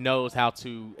 So he knows how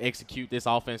to execute this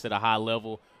offense at a high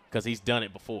level because he's done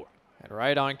it before. And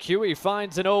right on cue, he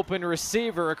finds an open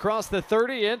receiver across the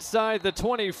 30, inside the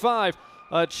 25.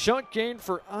 A chunk gain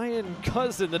for Ian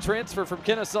Cousin, the transfer from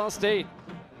Kennesaw State.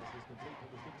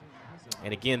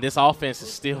 And again, this offense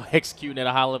is still executing at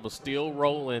a high level, still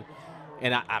rolling.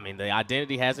 And I mean, the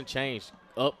identity hasn't changed.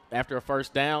 Up after a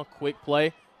 1st down, quick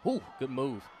play. Ooh, good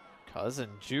move. Cousin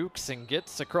jukes and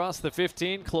gets across the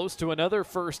 15, close to another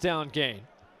 1st down gain.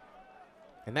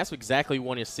 And that's exactly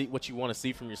what you want to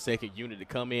see from your second unit, to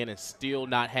come in and still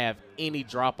not have any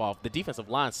drop-off. The defensive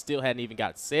line still hadn't even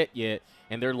got set yet,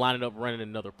 and they're lining up running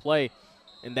another play.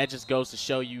 And that just goes to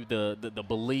show you the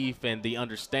belief and the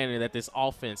understanding that this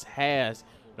offense has.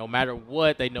 No matter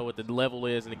what, they know what the level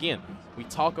is. And again, we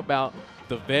talk about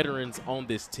the veterans on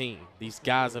this team. These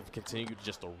guys have continued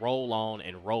just to roll on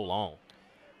and roll on.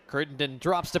 Crittenden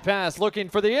drops to pass, looking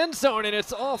for the end zone, and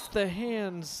it's off the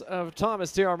hands of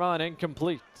Thomas DeArmond,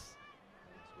 incomplete.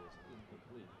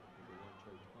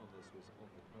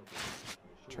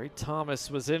 Trey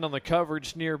Thomas was in on the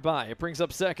coverage nearby. It brings up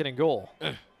 2nd and goal.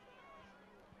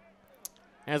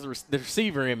 As the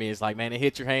receiver in me is like, man, it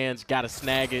hit your hands, got to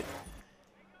snag it.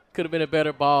 Could have been a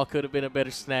better ball, could have been a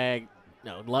better snag.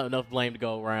 No, enough blame to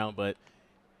go around, but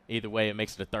either way, it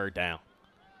makes it a 3rd down.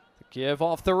 Give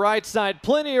off the right side,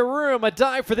 plenty of room, a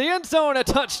dive for the end zone, a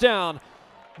touchdown.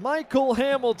 Michael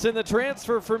Hamilton, the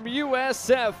transfer from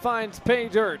USF, finds pay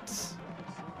dirt.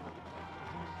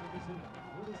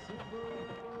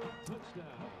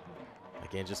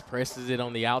 Again, just presses it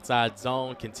on the outside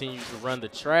zone, continues to run the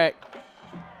track,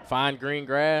 find green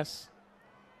grass.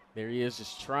 There he is,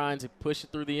 just trying to push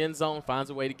it through the end zone, finds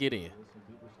a way to get in.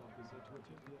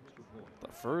 The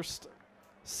first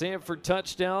Samford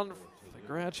touchdown, the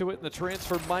graduate and the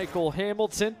transfer, Michael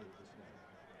Hamilton.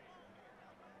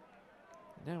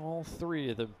 Now all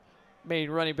 3 of the main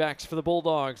running backs for the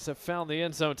Bulldogs have found the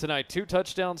end zone tonight. 2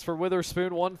 touchdowns for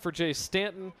Witherspoon, 1 for Jay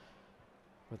Stanton.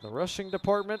 With the rushing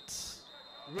department,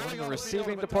 in the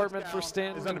receiving department for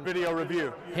Stanton. Is under video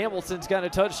review. Hamilton's got a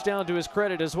touchdown to his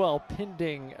credit as well,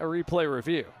 pending a replay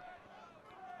review.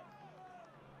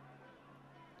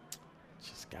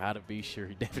 Just got to be sure.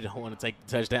 You definitely don't want to take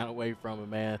the touchdown away from him,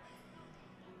 man.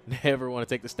 Never want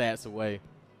to take the stats away.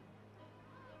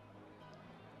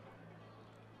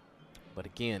 But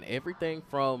again, everything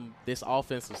from this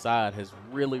offensive side has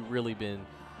really, really been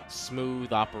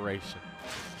smooth operation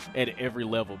at every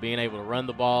level. Being able to run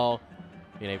the ball,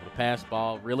 being able to pass the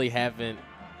ball, really hadn't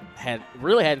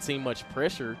seen much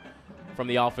pressure from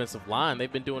the offensive line.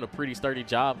 They've been doing a pretty sturdy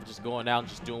job of just going out and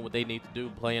just doing what they need to do,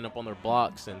 playing up on their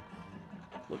blocks. And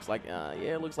looks like,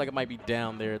 it looks like it might be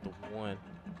down there at the 1.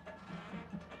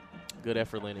 Good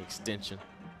effort in extension.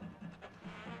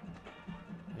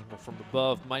 Angle from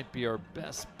above might be our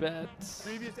best bet.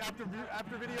 Previous after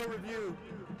video review,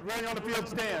 running on the field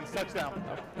stands, touchdown.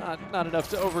 Not enough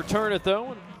to overturn it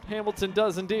though. And Hamilton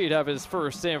does indeed have his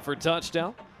first Samford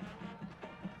touchdown.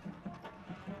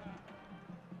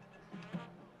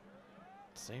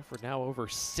 Samford now over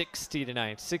 60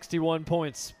 tonight, 61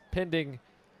 points, pending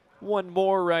 1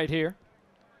 more right here.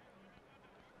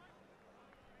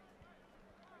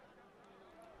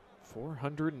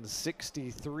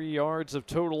 463 yards of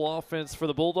total offense for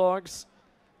the Bulldogs.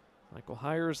 Michael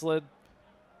Hires led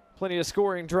plenty of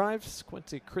scoring drives.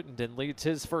 Quincy Crittenden leads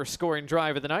his first scoring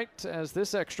drive of the night as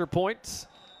this extra point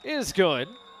is good.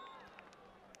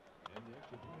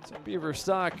 So Beaver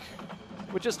Stock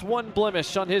with just one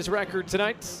blemish on his record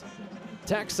tonight.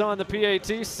 Tacks on the PAT.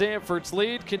 Samford's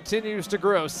lead continues to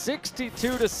grow,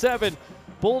 62-7.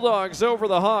 Bulldogs over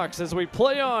the Hawks as we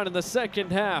play on in the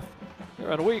second half.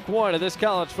 Here on week 1 of this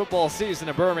college football season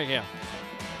in Birmingham.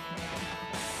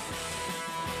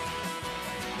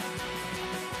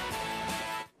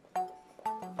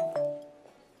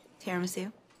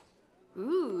 Tiramisu?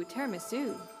 Ooh,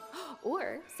 tiramisu.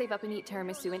 Or save up and eat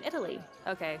tiramisu in Italy.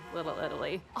 Okay, Little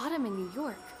Italy. Autumn in New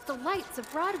York. The lights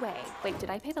of Broadway. Wait, did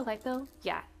I pay the light bill?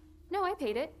 Yeah. No, I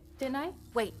paid it. Didn't I?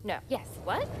 Wait, no. Yes.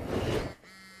 What?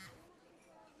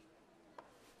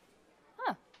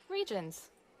 Huh. Regions.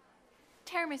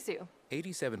 Tiramisu.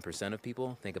 87% of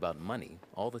people think about money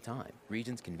all the time.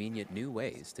 Regions' convenient new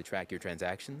ways to track your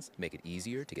transactions make it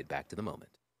easier to get back to the moment.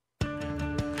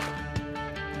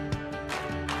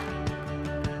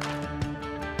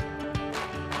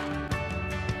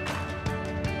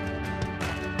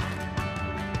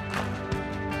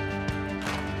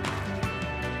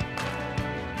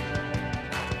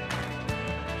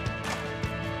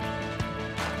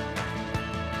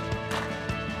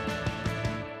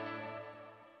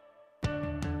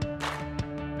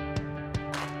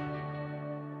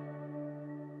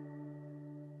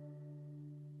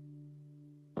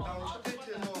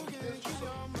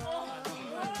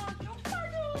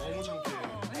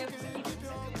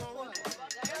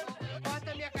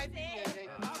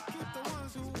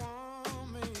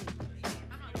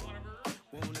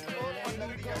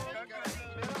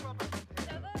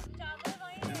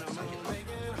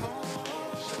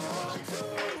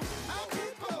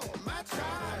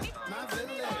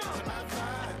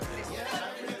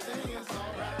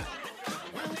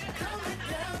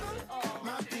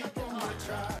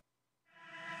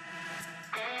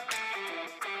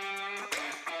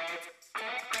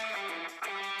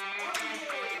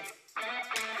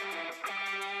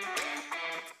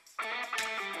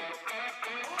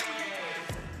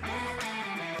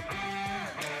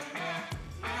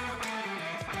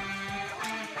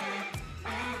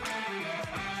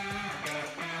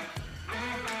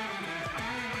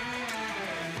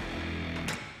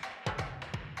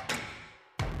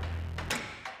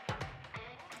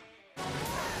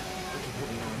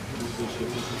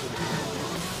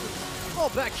 All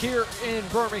back here in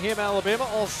Birmingham, Alabama,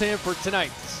 all Samford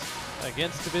tonight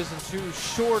against Division II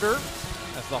Shorter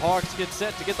as the Hawks get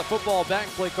set to get the football back.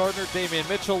 Blake Gardner, Damian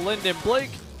Mitchell, Lyndon Blake.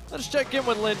 Let's check in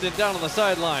with Lyndon down on the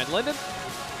sideline. Lyndon?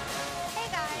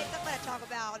 Hey guys, I'm going to talk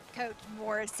about Coach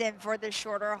Morrison for the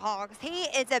Shorter Hawks. He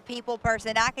is a people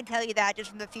person. I can tell you that just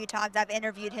from the few times I've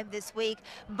interviewed him this week.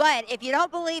 But if you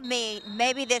don't believe me,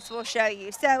 maybe this will show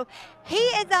you. So he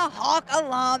is a Hawk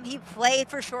alum. He played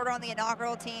for Shorter on the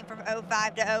inaugural team from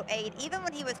 05 to 08. Even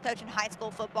when he was coaching high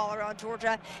school football around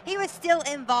Georgia, he was still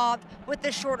involved with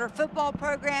the Shorter football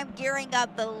program, gearing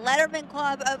up the Letterman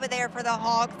Club over there for the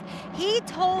Hawks. He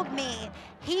told me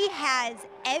he has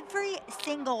every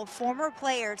single former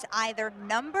player's either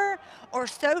number or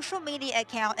social media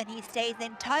account, and he stays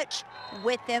in touch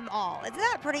with them all. Isn't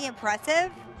that pretty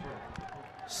impressive?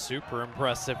 Super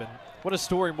impressive. And what a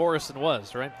story Morrison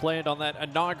was, right? Playing on that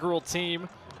inaugural team,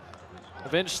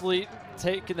 eventually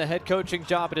taking the head coaching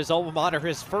job at his alma mater.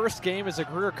 His first game as a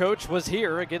career coach was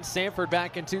here against Samford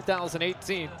back in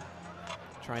 2018.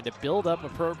 Trying to build up a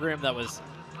program that was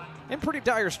in pretty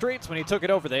dire straits when he took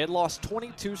it over. They had lost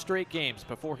 22 straight games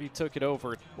before he took it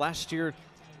over. Last year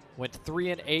went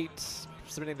 3-8,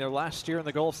 spending their last year in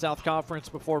the Gulf South Conference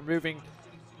before moving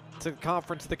to the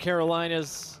Conference of the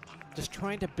Carolinas. Just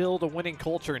trying to build a winning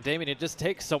culture, and Damien, it just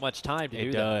takes so much time to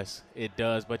do that. It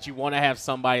does, but you want to have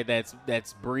somebody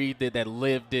that's breathed it, that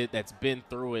lived it, that's been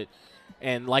through it.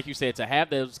 And like you said, to have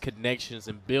those connections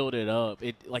and build it up,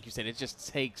 like you said, it just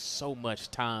takes so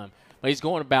much time. But he's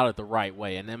going about it the right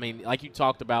way. And, I mean, like you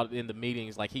talked about in the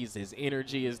meetings, like his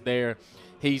energy is there.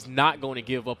 He's not going to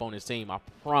give up on his team. I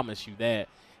promise you that.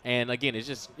 And, again,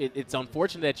 it's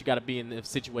unfortunate that you got to be in a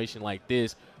situation like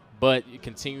this, but you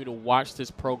continue to watch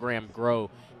this program grow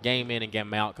game in and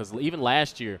game out. Because even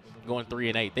last year, going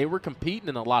 3-8, they were competing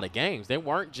in a lot of games. They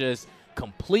weren't just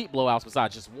complete blowouts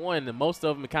besides just one. And most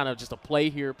of them kind of just a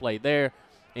play here, play there,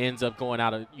 ends up going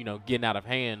out of, getting out of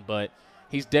hand. But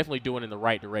he's definitely doing it in the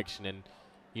right direction. And,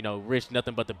 Rich,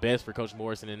 nothing but the best for Coach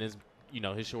Morrison and his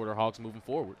Shorter Hawks moving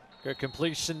forward. Good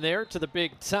completion there to the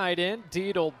big tight end.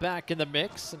 Deedle back in the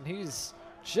mix, and he's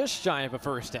just shy of a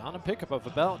first down, a pickup of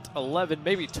about 11,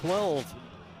 maybe 12.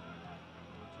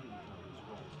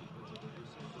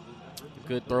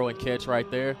 Good throw and catch right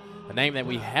there. A name that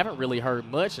we haven't really heard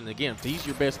much. And, again, if he's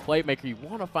your best playmaker, you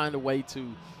want to find a way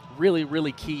to really,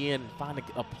 really key in and find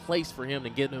a place for him to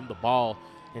get him the ball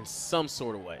in some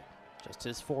sort of way. Just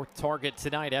his 4th target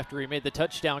tonight after he made the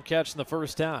touchdown catch in the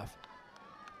first half.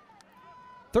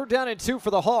 3rd down and 2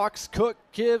 for the Hawks. Cook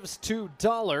gives to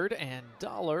Dollard, and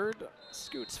Dollard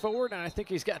scoots forward, and I think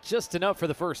he's got just enough for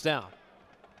the first down.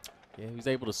 Yeah, he was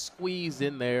able to squeeze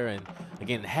in there, and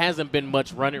again, hasn't been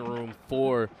much running room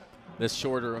for the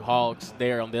shorter Hawks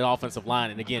there on the offensive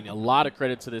line. And again, a lot of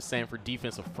credit to this Samford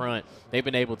defensive front. They've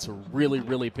been able to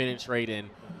really penetrate and,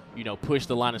 you know, push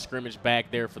the line of scrimmage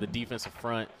back there for the defensive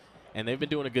front. And they've been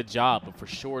doing a good job. But for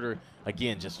shorter,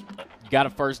 again, just you got a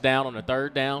first down on the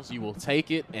 3rd down, so you will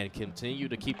take it and continue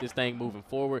to keep this thing moving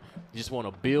forward. You just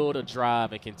want to build a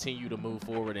drive and continue to move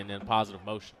forward in positive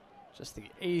motion. Just the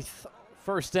 8th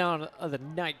first down of the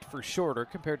night for shorter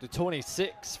compared to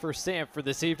 26 for Samford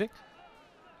this evening.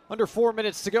 Under 4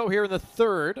 minutes to go here in the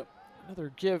 3rd.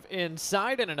 Another give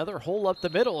inside and another hole up the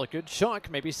middle. A good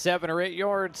chunk, maybe 7 or 8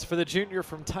 yards for the junior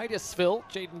from Titusville,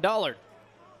 Jaden Dollard.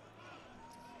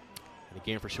 And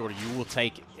again, for shorter, you will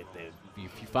take it.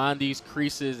 If you find these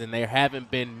creases, and there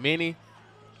haven't been many,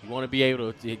 you want to be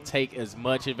able to take as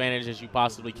much advantage as you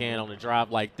possibly can on a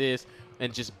drive like this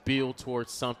and just build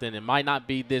towards something. It might not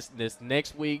be this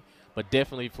next week, but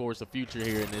definitely towards the future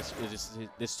here in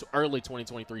this early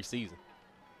 2023 season.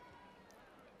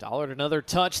 Dollard another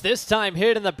touch, this time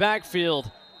hit in the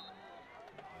backfield.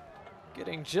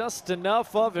 Getting just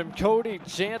enough of him, Cody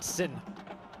Jansen,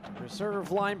 reserve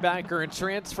linebacker and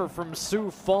transfer from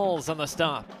Sioux Falls on the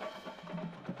stop.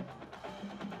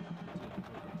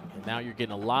 And now you're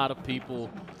getting a lot of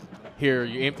people here.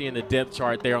 You're emptying the depth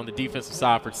chart there on the defensive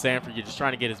side for Samford. You're just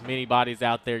trying to get as many bodies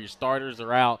out there. Your starters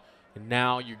are out, and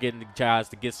now you're getting the guys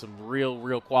to get some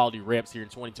real quality reps here in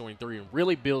 2023 and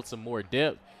really build some more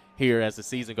depth here as the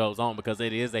season goes on, because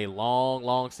it is a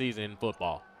long season in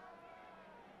football.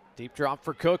 Deep drop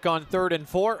for Cook on 3rd and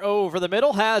 4. Over the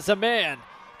middle, has a man.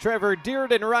 Trevor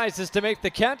Dearden rises to make the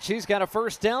catch. He's got a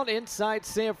first down inside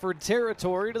Samford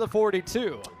territory to the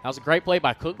 42. That was a great play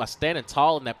by Cook by standing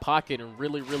tall in that pocket and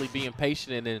really being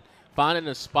patient and then finding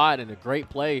a spot, and a great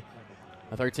play.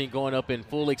 A 13 going up in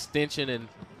full extension, and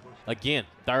again,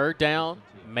 3rd down,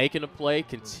 making a play,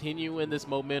 continuing this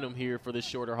momentum here for this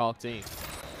shorter Hawk team.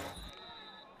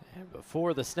 And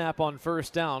before the snap on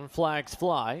first down, flags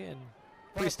fly and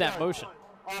pre-snap motion.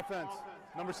 Offense,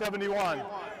 number 71.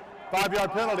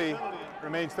 5-yard penalty,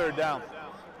 remains 3rd down.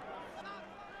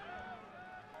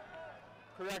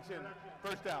 Correction,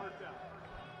 first down.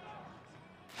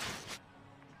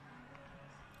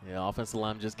 Yeah, offensive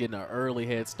line just getting an early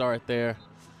head start there.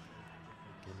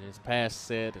 Getting his pass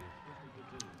set. And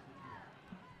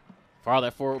for all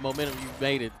that forward momentum, you've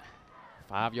made it.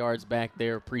 5 yards back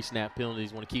there, pre-snap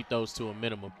penalties. Want to keep those to a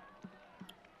minimum.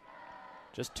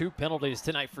 Just 2 penalties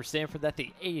tonight for Samford. That's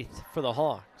the 8th for the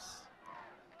Hawks.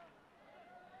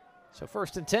 So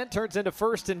 1st and 10 turns into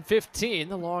 1st and 15.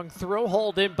 The long throw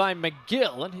hauled in by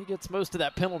McGill, and he gets most of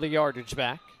that penalty yardage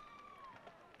back.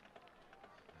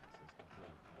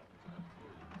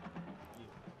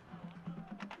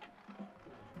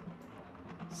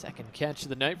 Second catch of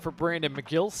the night for Brandon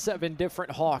McGill. 7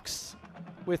 different Hawks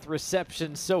with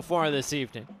receptions so far this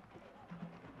evening.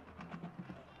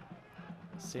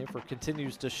 Samford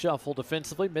continues to shuffle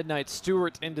defensively. Midnight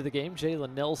Stewart into the game.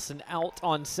 Jalen Nelson out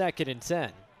on 2nd and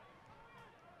 10.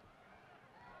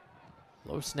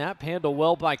 Low snap, handled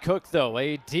well by Cook, though.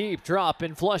 A deep drop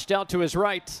and flushed out to his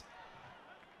right.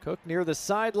 Cook near the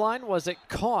sideline. Was it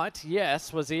caught?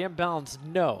 Yes. Was he inbounds?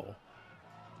 No.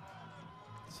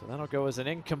 So that'll go as an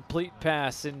incomplete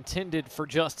pass intended for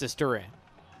Justice Duran.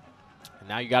 And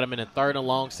now you got him in a 3rd and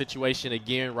long situation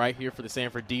again right here for the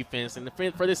Samford defense. And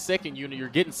for this second unit, you're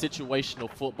getting situational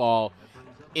football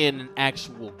in an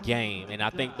actual game. And I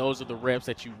think those are the reps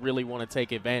that you really want to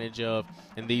take advantage of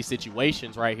in these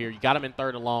situations right here. You got them in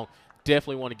 3rd and long.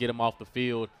 Definitely want to get them off the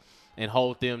field and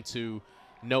hold them to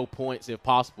no points if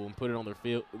possible and put it on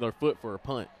their foot for a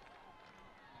punt.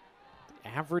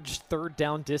 Average 3rd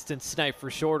down distance tonight for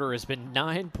shorter has been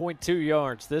 9.2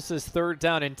 yards. This is 3rd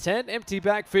down and 10. Empty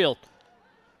backfield.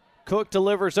 Cook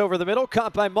delivers over the middle.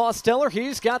 Caught by Mosteller.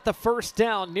 He's got the first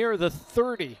down near the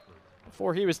 30.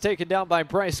 Before he was taken down by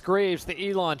Bryce Graves, the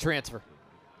Elon transfer.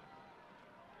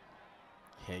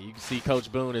 Yeah, you can see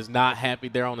Coach Boone is not happy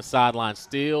there on the sideline.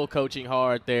 Still coaching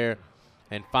hard there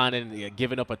and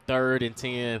giving up a 3rd and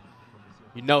 10.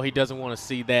 You know he doesn't want to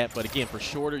see that. But, again, for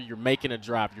shorter, you're making a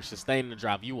drive. You're sustaining a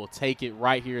drive. You will take it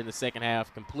right here in the second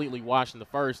half, completely washing the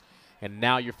first. And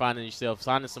now you're finding yourself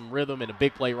signing some rhythm and a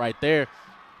big play right there.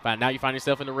 Now you find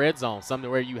yourself in the red zone, something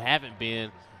where you haven't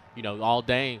been, all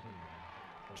day.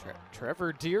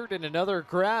 Trevor Dearden, another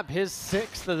grab, his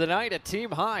 6th of the night, a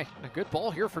team high. A good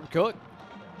ball here from Cook.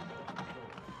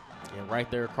 And right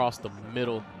there across the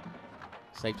middle,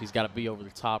 safety's got to be over the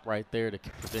top right there to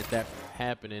prevent that from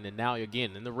happening. And now,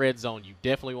 again, in the red zone, you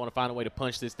definitely want to find a way to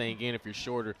punch this thing in if you're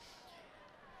shorter.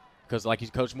 Because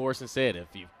like Coach Morrison said, if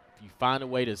you find a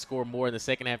way to score more in the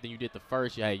second half than you did the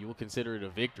first, yeah, you will consider it a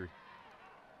victory.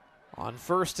 On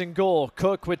 1st and goal,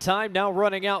 Cook with time now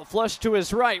running out, flush to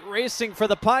his right, racing for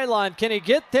the pylon. Can he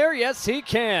get there? Yes, he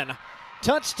can.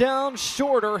 Touchdown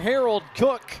Shorter. Harold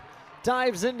Cook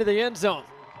dives into the end zone.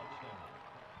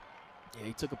 Yeah,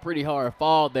 he took a pretty hard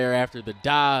fall there after the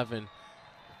dive and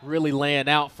really laying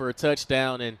out for a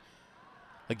touchdown. And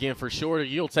again, for Shorter,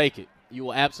 you'll take it. You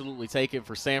will absolutely take it.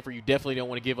 For Samford, you definitely don't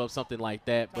want to give up something like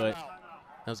that, but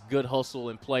that's good hustle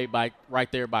and play by right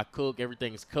there by Cook.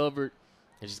 Everything is covered.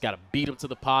 And just got to beat him to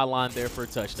the pylon there for a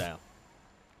touchdown.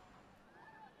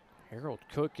 Harold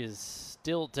Cook is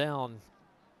still down,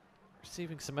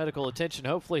 receiving some medical attention.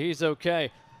 Hopefully he's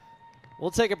okay. We'll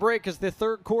take a break as the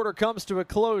third quarter comes to a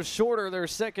close. Shorter, their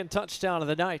second touchdown of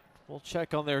the night. We'll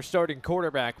check on their starting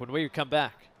quarterback when we come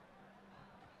back.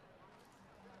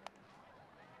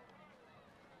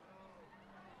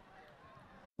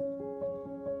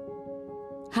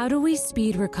 How do we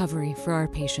speed recovery for our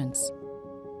patients?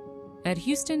 At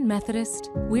Houston Methodist,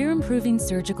 we're improving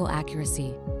surgical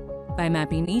accuracy by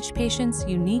mapping each patient's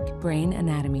unique brain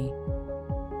anatomy.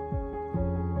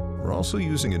 We're also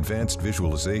using advanced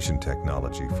visualization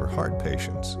technology for heart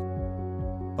patients,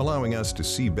 allowing us to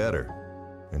see better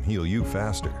and heal you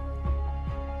faster.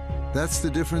 That's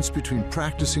the difference between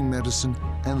practicing medicine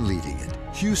and leading it.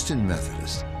 Houston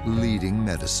Methodist, leading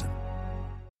medicine.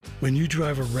 When you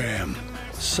drive a Ram,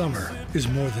 summer is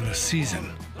more than a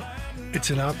season. It's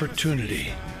an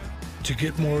opportunity to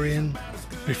get more in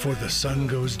before the sun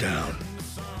goes down.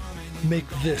 Make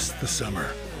this the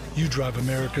summer you drive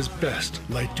America's best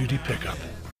light-duty pickup.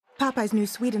 Popeye's new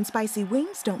sweet and spicy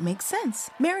wings don't make sense.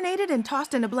 Marinated and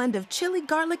tossed in a blend of chili,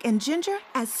 garlic, and ginger,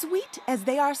 as sweet as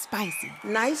they are spicy.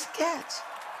 Nice catch,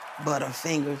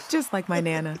 Butterfingers. Just like my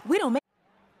Nana. We don't make...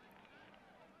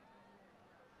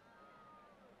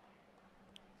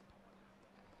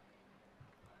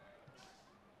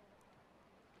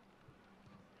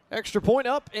 Extra point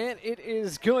up, and it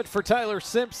is good for Tyler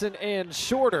Simpson and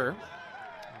Shorter.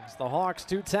 As the Hawks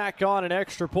do tack on an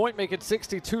extra point, make it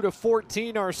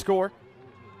 62-14 our score.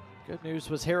 Good news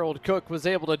was Harold Cook was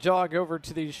able to jog over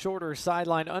to the Shorter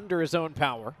sideline under his own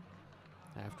power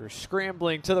after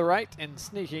scrambling to the right and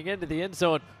sneaking into the end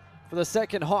zone for the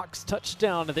second Hawks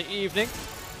touchdown of the evening.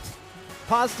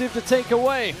 Positive to take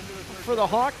away for the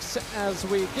Hawks as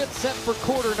we get set for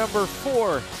quarter number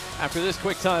 4 after this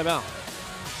quick timeout.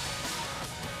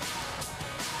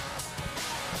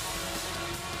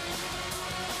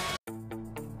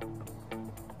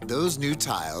 Those new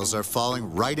tiles are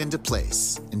falling right into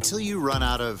place until you run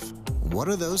out of, what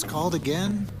are those called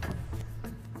again?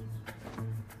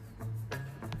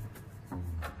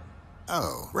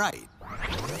 Oh, right.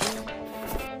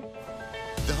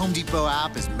 The Home Depot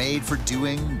app is made for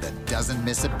doing that doesn't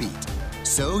miss a beat.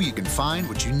 So you can find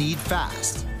what you need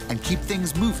fast and keep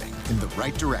things moving in the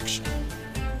right direction.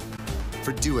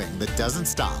 For doing that doesn't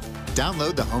stop,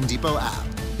 download the Home Depot app.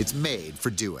 It's made for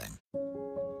doing.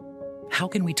 How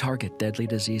can we target deadly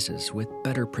diseases with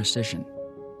better precision?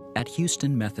 At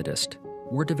Houston Methodist,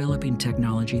 we're developing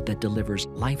technology that delivers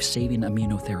life-saving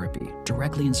immunotherapy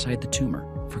directly inside the tumor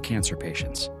for cancer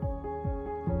patients.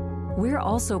 We're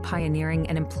also pioneering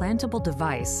an implantable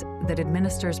device that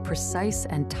administers precise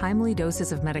and timely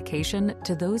doses of medication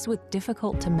to those with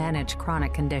difficult-to-manage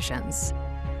chronic conditions.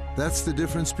 That's the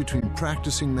difference between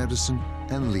practicing medicine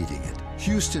and leading it.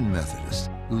 Houston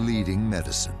Methodist, leading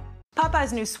medicine.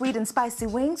 Popeye's new sweet and spicy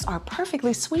wings are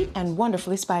perfectly sweet and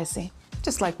wonderfully spicy.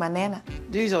 Just like my Nana.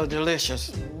 These are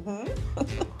delicious.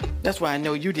 That's why I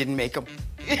know you didn't make them.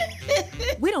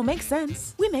 We don't make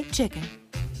sense. We make chicken.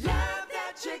 Love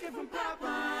that chicken from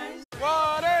Popeyes.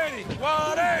 180,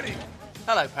 180.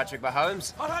 Hello, Patrick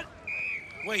Mahomes.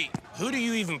 Wait, who do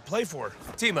you even play for?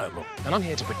 T-Mobile. And I'm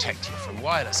here to protect you from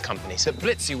wireless companies that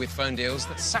blitz you with phone deals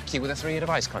that sack you with a 3-year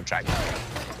device contract.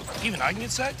 Even I can get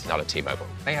sacked? Not at T-Mobile.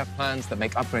 They have plans that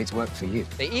make upgrades work for you.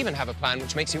 They even have a plan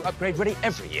which makes you upgrade ready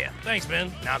every year. Thanks,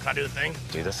 man. Now can I do the thing?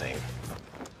 Do the thing.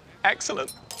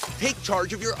 Excellent. Take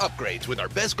charge of your upgrades with our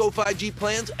best Go 5G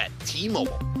plans at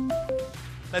T-Mobile.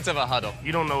 Let's have a huddle.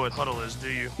 You don't know what huddle is, do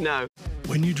you? No.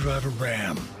 When you drive a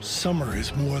Ram, summer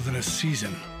is more than a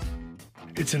season.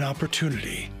 It's an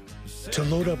opportunity to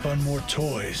load up on more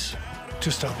toys,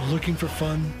 to stop looking for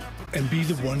fun and be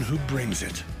the one who brings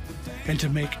it, and to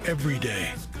make every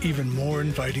day even more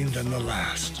inviting than the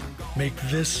last. Make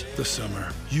this the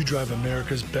summer you drive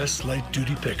America's best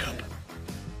light-duty pickup.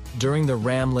 During the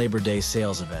Ram Labor Day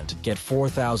sales event, get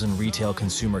 $4,000 retail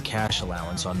consumer cash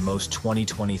allowance on most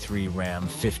 2023 Ram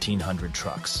 1500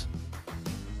 trucks.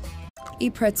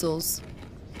 Eat pretzels.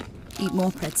 Eat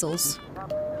more pretzels.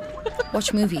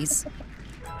 Watch movies.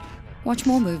 Watch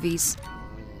more movies.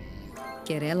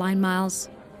 Get airline miles.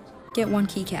 Get One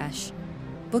Key Cash.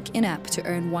 Book in-app to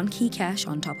earn One Key Cash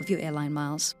on top of your airline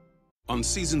miles. On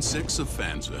Season 6 of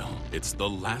Fansville, it's the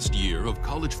last year of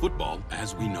college football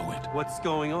as we know it. What's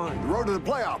going on? The road to the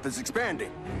playoff is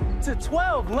expanding. To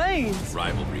 12 lanes!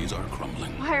 Rivalries are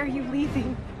crumbling. Why are you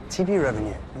leaving? TV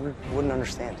revenue. You wouldn't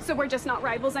understand. So we're just not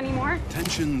rivals anymore?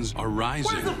 Tensions are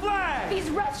rising. Where's the flag? These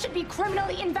refs should be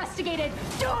criminally investigated.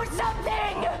 Do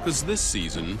something! Because this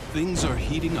season, things are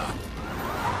heating up.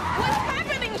 What's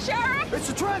happening, Sheriff? It's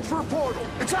a transfer portal.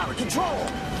 It's out of control.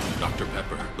 Dr.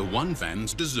 Pepper, the one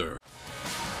fans deserve.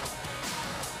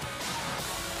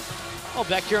 Well,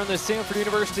 back here on the Samford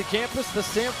University campus, the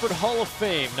Samford Hall of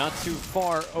Fame, not too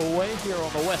far away here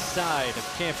on the west side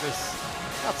of campus,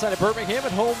 outside of Birmingham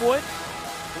at Homewood.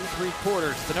 Through 3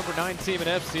 quarters, the number 9 team in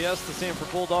FCS, the Samford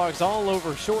Bulldogs, all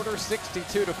over Shorter,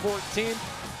 62-14.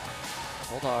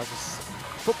 Bulldogs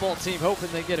football team hoping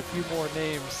they get a few more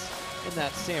names in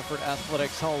that Samford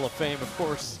Athletics Hall of Fame. Of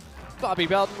course, Bobby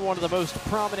Bowden, one of the most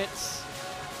prominent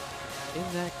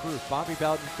in that group. Bobby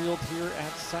Bowden Field here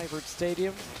at Samford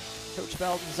Stadium. Coach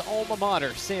Bowden's alma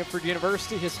mater, Samford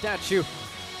University. His statue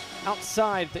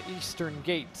outside the eastern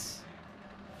gates.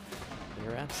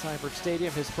 Here at Samford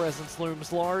Stadium, his presence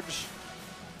looms large.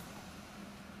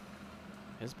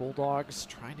 His Bulldogs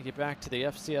trying to get back to the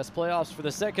FCS playoffs for the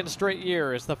 2nd straight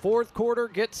year as the 4th quarter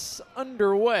gets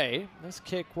underway. This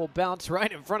kick will bounce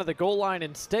right in front of the goal line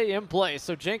and stay in play,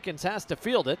 so Jenkins has to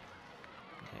field it.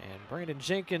 And Brandon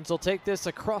Jenkins will take this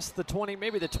across the 20,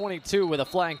 maybe the 22 with a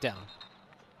flag down.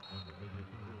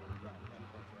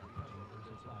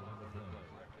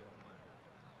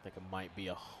 I think it might be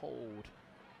a hold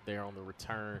there on the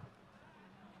return.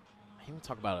 Even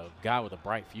talk about a guy with a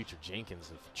bright future,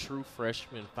 Jenkins, a true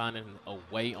freshman finding a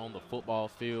way on the football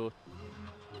field,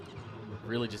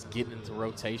 really just getting into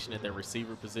rotation at their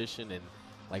receiver position. And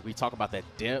like we talk about that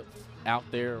depth out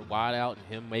there, wide out, and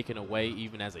him making a way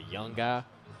even as a young guy.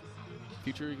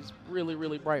 Future is really,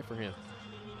 really bright for him.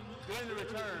 Going to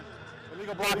return,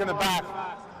 illegal block in the back.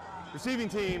 Receiving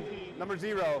team, number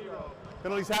 0.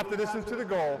 Penalties half the distance to the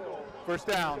goal. First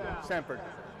down, Samford.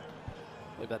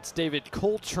 I believe that's David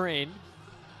Coltrane.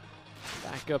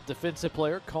 Backup defensive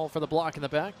player. Call for the block in the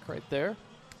back right there.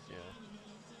 Yeah.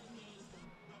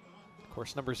 Of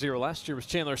course, number 0 last year was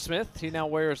Chandler Smith. He now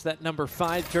wears that number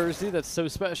 5 jersey that's so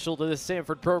special to this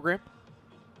Samford program.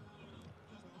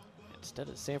 Instead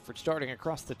of Samford starting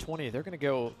across the 20, they're going to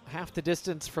go half the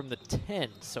distance from the 10.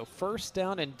 So first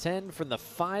down and 10 from the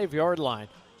 5-yard line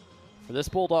for this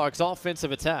Bulldogs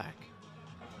offensive attack.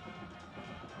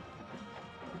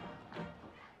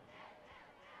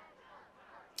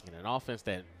 And an offense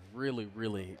that really,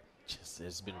 really just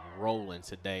has been rolling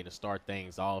today to start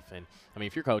things off. And, I mean,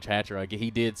 if you're Coach Hatcher,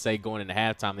 he did say going into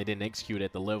halftime they didn't execute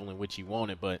at the level in which he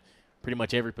wanted, but pretty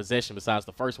much every possession besides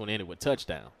the first one ended with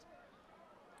touchdowns.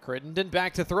 Crittenden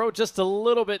back to throw, just a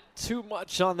little bit too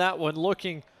much on that one,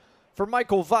 looking for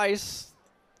Michael Weiss.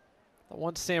 The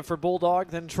once Samford Bulldog,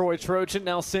 then Troy Trojan,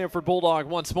 now Samford Bulldog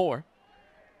once more.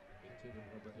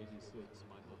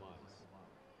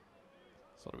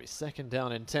 So it'll be 2nd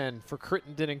down and 10 for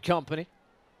Crittenden and company.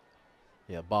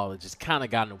 Yeah, ball had just kind of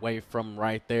gotten away from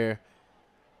right there,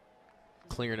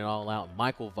 clearing it all out.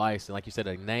 Michael Weiss, and like you said,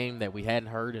 a name that we hadn't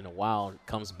heard in a while,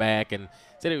 comes back and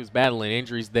said he was battling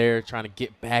injuries there, trying to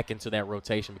get back into that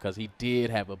rotation because he did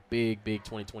have a big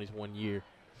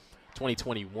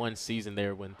 2021 season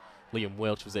there when Liam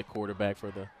Welch was at quarterback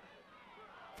for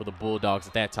the Bulldogs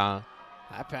at that time.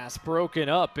 That pass broken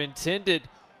up, intended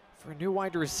for a new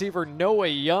wide receiver, Noah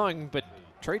Young, but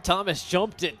Trey Thomas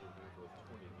jumped it.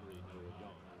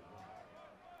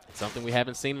 It's something we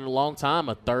haven't seen in a long time,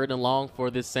 a 3rd and long for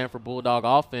this Samford Bulldog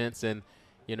offense. And,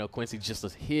 you know, Quincy just a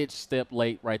hitch step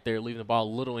late right there, leaving the ball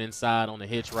a little inside on the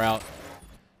hitch route.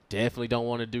 Definitely don't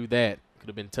want to do that. Could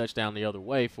have been touchdown the other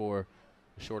way for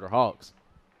the Shorter Hawks.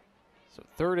 So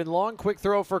 3rd and long, quick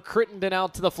throw for Crittenden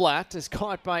out to the flat is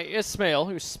caught by Ismail,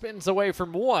 who spins away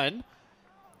from 1.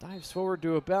 Dives forward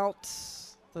to about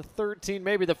the 13,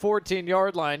 maybe the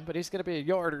 14-yard line, but he's going to be a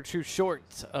yard or 2 short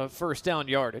of first down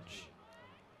yardage.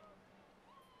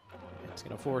 It's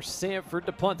going to force Samford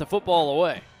to punt the football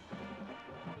away.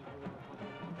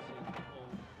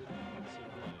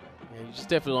 Yeah, you just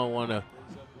definitely don't want to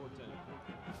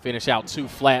finish out too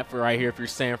flat for right here if you're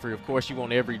Samford. Of course, you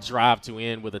want every drive to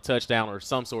end with a touchdown or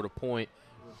some sort of point,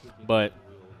 but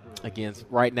again,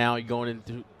 right now you're going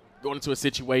into a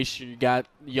situation, you got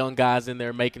young guys in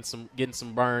there getting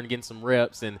some burn, getting some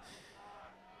reps, and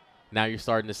now you're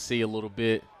starting to see a little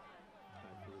bit.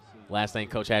 Last thing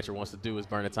Coach Hatcher wants to do is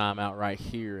burn a timeout right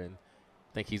here, and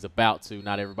I think he's about to.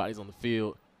 Not everybody's on the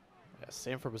field. Yeah,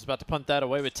 Samford was about to punt that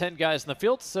away with 10 guys in the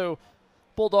field, so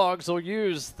Bulldogs will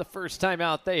use the first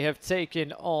timeout they have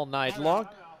taken all night long.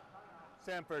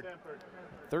 Samford.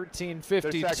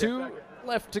 13:52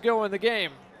 left to go in the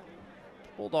game.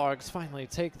 Bulldogs finally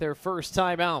take their first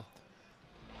timeout.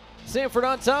 Samford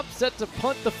on top, set to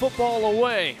punt the football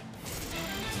away.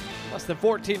 Less than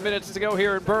 14 minutes to go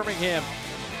here in Birmingham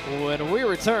when we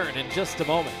return in just a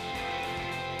moment.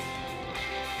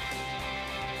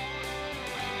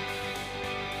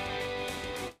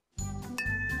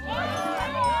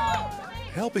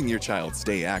 Helping your child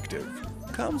stay active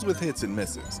comes with hits and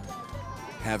misses.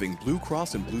 Having Blue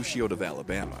Cross and Blue Shield of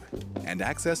Alabama and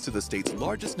access to the state's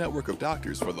largest network of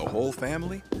doctors for the whole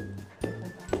family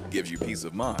gives you peace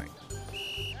of mind,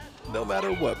 no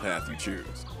matter what path you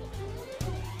choose.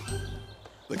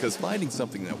 Because finding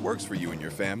something that works for you and your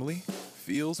family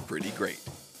feels pretty great.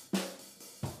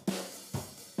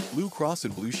 Blue Cross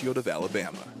and Blue Shield of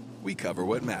Alabama. We cover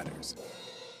what matters.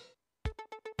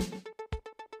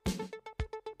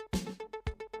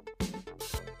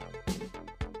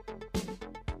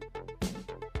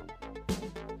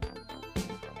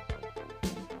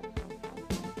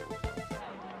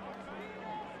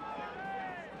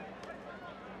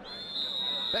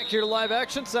 Back here to live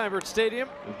action, Samford Stadium.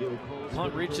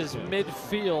 Punt reaches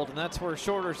midfield, and that's where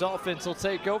Shorter's offense will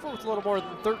take over with a little more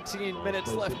than 13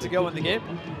 minutes left to go in the game.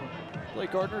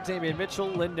 Blake Gardner, Damian Mitchell,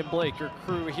 Lyndon Blake, your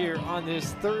crew here on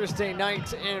this Thursday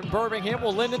night in Birmingham.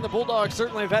 Well, Lyndon, the Bulldogs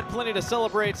certainly have had plenty to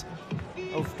celebrate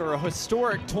after a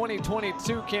historic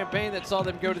 2022 campaign that saw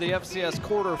them go to the FCS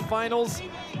quarterfinals,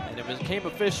 and it became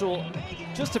official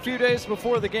just a few days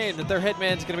before the game that their head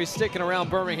man's going to be sticking around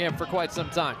Birmingham for quite some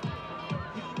time.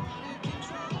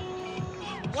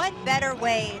 What better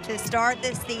way to start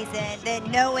this season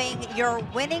than knowing your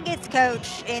winningest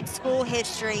coach in school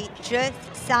history just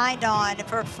signed on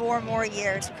for 4 more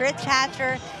years. Chris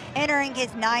Hatcher entering his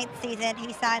 9th season.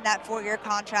 He signed that 4-year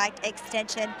contract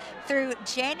extension through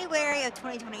January of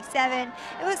 2027.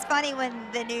 It was funny when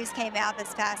the news came out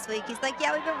this past week. He's like,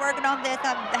 yeah, we've been working on this.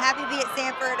 I'm happy to be at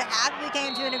Samford. Happy we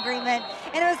came to an agreement.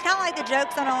 And it was kind of like the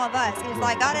joke's on all of us. He was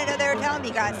like, I didn't know they were telling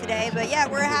you guys today, but yeah,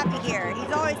 we're happy here.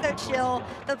 He's always so chill.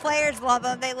 The players love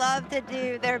him. They love to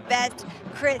do their best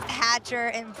Chris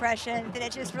Hatcher impressions. And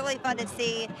it's just really fun to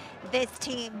see this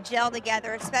team gel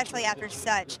together, especially after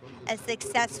such a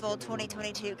successful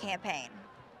 2022 campaign.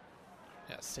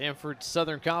 Yeah, Samford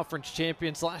Southern Conference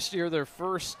champions last year, their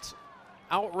first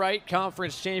outright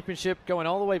conference championship going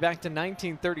all the way back to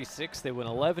 1936. They went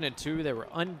 11-2. They were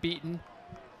unbeaten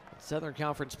in Southern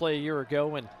Conference play a year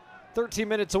ago, and 13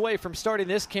 minutes away from starting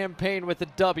this campaign with a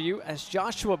W as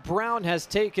Joshua Brown has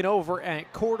taken over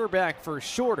at quarterback for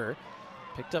Shorter.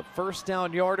 Picked up first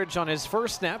down yardage on his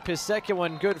first snap. His second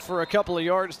one good for a couple of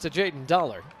yards to Jaden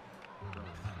Dollar.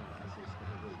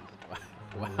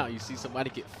 Wow, you see somebody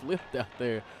get flipped out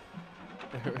there.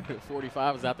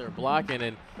 45 is out there blocking,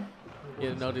 and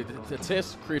you know, to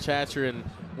test Chris Hatcher and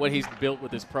what he's built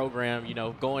with this program, you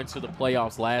know, going to the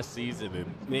playoffs last season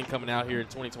and then coming out here in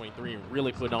 2023 and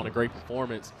really putting on a great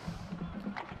performance.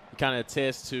 Kind of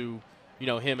attests to, you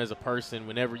know, him as a person.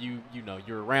 Whenever you know,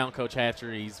 you're around Coach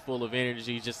Hatcher, he's full of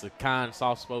energy, just a kind,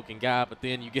 soft-spoken guy, but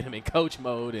then you get him in coach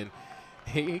mode and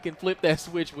he can flip that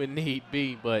switch when need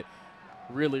be. But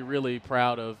really, really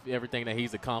proud of everything that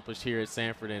he's accomplished here at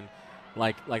Samford. And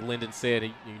like Lyndon said,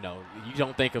 you know, you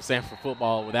don't think of Samford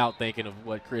football without thinking of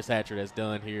what Chris Hatcher has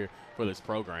done here for this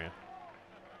program.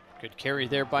 Good carry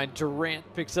there by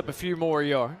Durant. Picks up a few more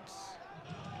yards.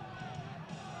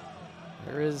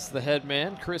 There is the head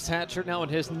man, Chris Hatcher, now in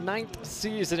his 9th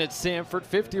season at Samford,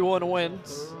 51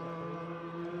 wins.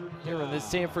 Here on this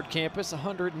Samford campus,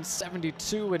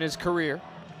 172 in his career.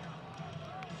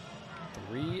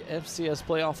 3 FCS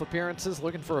playoff appearances,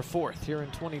 looking for a 4th here in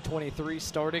 2023,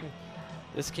 starting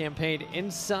this campaign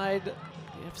inside the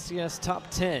FCS top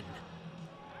 10.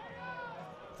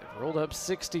 They've rolled up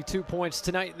 62 points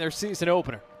tonight in their season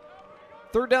opener.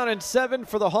 3rd down and 7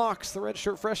 for the Hawks. The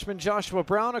redshirt freshman Joshua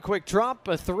Brown, a quick drop,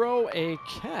 a throw, a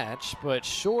catch, but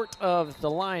short of the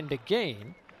line to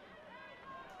gain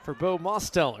for Bo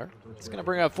Mosteller. It's going to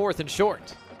bring up 4th and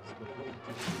short.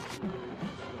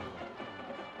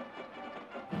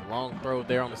 Long throw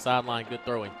there on the sideline. Good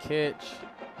throw and catch.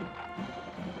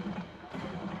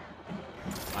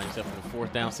 Find yourself in a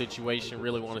 4th down situation.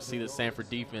 Really want to see the Samford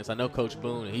defense. I know Coach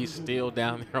Boone, he's still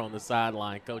down there on the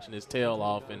sideline coaching his tail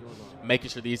off and making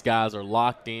sure these guys are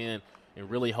locked in and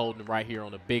really holding them right here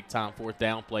on a big-time 4th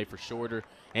down play for Shorter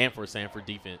and for Samford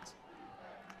defense.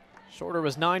 Shorter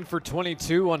was 9 for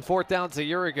 22 on 4th downs a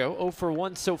year ago, 0 for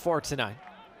 1 so far tonight.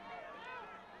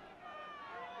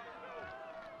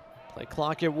 Play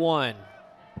clock at 1.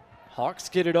 Hawks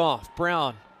get it off.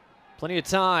 Brown, plenty of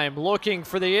time, looking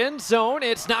for the end zone.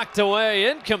 It's knocked away,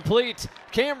 incomplete.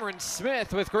 Cameron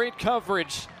Smith with great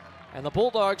coverage. And the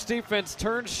Bulldogs defense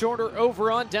turns Shorter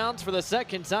over on downs for the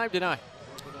 2nd time tonight.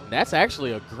 That's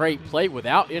actually a great play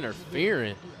without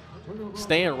interfering.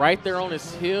 Staying right there on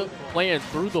his hip, playing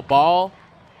through the ball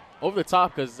over the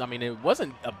top because, I mean, it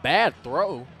wasn't a bad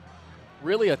throw.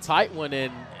 Really a tight one,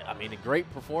 and, I mean, a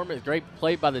great performance, great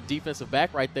play by the defensive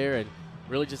back right there, and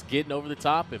really just getting over the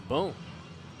top, and boom.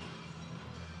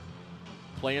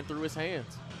 Playing through his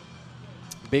hands.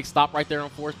 Big stop right there on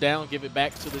 4th down, give it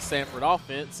back to the Samford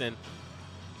offense, and,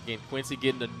 again, Quincy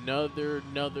getting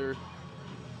another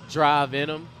drive in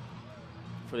him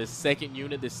for this 2nd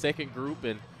unit, this 2nd group,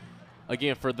 and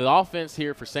again, for the offense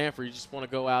here for Samford, you just want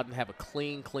to go out and have a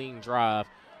clean drive.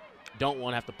 Don't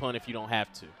want to have to punt if you don't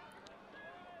have to.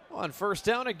 On 1st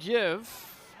down, a give,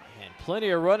 and plenty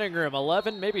of running room,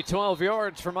 11, maybe 12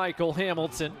 yards for Michael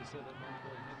Hamilton.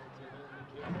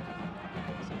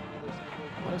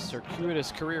 What a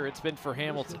circuitous career it's been for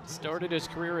Hamilton. Started his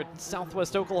career at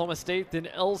Southwest Oklahoma State, then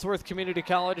Ellsworth Community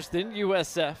College, then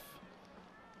USF.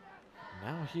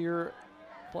 Now here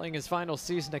playing his final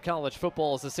season of college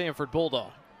football as a Samford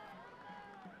Bulldog.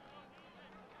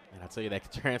 And I tell you,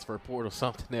 that transfer portal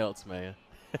something else, man.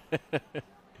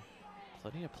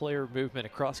 Plenty of player movement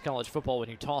across college football when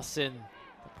you toss in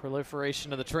the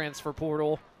proliferation of the transfer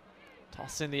portal,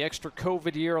 toss in the extra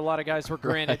COVID year a lot of guys were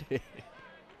granted. Right.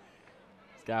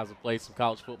 These guys have played some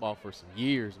college football for some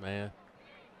years, man.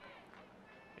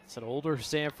 It's an older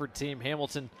Samford team.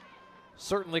 Hamilton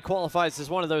certainly qualifies as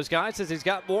one of those guys as he's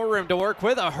got more room to work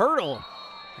with. A hurdle.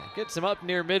 Gets him up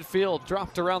near midfield,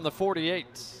 dropped around the 48.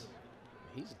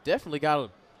 He's definitely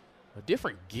got a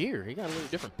different gear. He got a little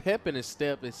different pep in his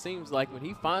step. It seems like when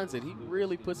he finds it, he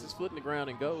really puts his foot in the ground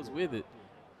and goes with it.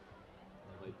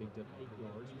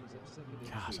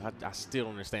 Gosh, I still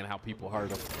don't understand how people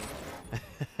hurt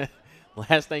him.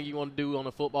 Last thing you want to do on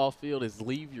the football field is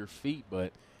leave your feet,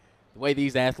 but the way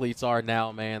these athletes are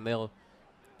now, man, they'll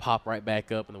pop right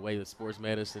back up, and the way the sports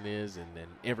medicine is and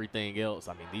everything else.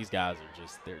 I mean, these guys are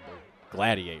just, they're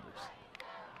gladiators.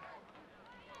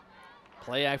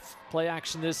 Play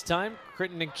action this time.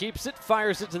 Crittenden keeps it,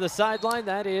 fires it to the sideline.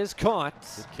 That is caught.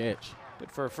 Good catch.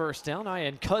 Good for a 1st down.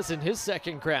 Ian Cousin, his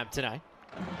 2nd grab tonight.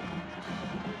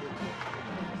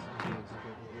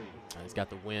 He's got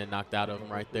the wind knocked out of him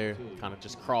right there. Kind of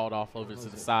just crawled off over to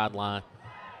the sideline.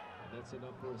 That's enough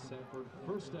for a Samford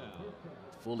 1st down.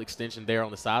 Full extension there on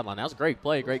the sideline. That was a great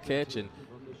play, great catch. And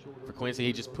for Quincy,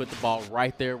 he just put the ball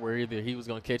right there where either he was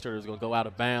going to catch it or it was going to go out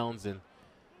of bounds. And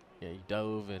yeah, he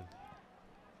dove and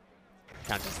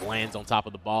kind of just lands on top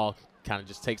of the ball, kind of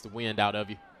just takes the wind out of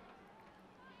you.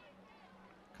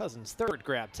 Cousins' 3rd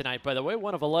grab tonight, by the way.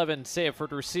 1 of 11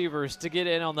 Samford receivers to get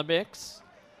in on the mix.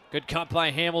 Good cut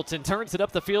by Hamilton. Turns it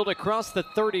up the field across the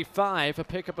 35. A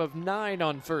pickup of 9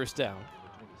 on 1st down.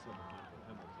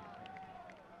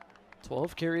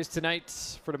 12 carries tonight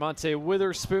for DeMonte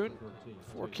Witherspoon.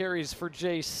 4 carries for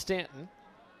Jay Stanton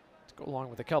to go along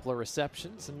with a couple of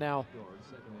receptions. And now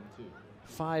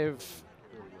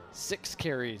 6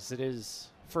 carries it is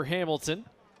for Hamilton.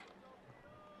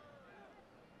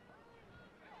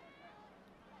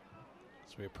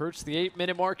 As we approach the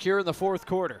 8-minute mark here in the 4th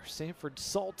quarter. Samford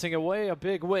salting away a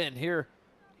big win here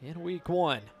in week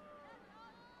 1.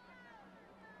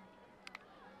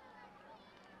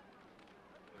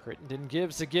 Crittenden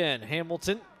gives again.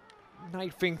 Hamilton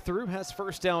knifing through, has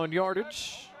 1st down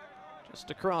yardage just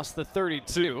across the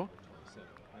 32.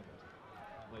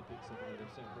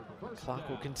 Clock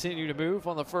will continue to move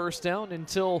on the 1st down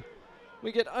until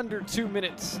we get under 2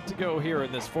 minutes to go here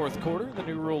in this 4th quarter. The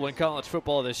new rule in college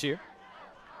football this year.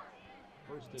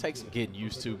 Takes some getting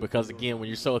used to because, again, when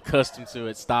you're so accustomed to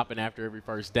it stopping after every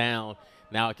 1st down,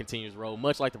 now it continues to roll,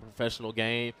 much like the professional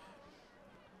game.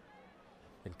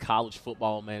 In college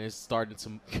football, man, it's starting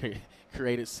to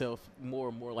create itself more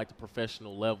and more like the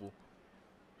professional level.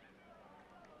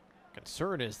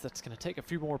 Concern is that's going to take a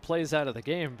few more plays out of the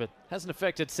game, but hasn't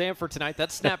affected Samford tonight.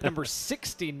 That's snap number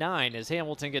 69 as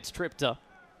Hamilton gets tripped up.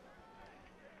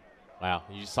 Wow,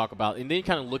 you just talk about, and then you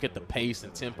kind of look at the pace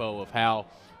and tempo of how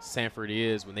Samford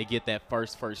is when they get that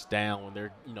first down, when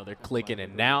they're clicking,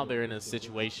 and now they're in a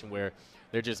situation where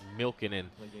They're just milking, and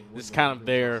this is kind of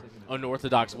their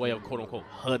unorthodox way of quote-unquote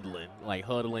huddling. Like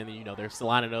huddling, you know, they're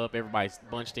lining up, everybody's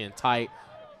bunched in tight,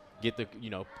 get the, you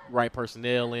know, right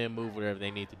personnel in, move whatever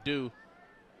they need to do.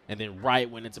 And then right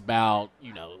when it's about,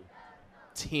 you know,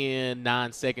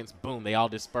 9 seconds, boom, they all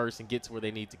disperse and get to where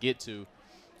they need to get to.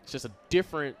 It's just a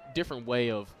different way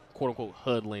of quote-unquote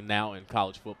huddling now in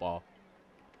college football.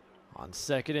 On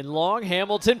 2nd and long,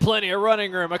 Hamilton, plenty of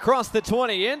running room across the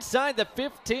 20, inside the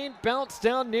 15, bounce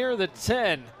down near the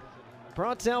 10.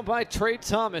 Brought down by Trey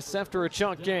Thomas after a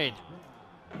chunk gain.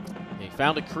 He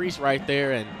found a crease right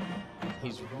there, and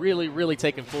he's really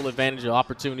taking full advantage of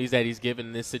opportunities that he's given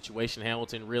in this situation.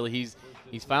 Hamilton really, he's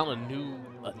found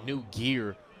a new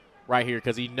gear right here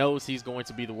because he knows he's going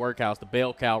to be the workhorse, the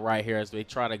bell cow right here as they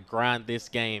try to grind this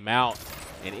game out.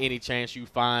 And any chance you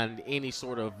find any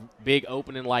sort of big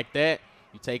opening like that,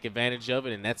 you take advantage of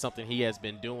it, and that's something he has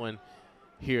been doing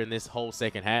here in this whole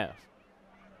second half.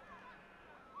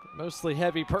 Mostly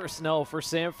heavy personnel for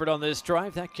Samford on this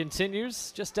drive. That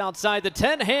continues just outside the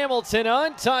 10. Hamilton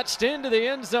untouched into the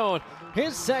end zone.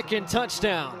 His 2nd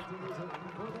touchdown.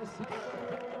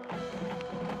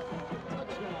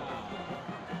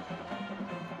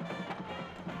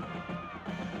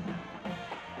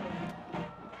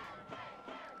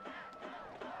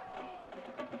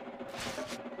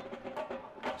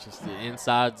 Just the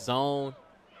inside zone.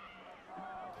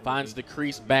 Finds the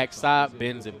crease backside,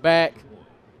 bends it back.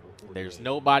 There's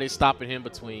nobody stopping him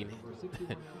between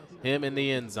him and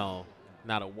the end zone.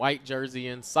 Not a white jersey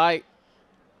in sight.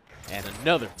 And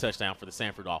another touchdown for the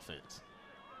Samford offense.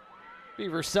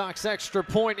 Beaver Sox extra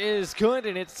point is good,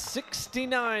 and it's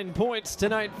 69 points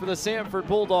tonight for the Samford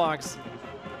Bulldogs.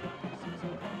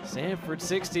 Samford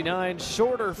 69,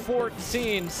 Shorter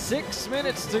 14, 6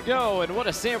 minutes to go, and what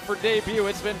a Samford debut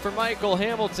it's been for Michael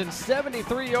Hamilton.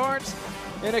 73 yards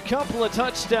and a couple of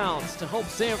touchdowns to help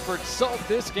Samford salt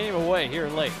this game away here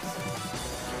late.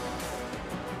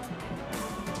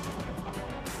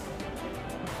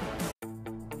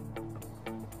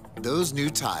 Those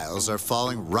new tiles are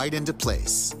falling right into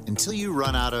place until you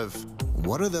run out of,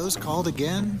 what are those called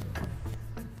again?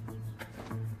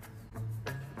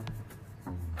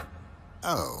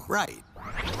 Oh, right.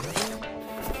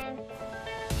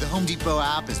 The Home Depot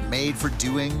app is made for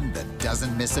doing that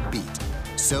doesn't miss a beat.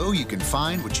 So you can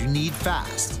find what you need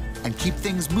fast and keep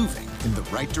things moving in the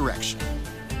right direction.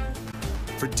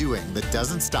 For doing that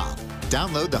doesn't stop,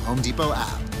 download the Home Depot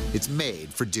app. It's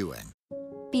made for doing.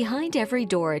 Behind every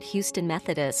door at Houston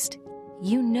Methodist,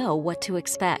 you know what to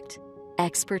expect.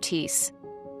 Expertise.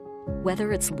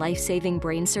 Whether it's life-saving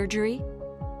brain surgery,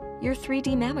 your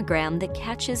 3D mammogram that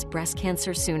catches breast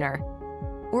cancer sooner,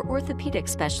 or orthopedic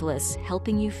specialists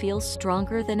helping you feel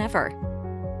stronger than ever.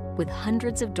 With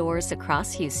hundreds of doors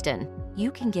across Houston, you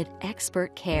can get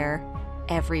expert care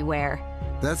everywhere.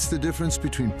 That's the difference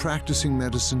between practicing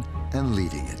medicine and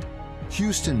leading it.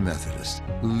 Houston Methodist,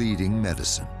 leading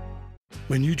medicine.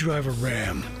 When you drive a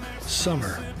Ram,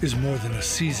 summer is more than a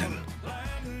season.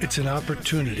 It's an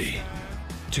opportunity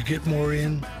to get more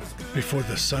in before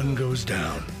the sun goes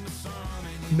down.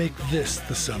 Make this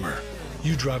the summer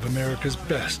you drive America's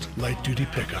best light-duty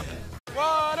pickup.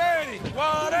 180!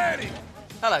 180!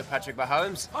 Hello, Patrick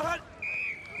Mahomes.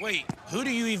 Wait, who do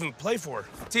you even play for?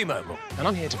 T-Mobile. And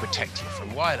I'm here to protect you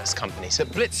from wireless companies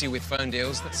that blitz you with phone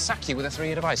deals that sack you with a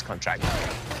 3-year device contract.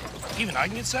 Even I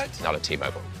can get sacked? Not at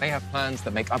T-Mobile. They have plans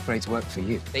that make upgrades work for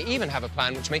you. They even have a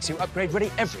plan which makes you upgrade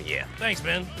ready every year. Thanks,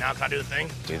 Ben. Now can I do the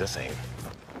thing? Do the thing.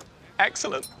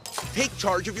 Excellent. Take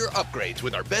charge of your upgrades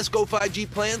with our Best Go 5G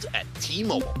plans at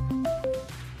T-Mobile.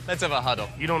 Let's have a huddle.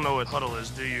 You don't know what huddle is,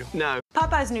 do you? No.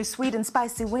 Popeye's new sweet and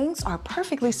spicy wings are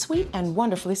perfectly sweet and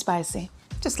wonderfully spicy,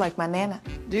 just like my Nana.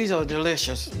 These are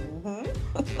delicious.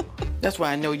 That's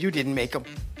why I know you didn't make them.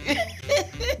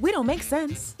 We don't make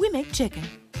sense. We make chicken.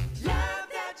 Love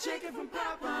that chicken from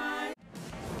Popeye.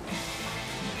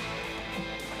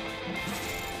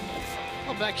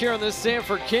 Well, back here on this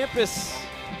Samford campus,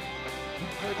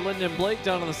 heard Lyndon Blake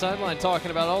down on the sideline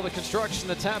talking about all the construction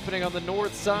that's happening on the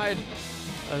north side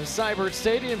of Samford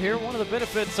Stadium here. One of the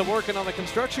benefits of working on the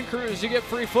construction crew is you get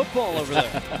free football over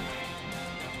there.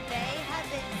 They have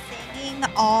been singing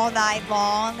all night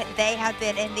long. They have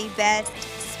been in the best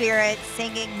spirits,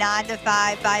 singing 9 to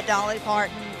 5 by Dolly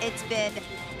Parton. It's been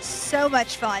so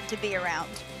much fun to be around.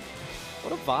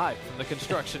 What a vibe from the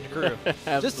construction crew.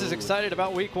 Just as excited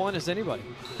about week 1 as anybody.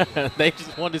 They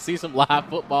just want to see some live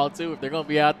football, too. If they're going to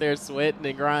be out there sweating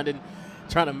and grinding,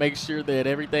 trying to make sure that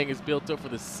everything is built up for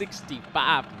the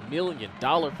 $65 million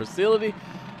facility.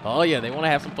 Oh, yeah, they want to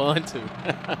have some fun, too.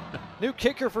 New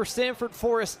kicker for Samford,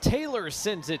 Forrest Taylor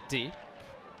sends it deep.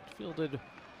 Fielded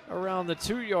around the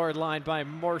 2-yard line by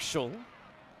Marshall.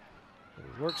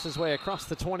 He works his way across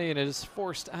the 20 and is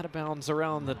forced out of bounds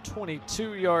around the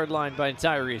 22-yard line by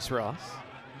Tyrese Ross.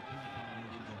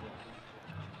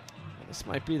 And this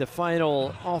might be the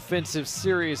final offensive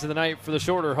series of the night for the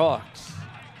Shorter Hawks.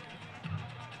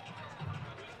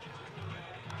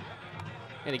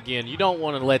 And again, you don't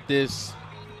want to let this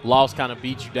loss kind of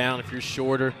beat you down if you're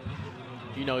Shorter.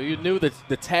 You know, you knew that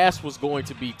the task was going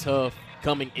to be tough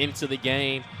coming into the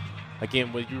game.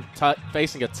 Again, when you're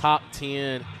facing a top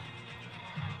 10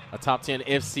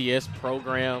 FCS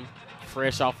program,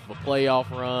 fresh off of a playoff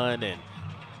run, and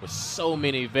with so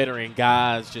many veteran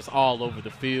guys just all over the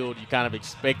field, you kind of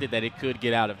expected that it could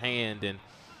get out of hand, and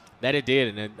that it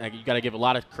did. And you got to give a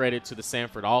lot of credit to the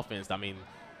Samford offense. I mean,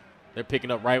 they're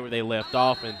picking up right where they left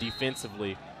off, and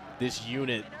defensively, this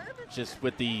unit, just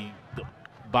with the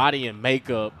body and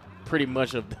makeup, pretty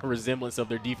much of the resemblance of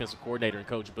their defensive coordinator and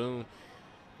Coach Boone,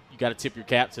 you got to tip your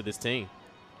cap to this team.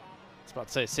 I was about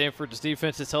to say, Samford's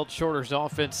defense has held Shorter's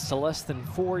offense to less than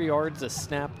 4 yards a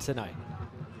snap tonight.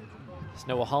 As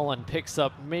Noah Holland picks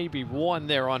up maybe one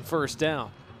there on first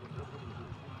down.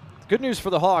 Good news for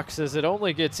the Hawks is it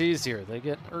only gets easier. They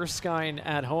get Erskine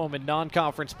at home in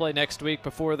non-conference play next week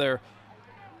before their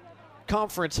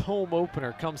conference home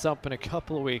opener comes up in a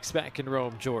couple of weeks back in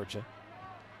Rome, Georgia.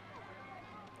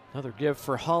 Another give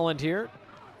for Holland here.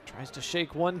 Tries to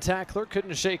shake one tackler,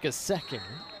 couldn't shake a second.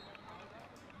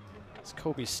 As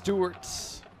Kobe Stewart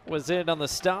was in on the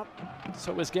stop,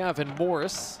 so was Gavin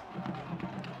Morris.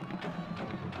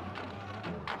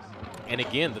 And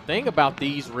again, the thing about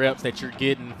these reps that you're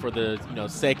getting for the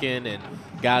second and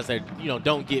guys that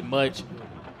don't get much,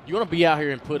 you want to be out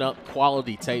here and put up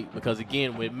quality tape, because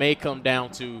again, it may come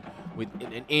down to with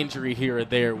an injury here or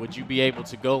there, would you be able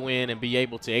to go in and be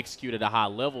able to execute at a high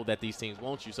level that these teams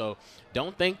want you? So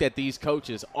don't think that these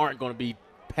coaches aren't going to be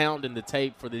pounding the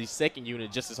tape for the second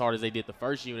unit just as hard as they did the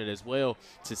first unit as well,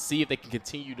 to see if they can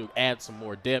continue to add some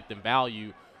more depth and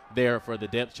value there for the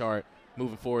depth chart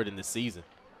moving forward in the season.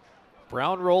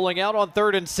 Brown rolling out on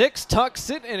 3rd and 6, tucks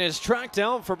it and is tracked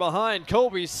down from behind.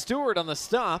 Kobe Stewart on the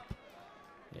stop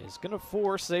is going to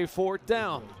force a 4th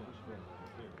down.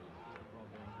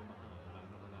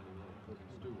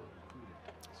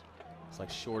 Looks like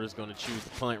Shorter's going to choose the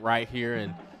punt right here,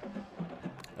 and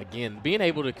again, being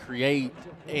able to create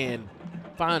and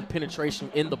find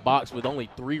penetration in the box with only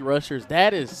 3 rushers,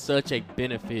 that is such a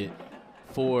benefit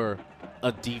for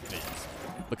a defense,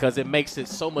 because it makes it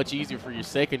so much easier for your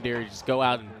secondary to just go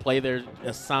out and play their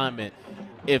assignment.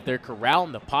 If they're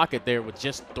corralling the pocket there with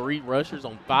just 3 rushers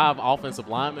on 5 offensive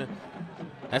linemen,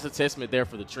 that's a testament there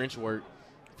for the trench work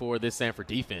for this Samford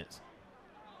defense.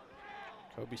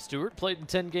 Kobe Stewart played in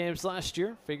 10 games last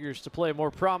year, figures to play a more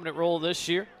prominent role this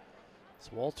year. As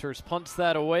Walters punts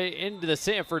that away into the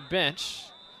Samford bench,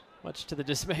 much to the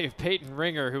dismay of Peyton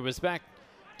Ringer, who was back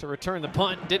to return the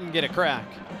punt, didn't get a crack.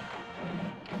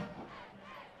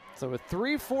 So with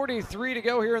 3:43 to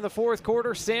go here in the 4th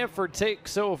quarter, Samford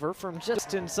takes over from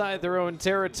just inside their own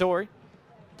territory.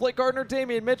 Blake Gardner,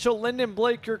 Damian Mitchell, Lyndon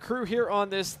Blake, your crew here on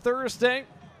this Thursday.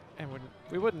 And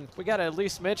we got to at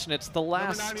least mention it's the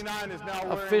last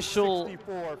official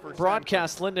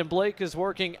broadcast. Lyndon Blake is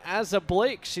working as a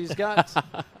Blake. She's got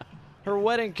her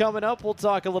wedding coming up. We'll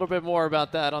talk a little bit more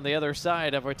about that on the other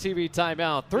side of our TV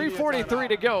timeout. 3:43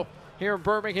 to go here in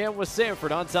Birmingham with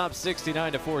Samford on top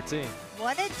 69-14.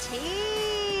 What a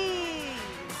tease!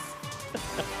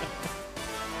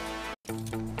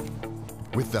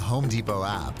 With the Home Depot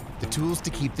app, the tools to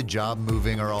keep the job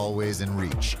moving are always in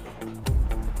reach.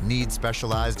 Need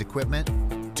specialized equipment?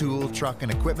 Tool, truck,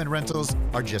 and equipment rentals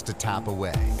are just a tap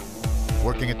away.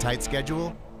 Working a tight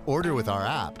schedule? Order with our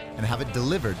app and have it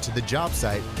delivered to the job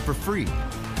site for free.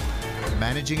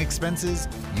 Managing expenses?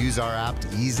 Use our app to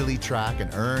easily track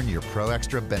and earn your Pro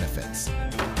Extra benefits.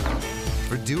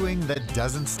 For doing that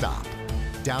doesn't stop,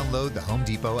 download the Home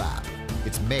Depot app.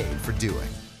 It's made for doing.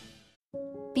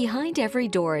 Behind every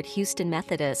door at Houston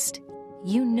Methodist,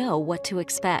 you know what to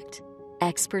expect.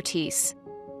 Expertise.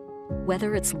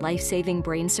 Whether it's life-saving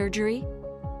brain surgery,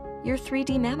 your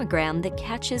 3D mammogram that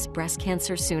catches breast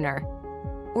cancer sooner,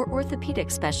 or orthopedic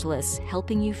specialists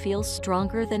helping you feel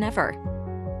stronger than ever.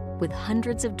 With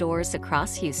hundreds of doors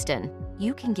across Houston,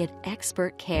 you can get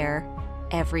expert care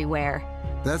everywhere.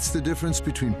 That's the difference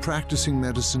between practicing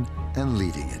medicine and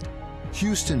leading it.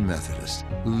 Houston Methodist,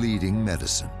 leading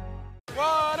medicine.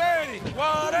 180!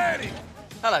 180!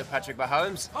 Hello, Patrick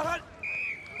Mahomes.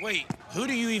 Wait, who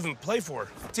do you even play for?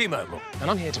 T-Mobile.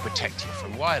 And I'm here to protect you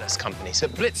from wireless companies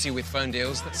that blitz you with phone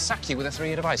deals that sack you with a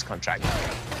 3-year device contract.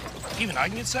 Even I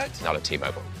can get sacked? Not at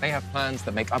T-Mobile. They have plans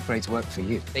that make upgrades work for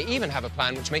you. They even have a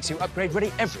plan which makes you upgrade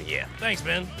ready every year. Thanks,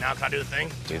 Ben. Now can I do the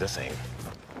thing? Do the thing.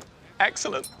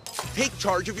 Excellent. Take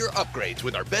charge of your upgrades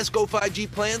with our Best Go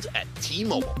 5G plans at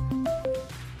T-Mobile.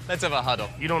 Let's have a huddle.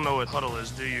 You don't know what huddle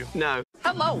is, do you? No.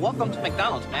 Hello, welcome to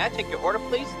McDonald's. May I take your order,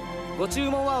 please? ご注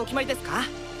文はお決まりですか?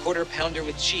 Quarter pounder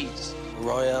with cheese.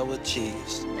 Royale with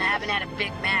cheese. I haven't had a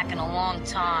Big Mac in a long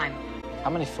time. How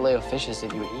many Filet-O-Fishes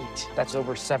did you eat? That's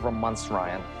over several months,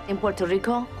 Ryan. In Puerto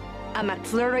Rico, a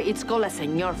McFlurry it's called a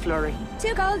Señor Flurry.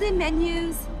 2 golden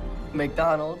menus.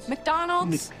 McDonald's.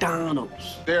 McDonald's.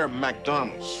 McDonald's. They're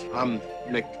McDonald's. I'm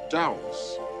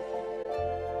McDowell's.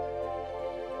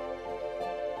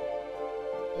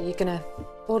 Are you gonna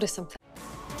order something?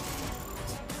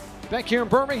 Back here in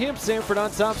Birmingham, Samford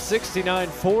on top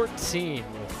 69-14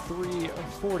 with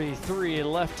 3:43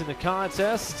 left in the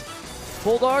contest.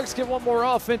 Bulldogs get one more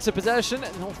offensive possession,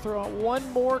 and they'll throw out one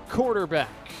more quarterback.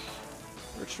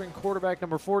 Third-string quarterback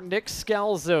number 4, Nick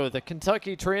Scalzo, the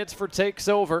Kentucky transfer, takes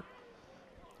over.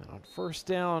 And on first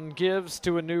down, gives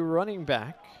to a new running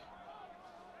back.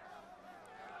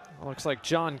 It looks like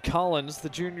John Collins, the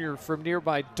junior from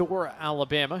nearby Dora,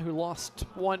 Alabama, who lost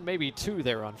 1, maybe 2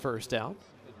 there on first down.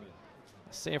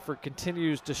 Samford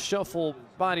continues to shuffle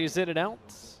bodies in and out.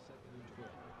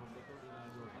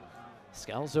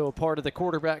 Scalzo, a part of the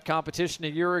quarterback competition a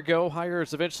year ago.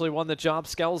 Hires eventually won the job.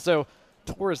 Scalzo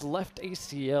tore his left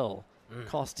ACL.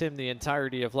 Cost him the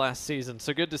entirety of last season.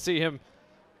 So good to see him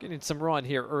getting some run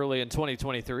here early in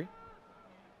 2023.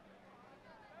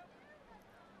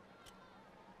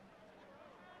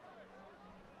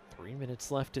 Three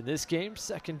minutes left in this game.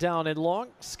 Second down and long.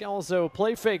 Scalzo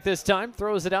play fake this time.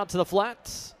 Throws it out to the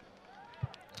flats.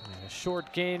 And a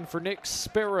short gain for Nick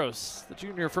Sparrows, the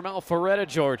junior from Alpharetta,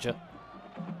 Georgia.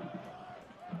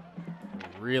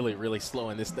 Really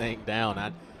slowing this thing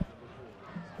down.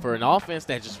 For an offense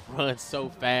that just runs so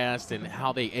fast and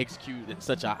how they execute at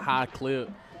such a high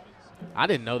clip, I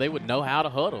didn't know they would know how to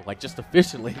huddle, like just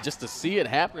efficiently, just to see it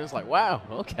happen. It's like, wow,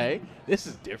 okay, this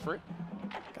is different.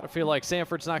 Gotta feel like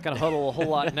Samford's not gonna huddle a whole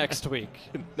lot next week.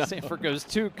 No. Samford goes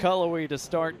to Cullowhee to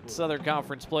start Southern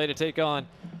Conference play to take on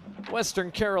Western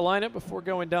Carolina before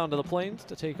going down to the Plains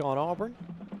to take on Auburn.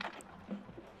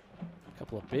 A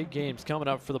couple of big games coming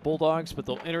up for the Bulldogs, but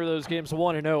they'll enter those games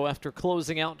 1-0 after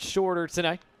closing out shorter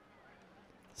tonight.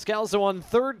 Scalzo on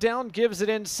third down gives it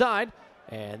inside,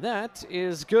 and that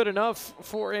is good enough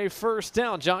for a first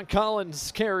down. John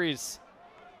Collins carries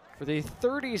for the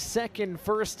 32nd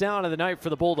first down of the night for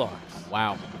the Bulldogs.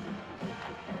 Wow.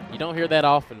 You don't hear that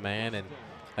often, man. And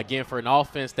again, for an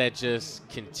offense that just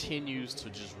continues to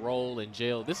just roll and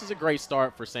gel, this is a great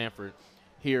start for Samford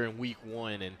here in week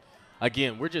 1. And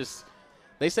again,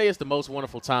 they say it's the most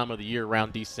wonderful time of the year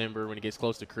around December when it gets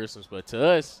close to Christmas, but to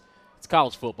us, it's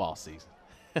college football season.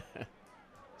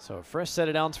 So a fresh set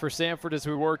of downs for Samford as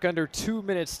we work under 2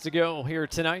 minutes to go here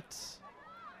tonight.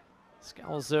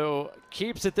 Scalzo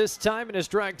keeps it this time and is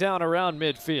dragged down around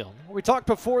midfield. We talked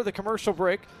before the commercial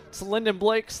break. It's Lyndon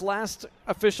Blake's last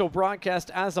official broadcast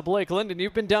as a Blake. Lyndon,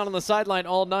 you've been down on the sideline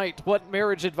all night. What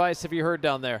marriage advice have you heard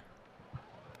down there?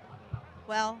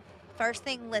 Well, first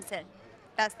thing, listen.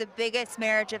 That's the biggest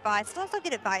marriage advice. It's also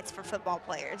good advice for football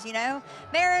players, you know?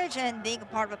 Marriage and being a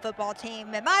part of a football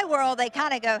team, in my world, they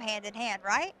kind of go hand in hand,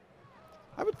 right?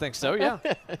 I would think so, yeah.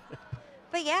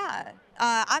 But yeah,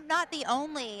 I'm not the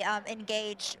only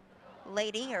engaged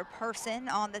lady or person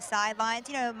on the sidelines.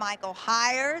 You know, Michael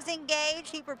Hires engaged.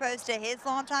 He proposed to his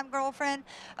longtime girlfriend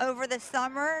over the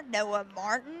summer. Noah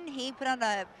Martin, he put on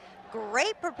a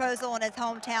great proposal in his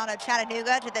hometown of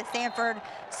Chattanooga to the Samford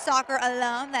soccer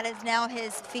alum that is now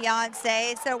his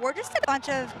fiance. So we're just a bunch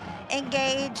of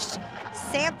engaged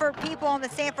Samford people on the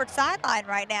Samford sideline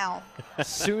right now.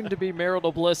 Soon to be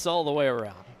marital bliss all the way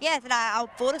around. Yes, and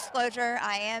full disclosure,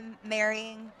 I am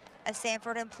marrying a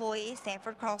Samford employee,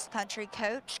 Samford cross country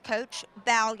coach, Coach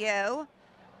Balyo.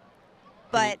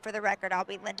 But for the record, I'll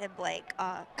be Lyndon Blake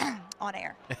on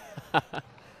air.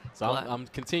 So I'm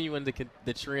continuing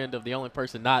the trend of the only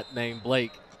person not named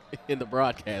Blake in the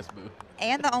broadcast booth.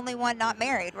 And the only one not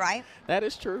married, right? That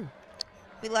is true.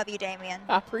 We love you, Damien.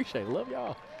 I appreciate it. Love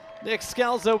y'all. Nick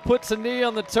Scalzo puts a knee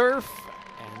on the turf,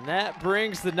 and that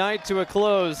brings the night to a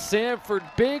close. Samford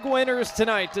big winners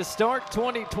tonight to start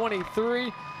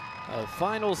 2023. A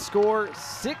final score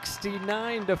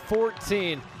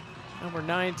 69-14. Number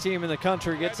 9 team in the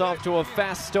country gets off to a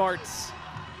fast start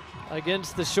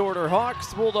against the Shorter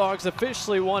Hawks. Bulldogs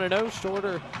officially 1-0.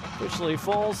 Shorter officially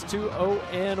falls to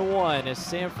 0-1 as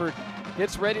Samford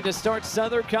gets ready to start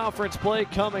Southern Conference play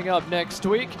coming up next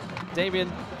week.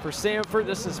 Damian, for Samford,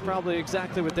 this is probably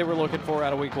exactly what they were looking for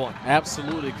out of week 1.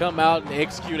 Absolutely. Come out and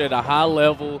execute at a high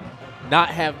level, not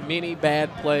have many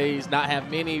bad plays, not have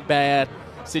many bad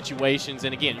situations.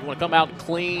 And again, you want to come out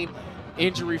clean,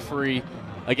 injury-free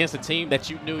against a team that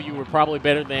you knew you were probably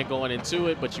better than going into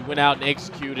it, but you went out and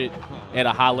executed at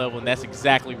a high level, and that's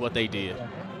exactly what they did.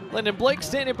 Lyndon Blake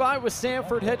standing by with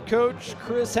Samford head coach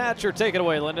Chris Hatcher. Take it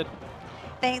away, Lyndon.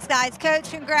 Thanks, guys. Coach,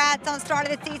 congrats on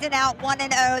starting the season out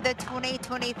 1-0, the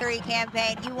 2023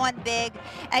 campaign. You won big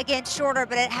against Shorter,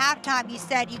 but at halftime you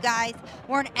said you guys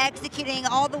weren't executing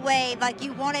all the way like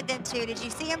you wanted them to. Did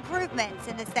you see improvements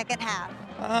in the second half?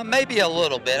 Maybe a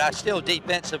little bit.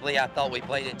 Defensively, I thought we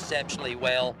played exceptionally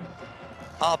well.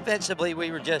 Offensively,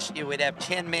 we were just, we'd have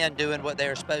 10 men doing what they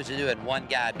were supposed to do and one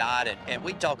guy not. And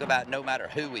we talk about no matter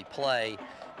who we play,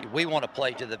 we want to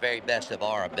play to the very best of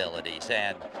our abilities.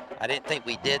 And I didn't think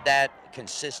we did that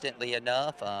consistently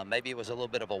enough. Maybe it was a little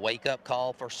bit of a wake-up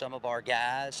call for some of our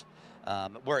guys.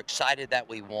 We're excited that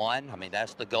we won. I mean,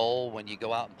 that's the goal when you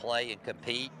go out and play and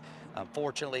compete.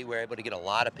 Unfortunately, we're able to get a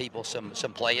lot of people some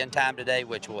playing time today,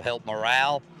 which will help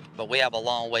morale. But we have a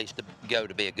long ways to go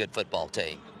to be a good football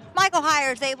team. Michael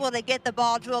Hires able to get the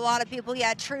ball to a lot of people. You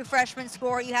had true freshman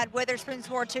score. You had Witherspoon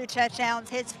score 2 touchdowns,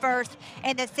 his first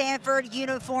in the Samford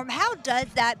uniform. How does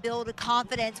that build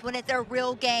confidence when it's a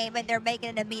real game and they're making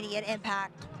an immediate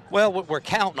impact? Well, we're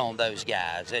counting on those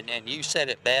guys, and you said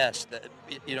it best.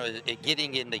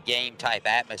 Getting in the game type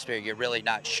atmosphere, you're really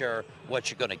not sure what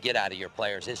you're going to get out of your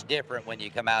players. It's different when you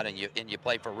come out and you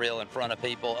play for real in front of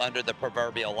people under the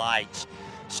proverbial lights.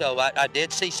 So I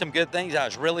did see some good things. I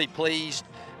was really pleased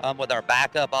with our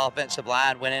backup offensive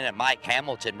line winning, and Mike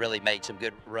Hamilton really made some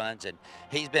good runs, and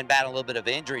he's been battling a little bit of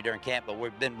injury during camp, but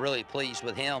we've been really pleased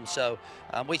with him. So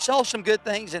we saw some good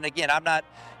things, and again, I'm not,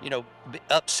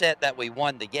 upset that we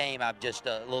won the game. I'm just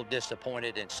a little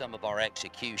disappointed in some of our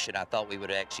execution. I thought we would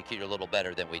execute a little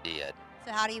better than we did.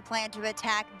 So how do you plan to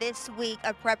attack this week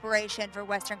of preparation for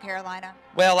Western Carolina?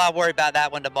 Well, I'll worry about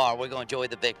that one tomorrow. We're going to enjoy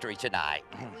the victory tonight.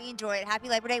 We enjoy it. Happy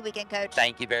Labor Day weekend, Coach.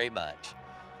 Thank you very much.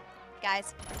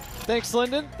 Guys. Thanks,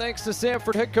 Lyndon. Thanks to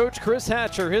Samford head coach Chris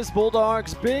Hatcher. His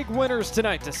Bulldogs big winners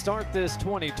tonight to start this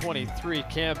 2023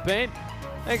 campaign.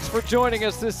 Thanks for joining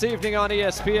us this evening on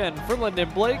ESPN. For Lyndon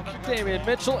Blake, Damian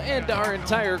Mitchell, and our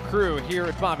entire crew here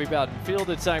at Bobby Bowden Field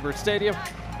at Samford Stadium,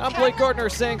 I'm Blake Gardner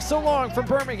saying so long from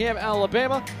Birmingham,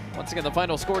 Alabama. Once again, the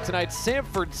final score tonight,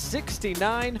 Samford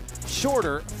 69,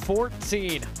 Shorter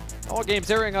 14. All games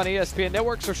airing on ESPN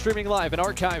Networks are streaming live and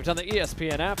archived on the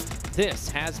ESPN app. This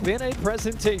has been a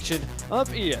presentation of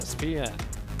ESPN.